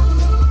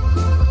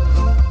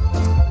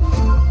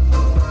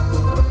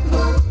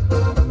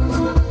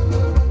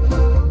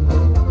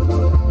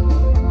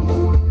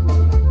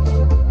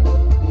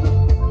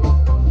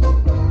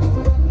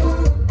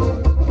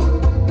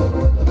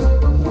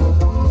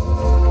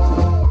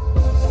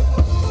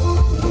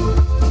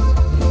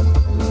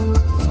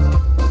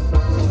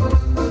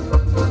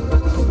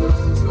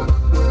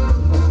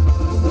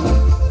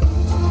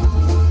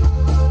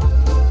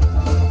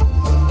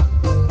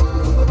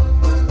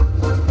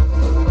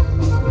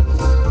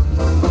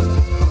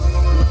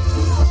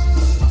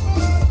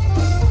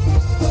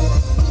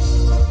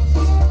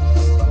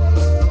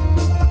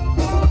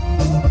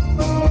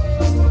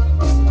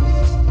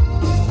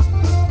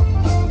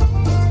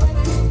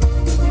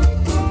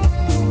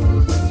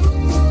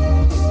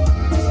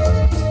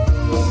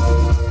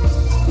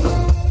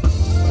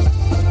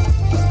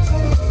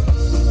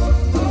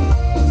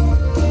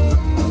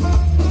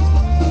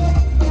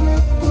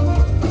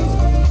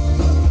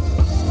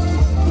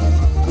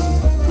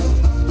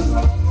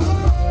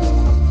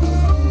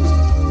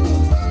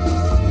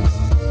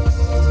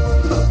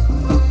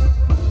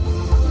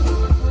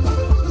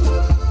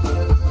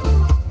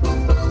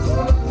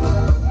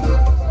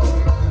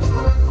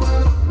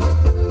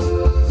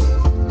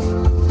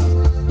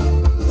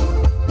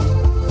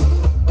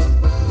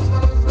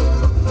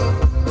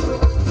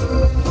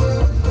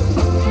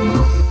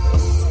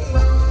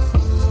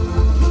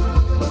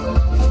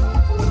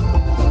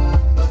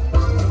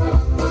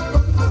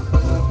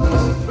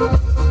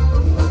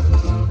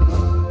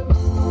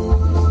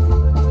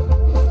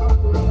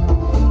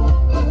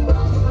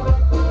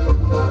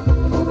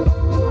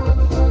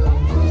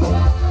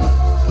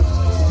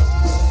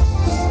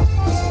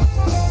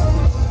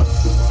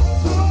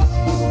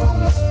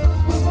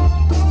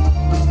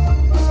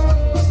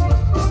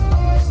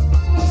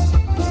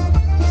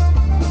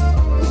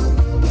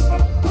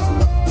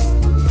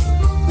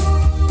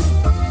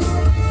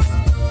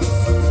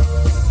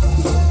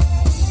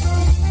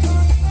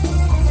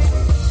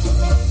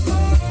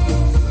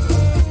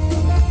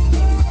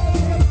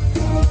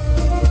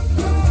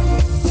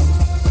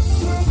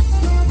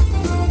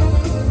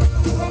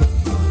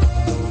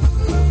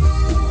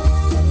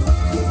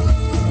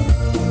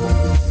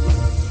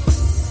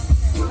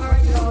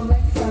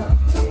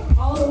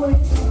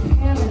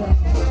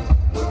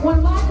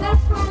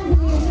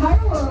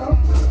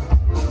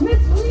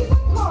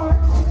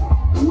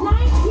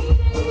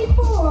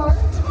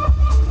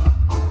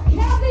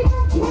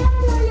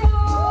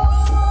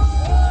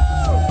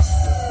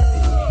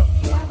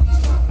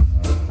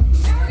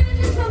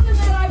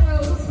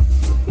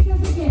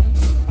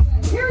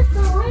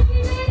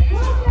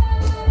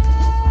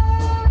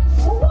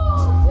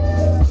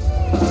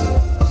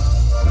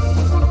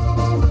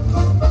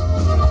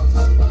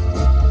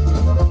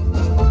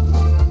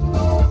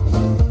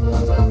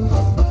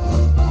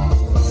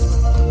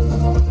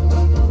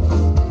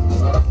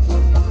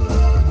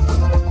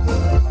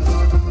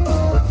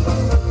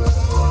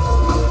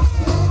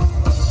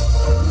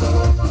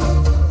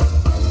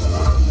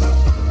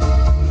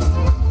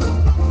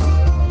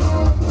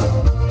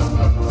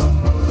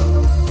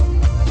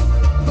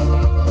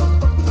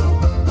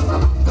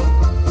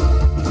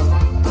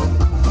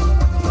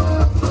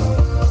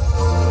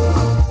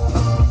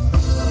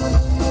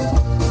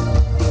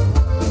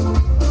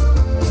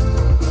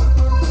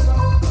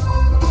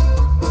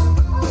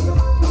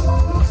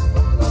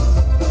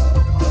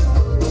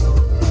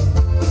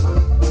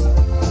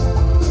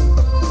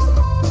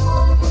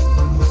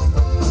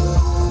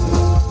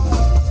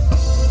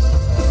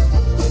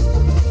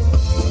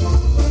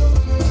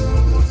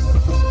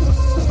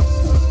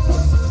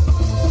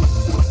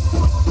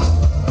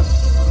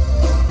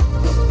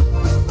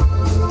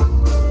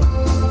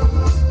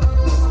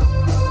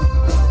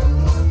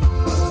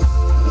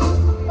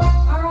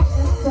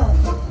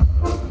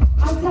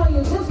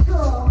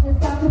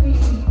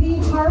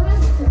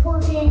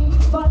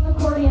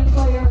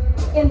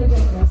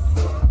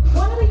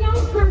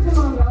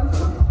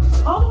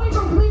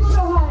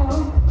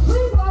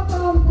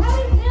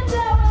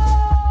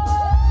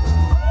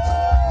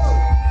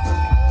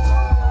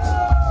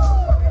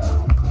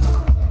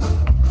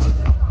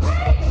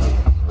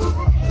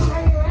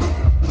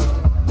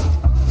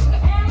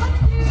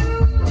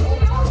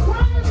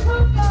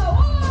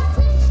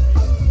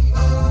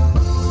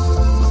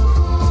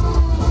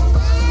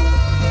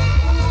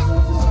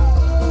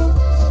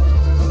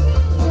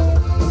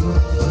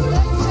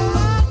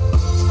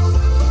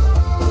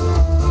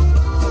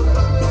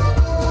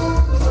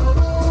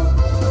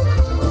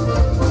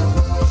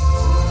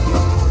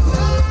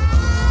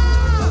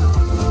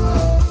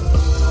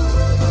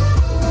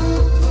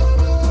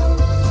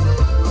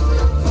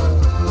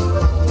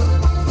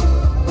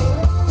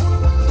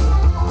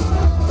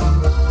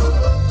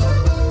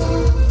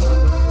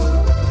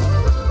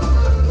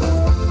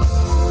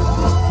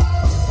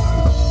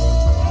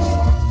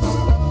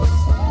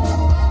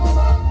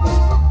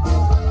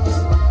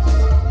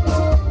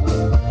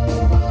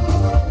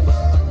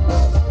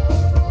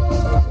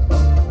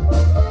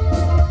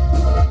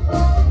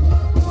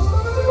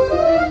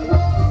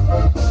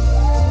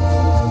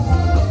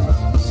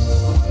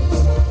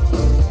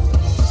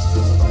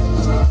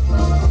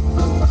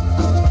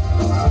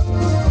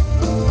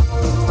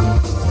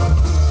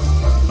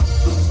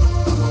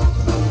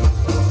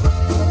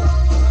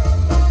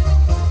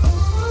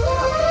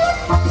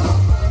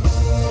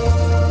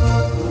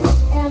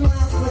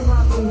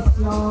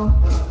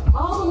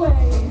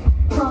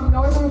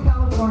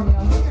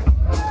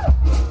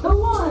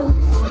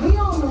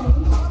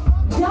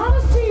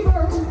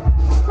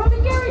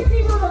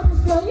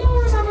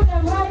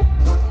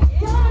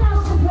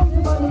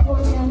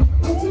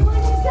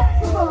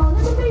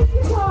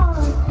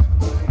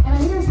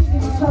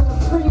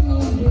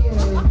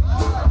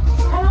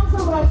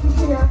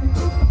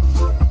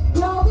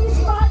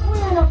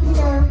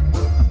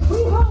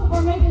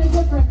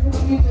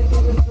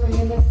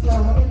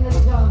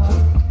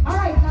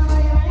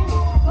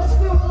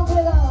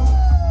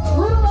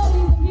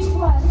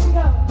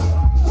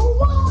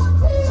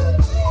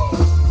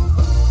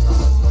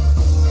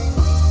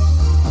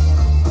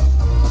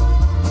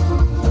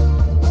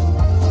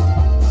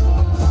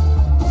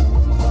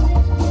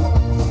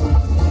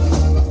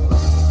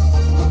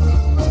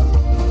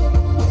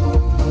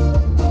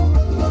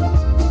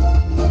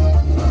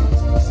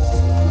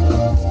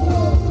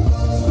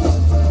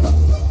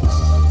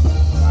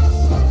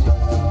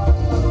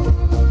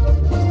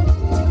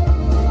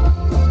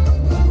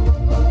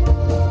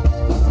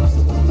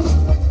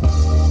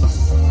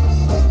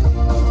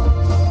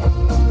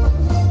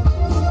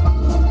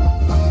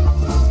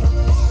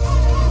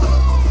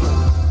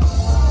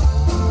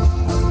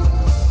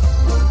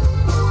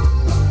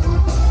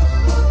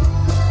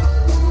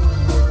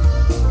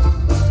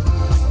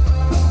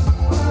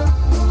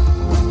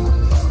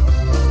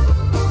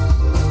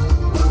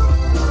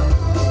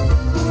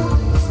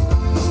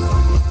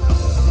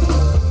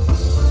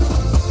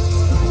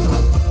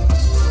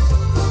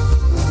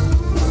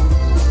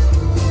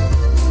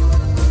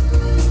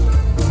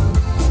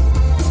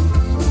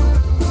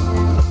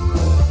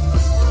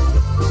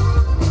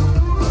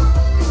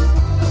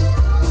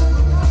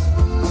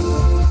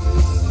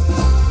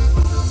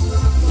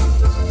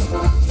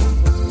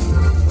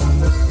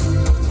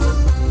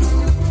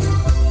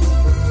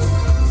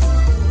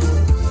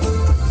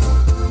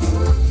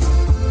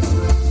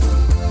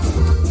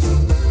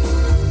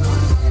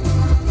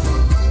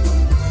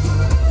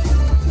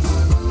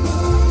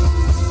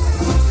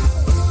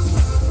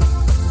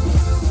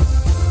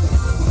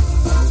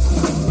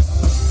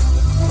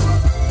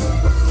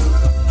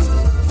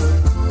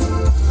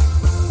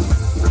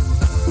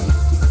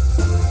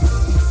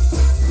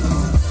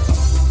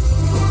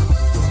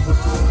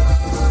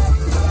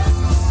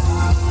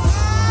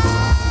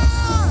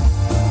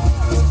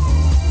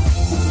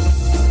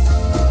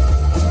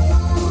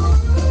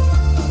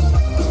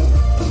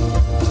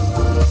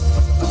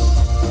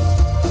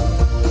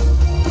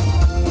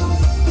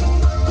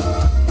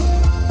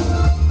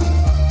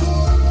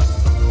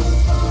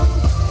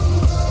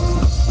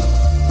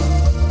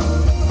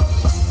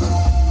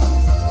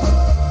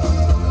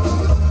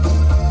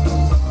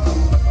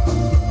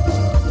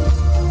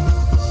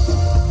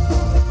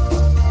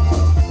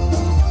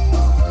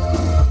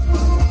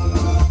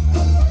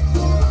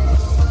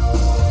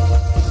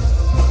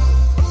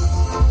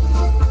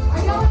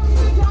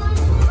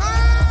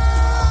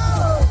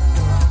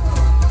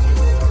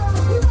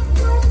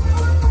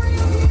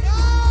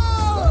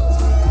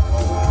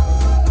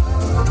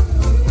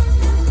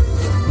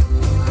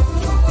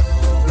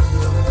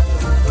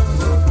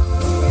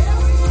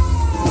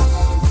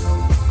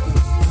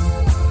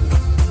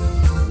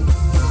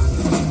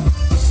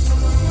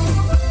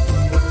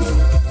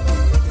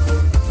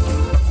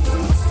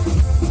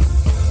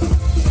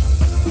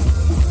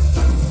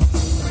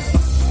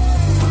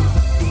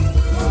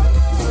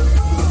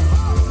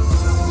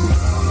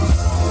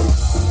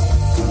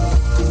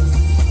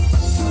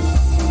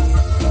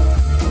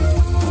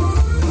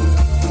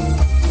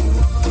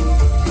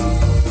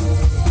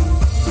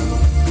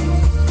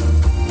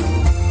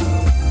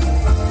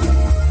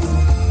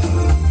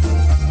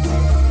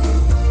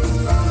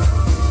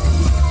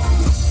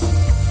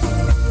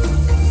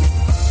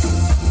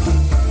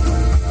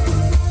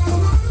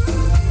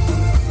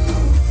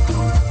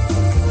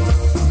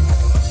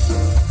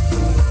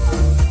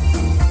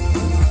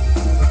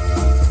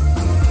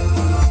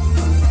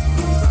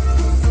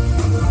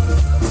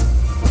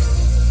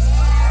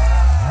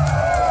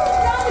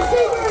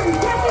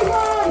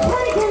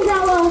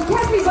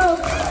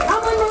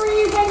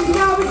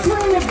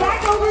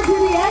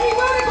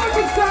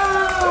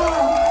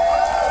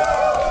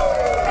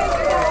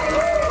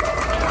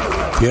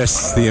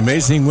 Yes, The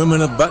Amazing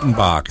Women of Button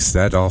Box.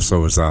 That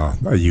also is a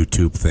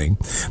YouTube thing.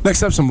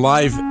 Next up, some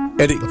live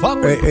Eddie.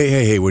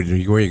 Hey, where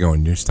are you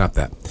going? You stop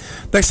that.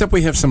 Next up,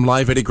 we have some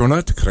live Eddie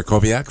Gronut,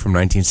 Krakowiak from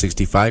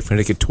 1965,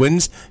 Connecticut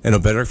Twins, and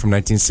Obetter from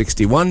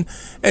 1961,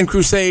 and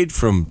Crusade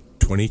from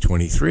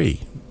 2023.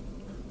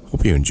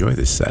 Hope you enjoy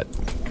this set.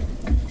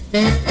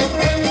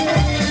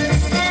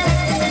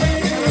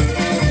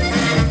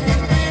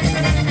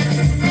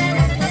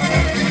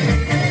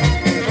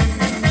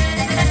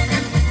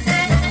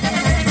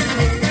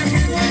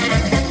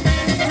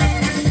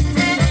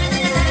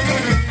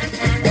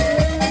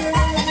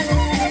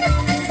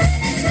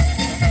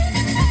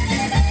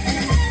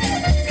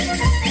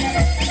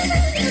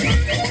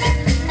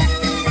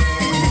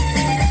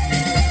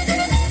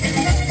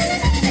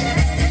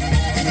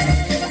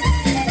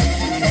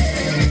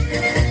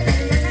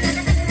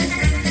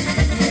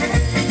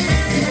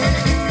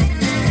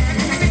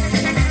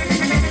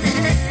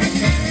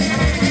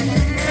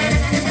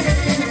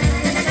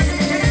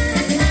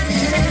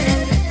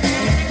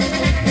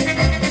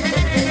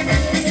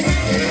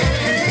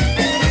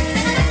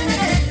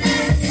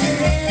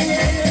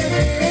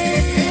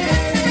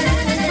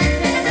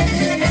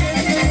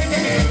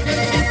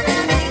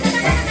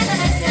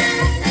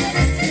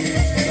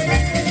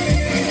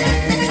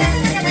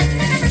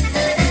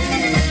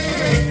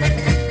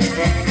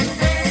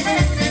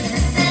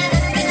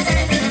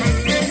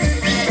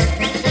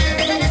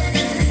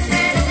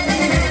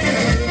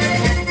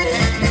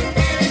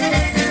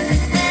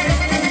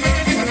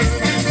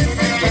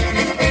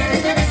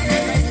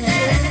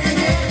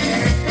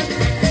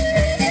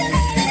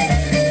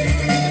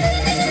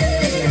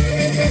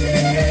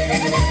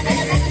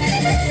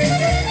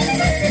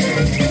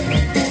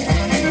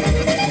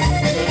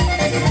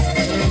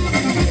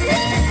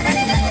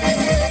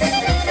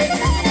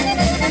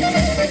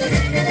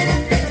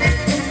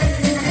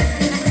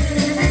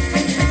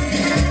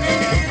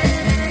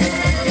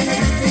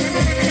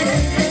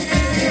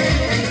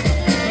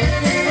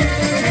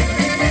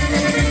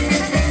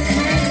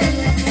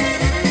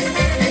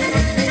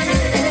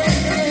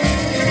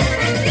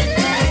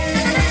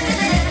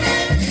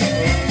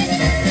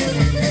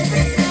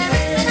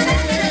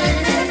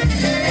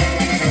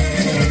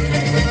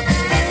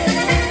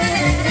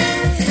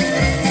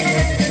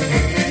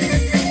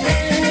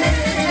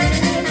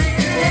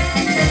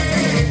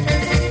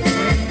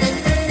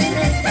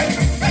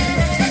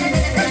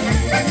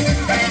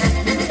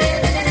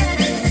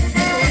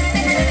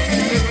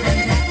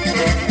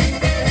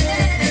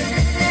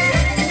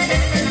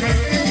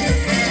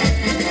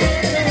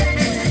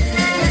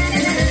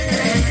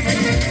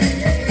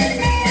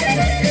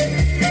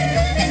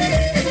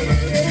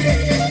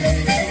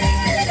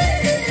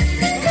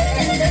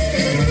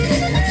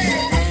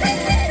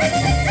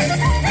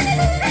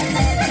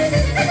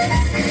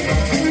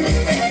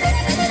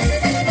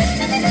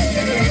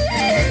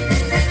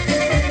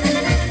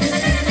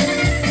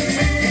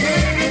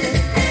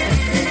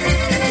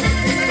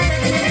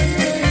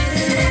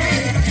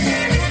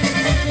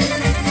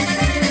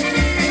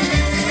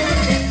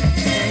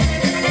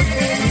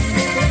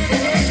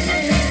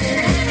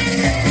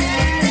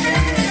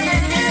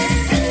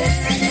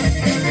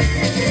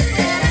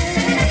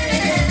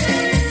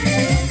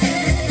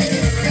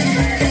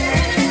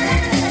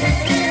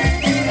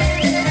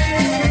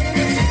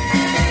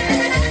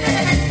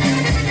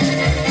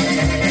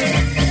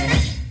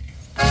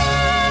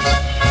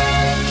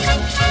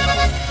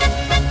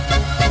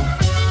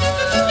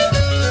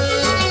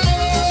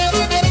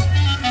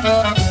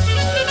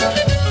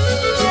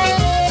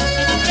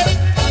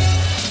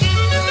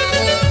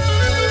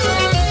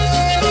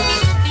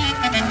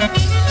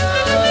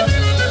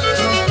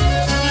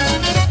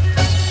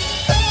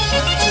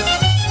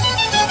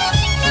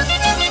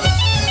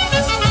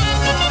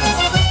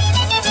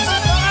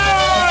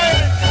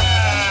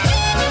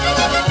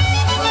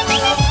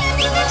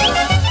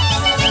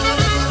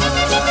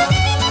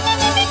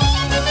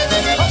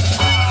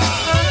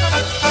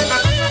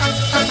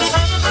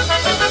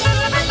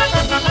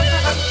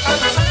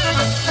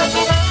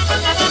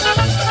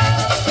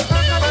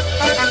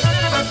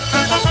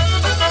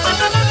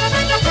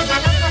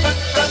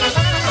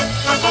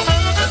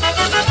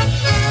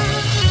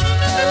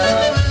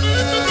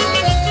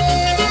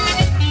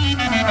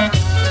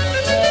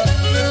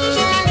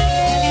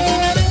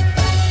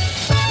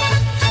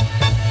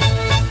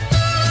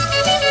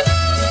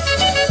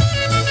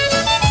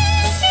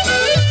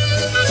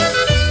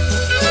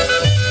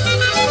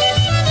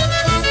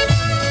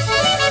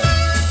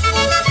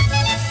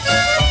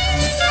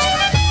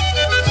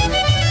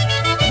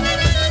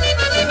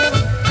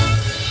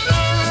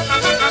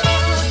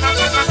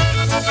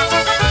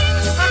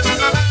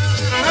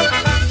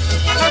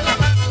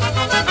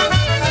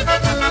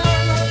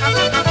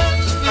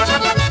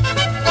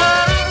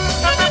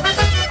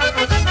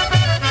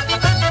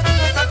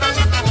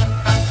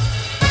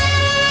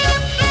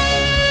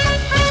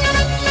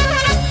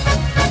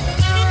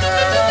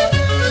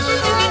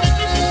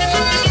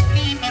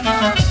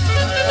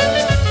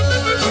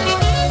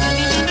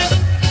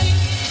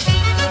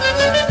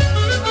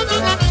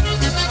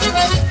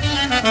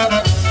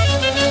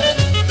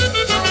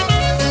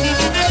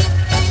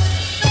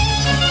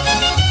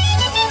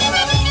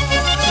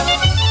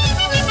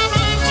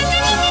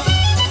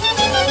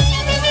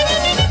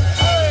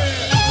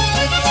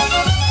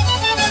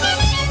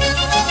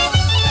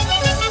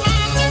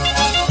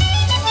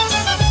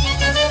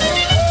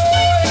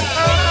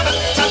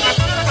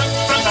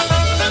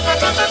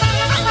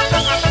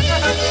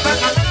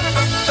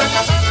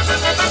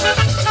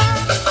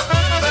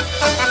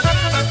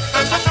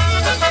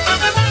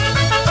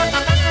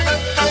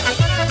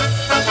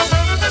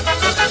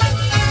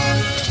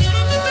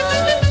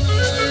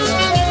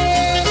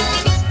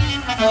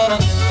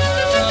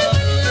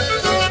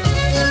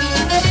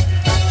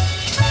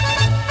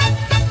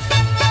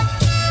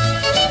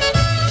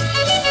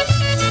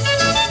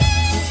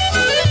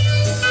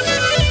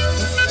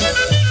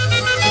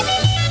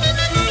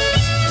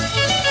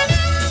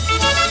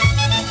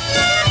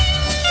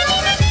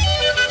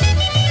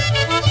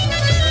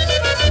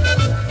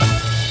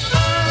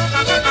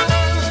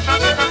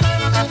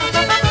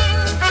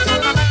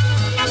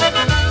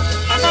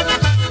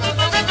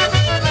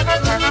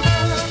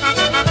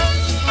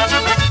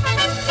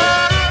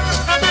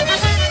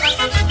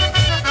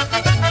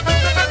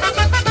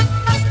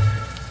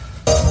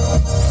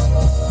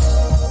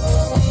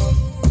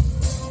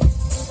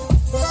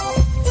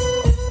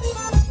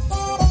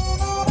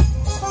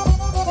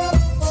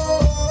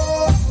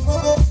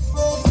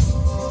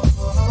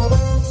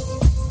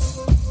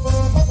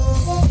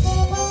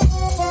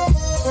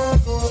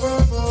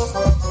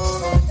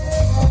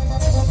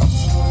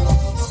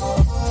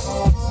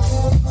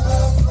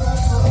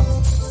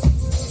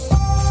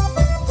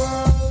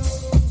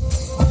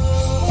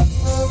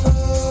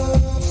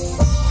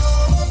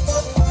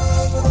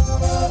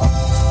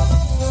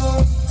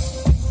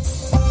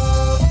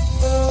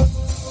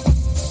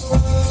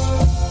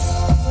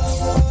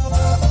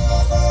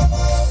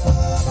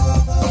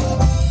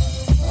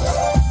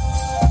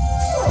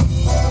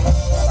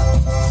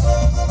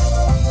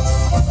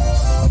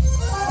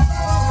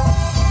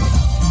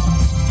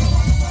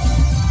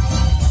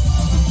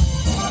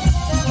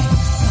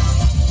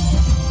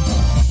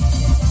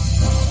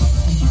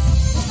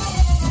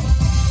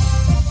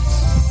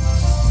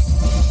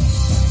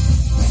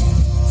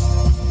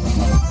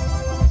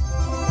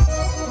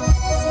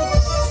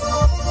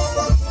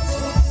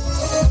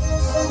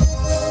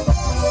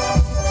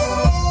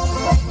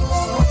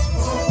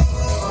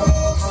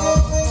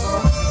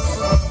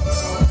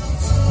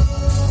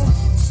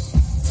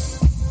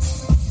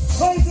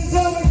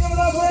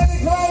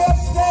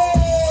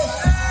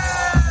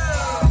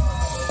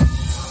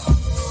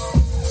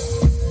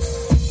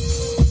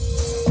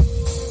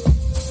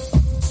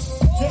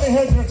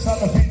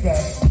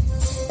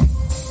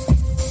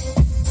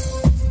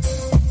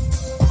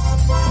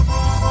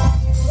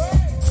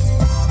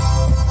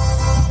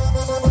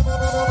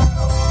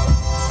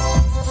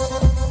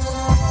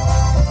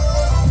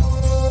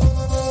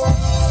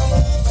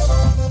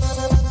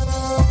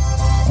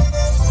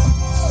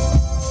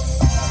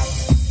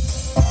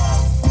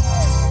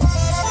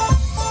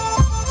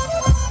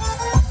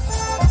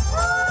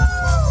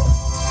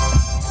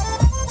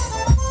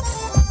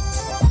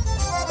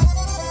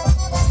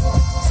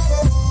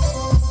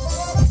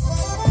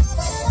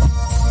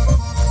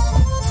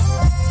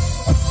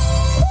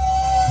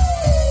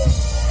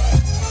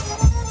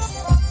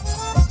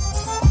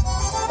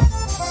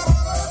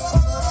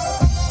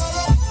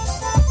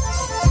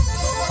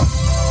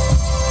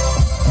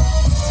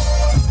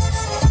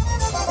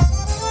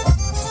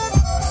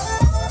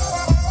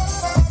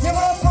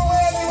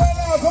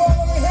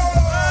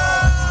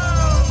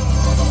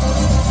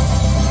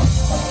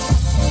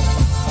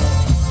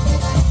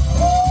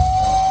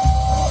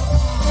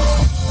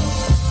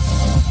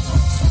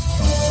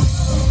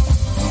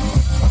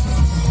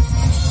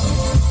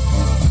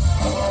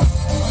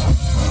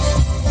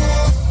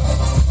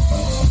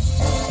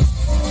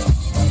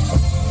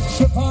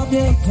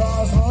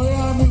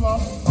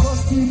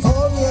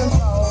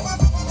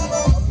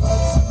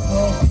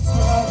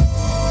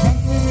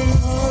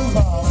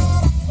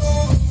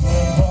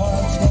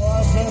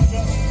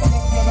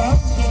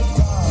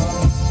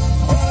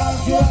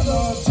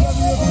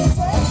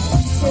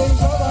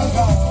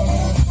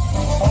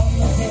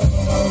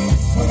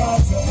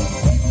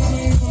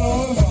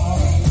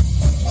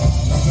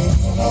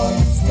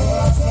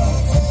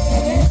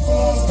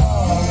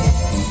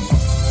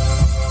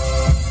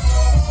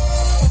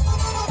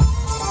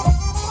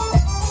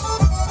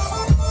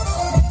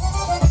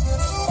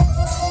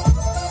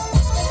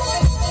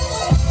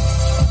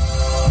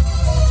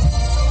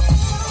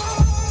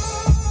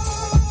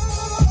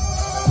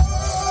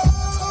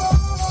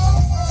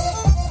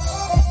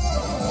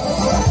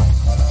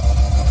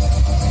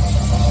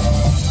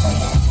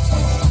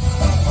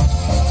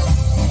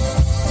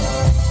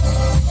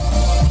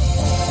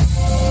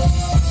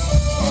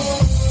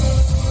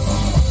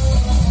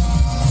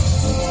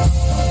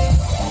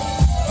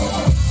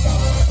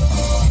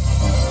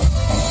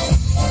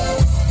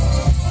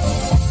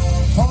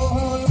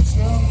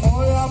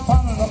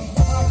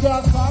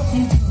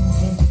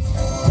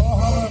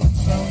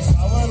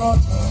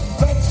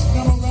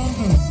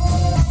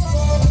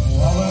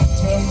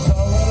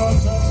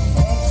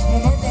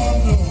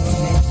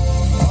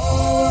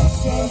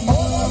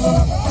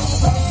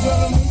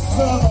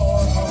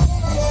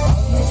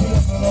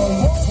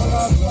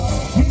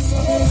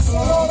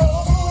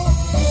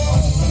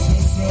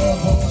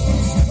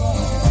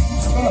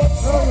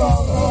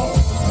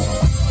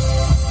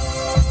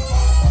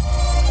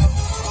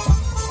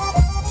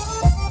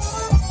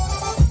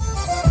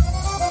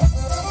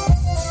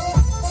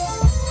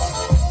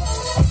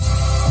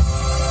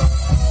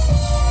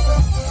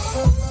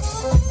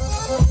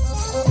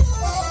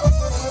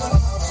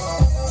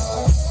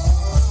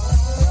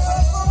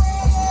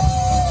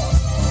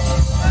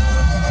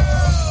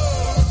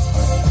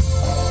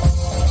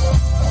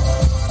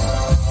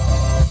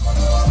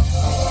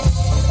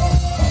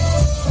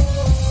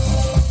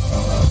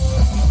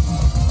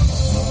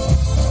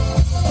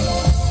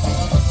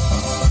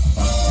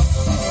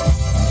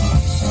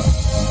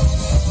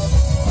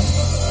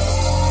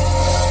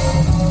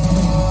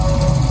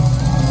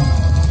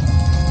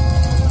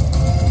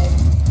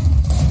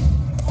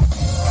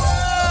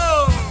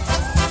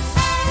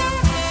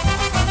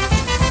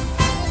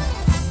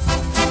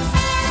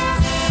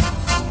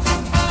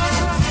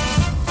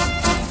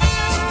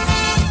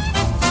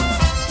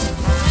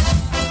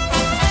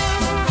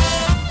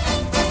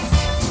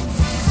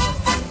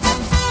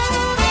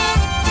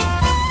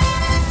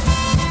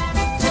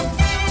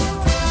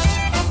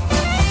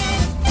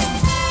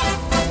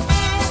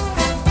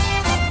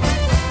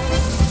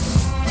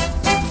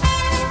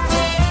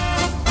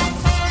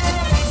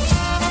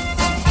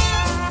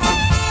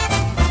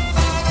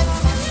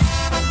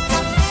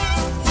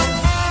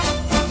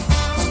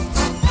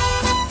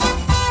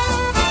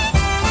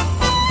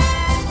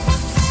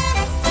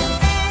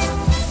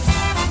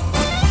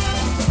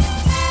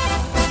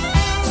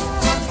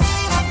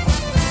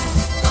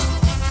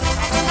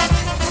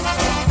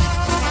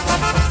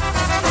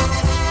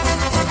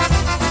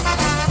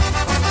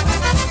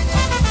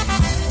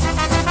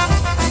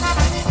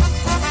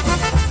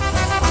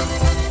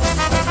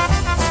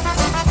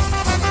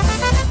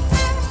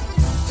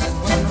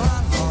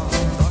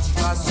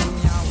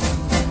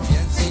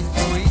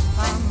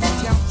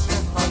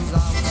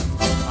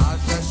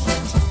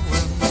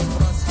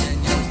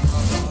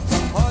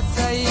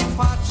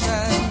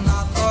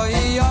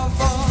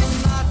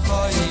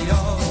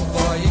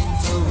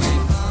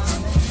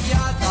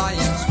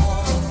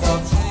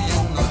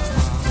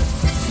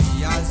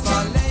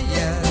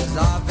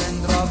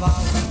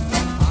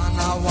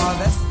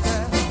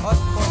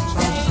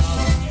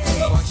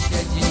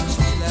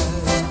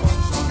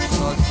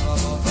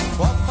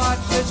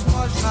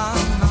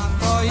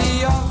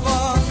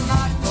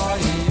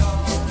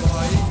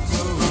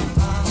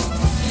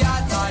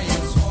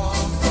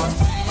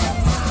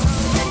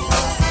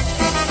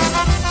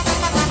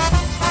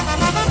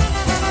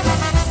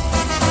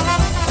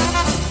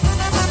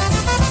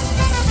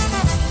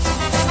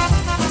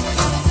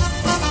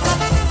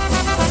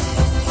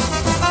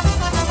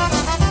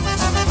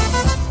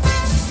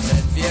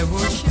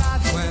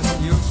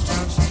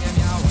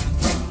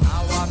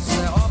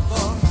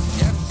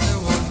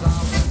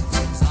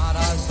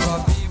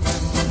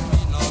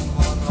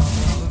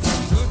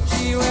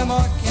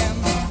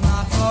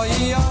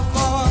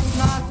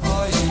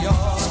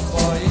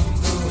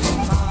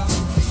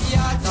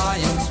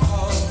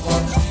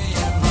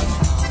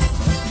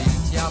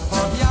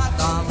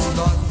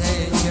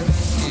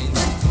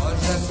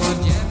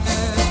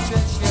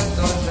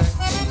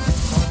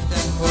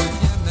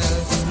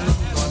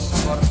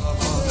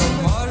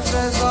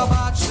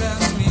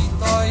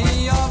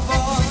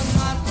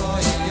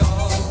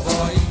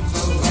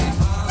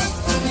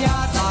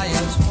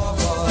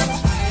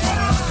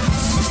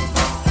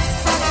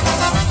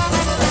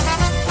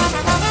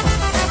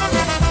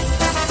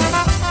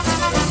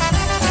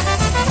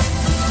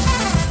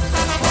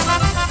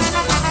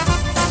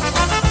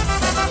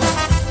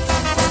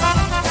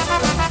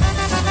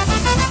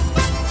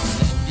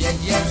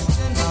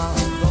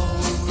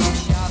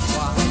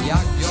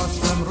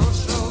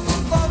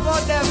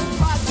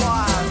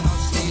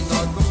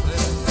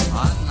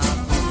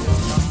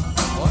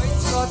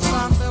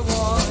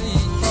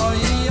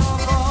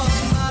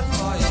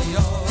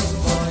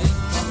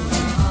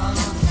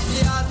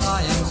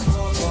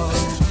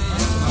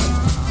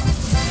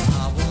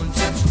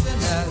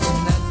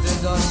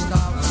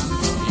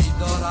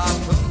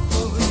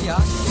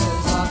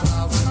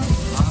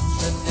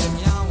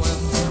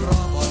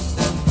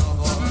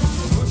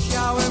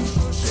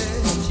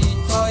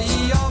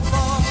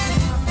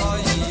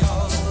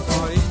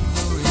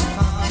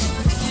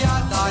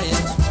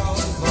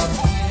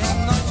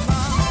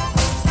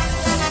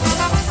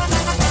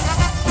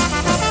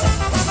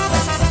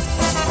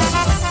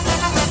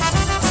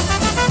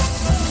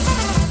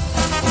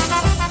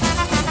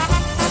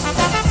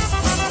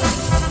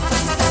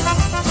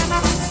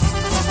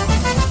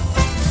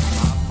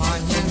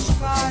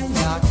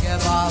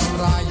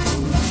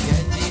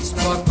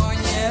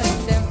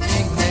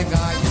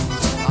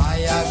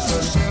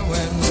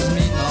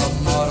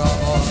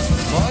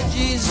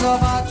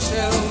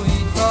 zobaczył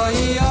i to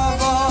i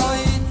owo,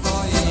 i to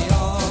i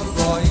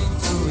owo, i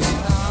tu i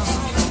tam.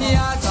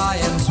 Ja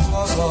daję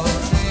słowo,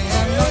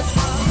 przyjemność.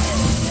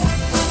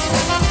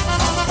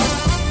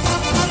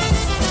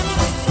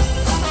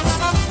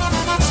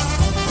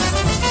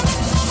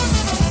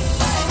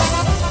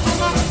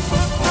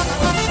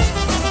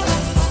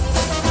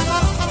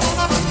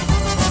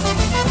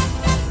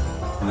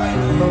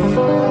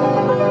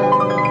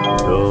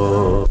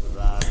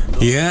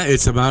 Yeah,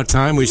 it's about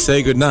time we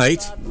say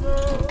goodnight.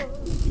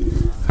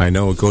 I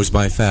know it goes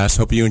by fast.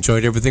 Hope you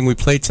enjoyed everything we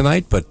played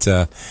tonight, but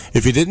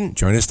if you didn't,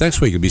 join us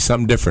next week. It'll be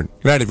something different.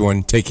 Good night,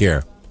 everyone. Take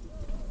care.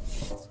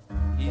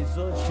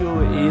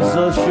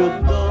 Izosiu,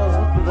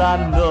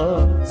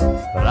 dobranoc.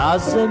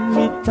 Razem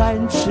mi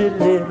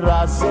tańczyli,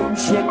 razem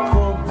się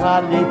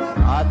kochali,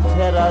 a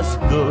teraz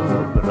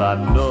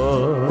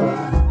dobranoc.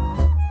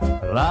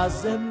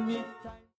 Razem mi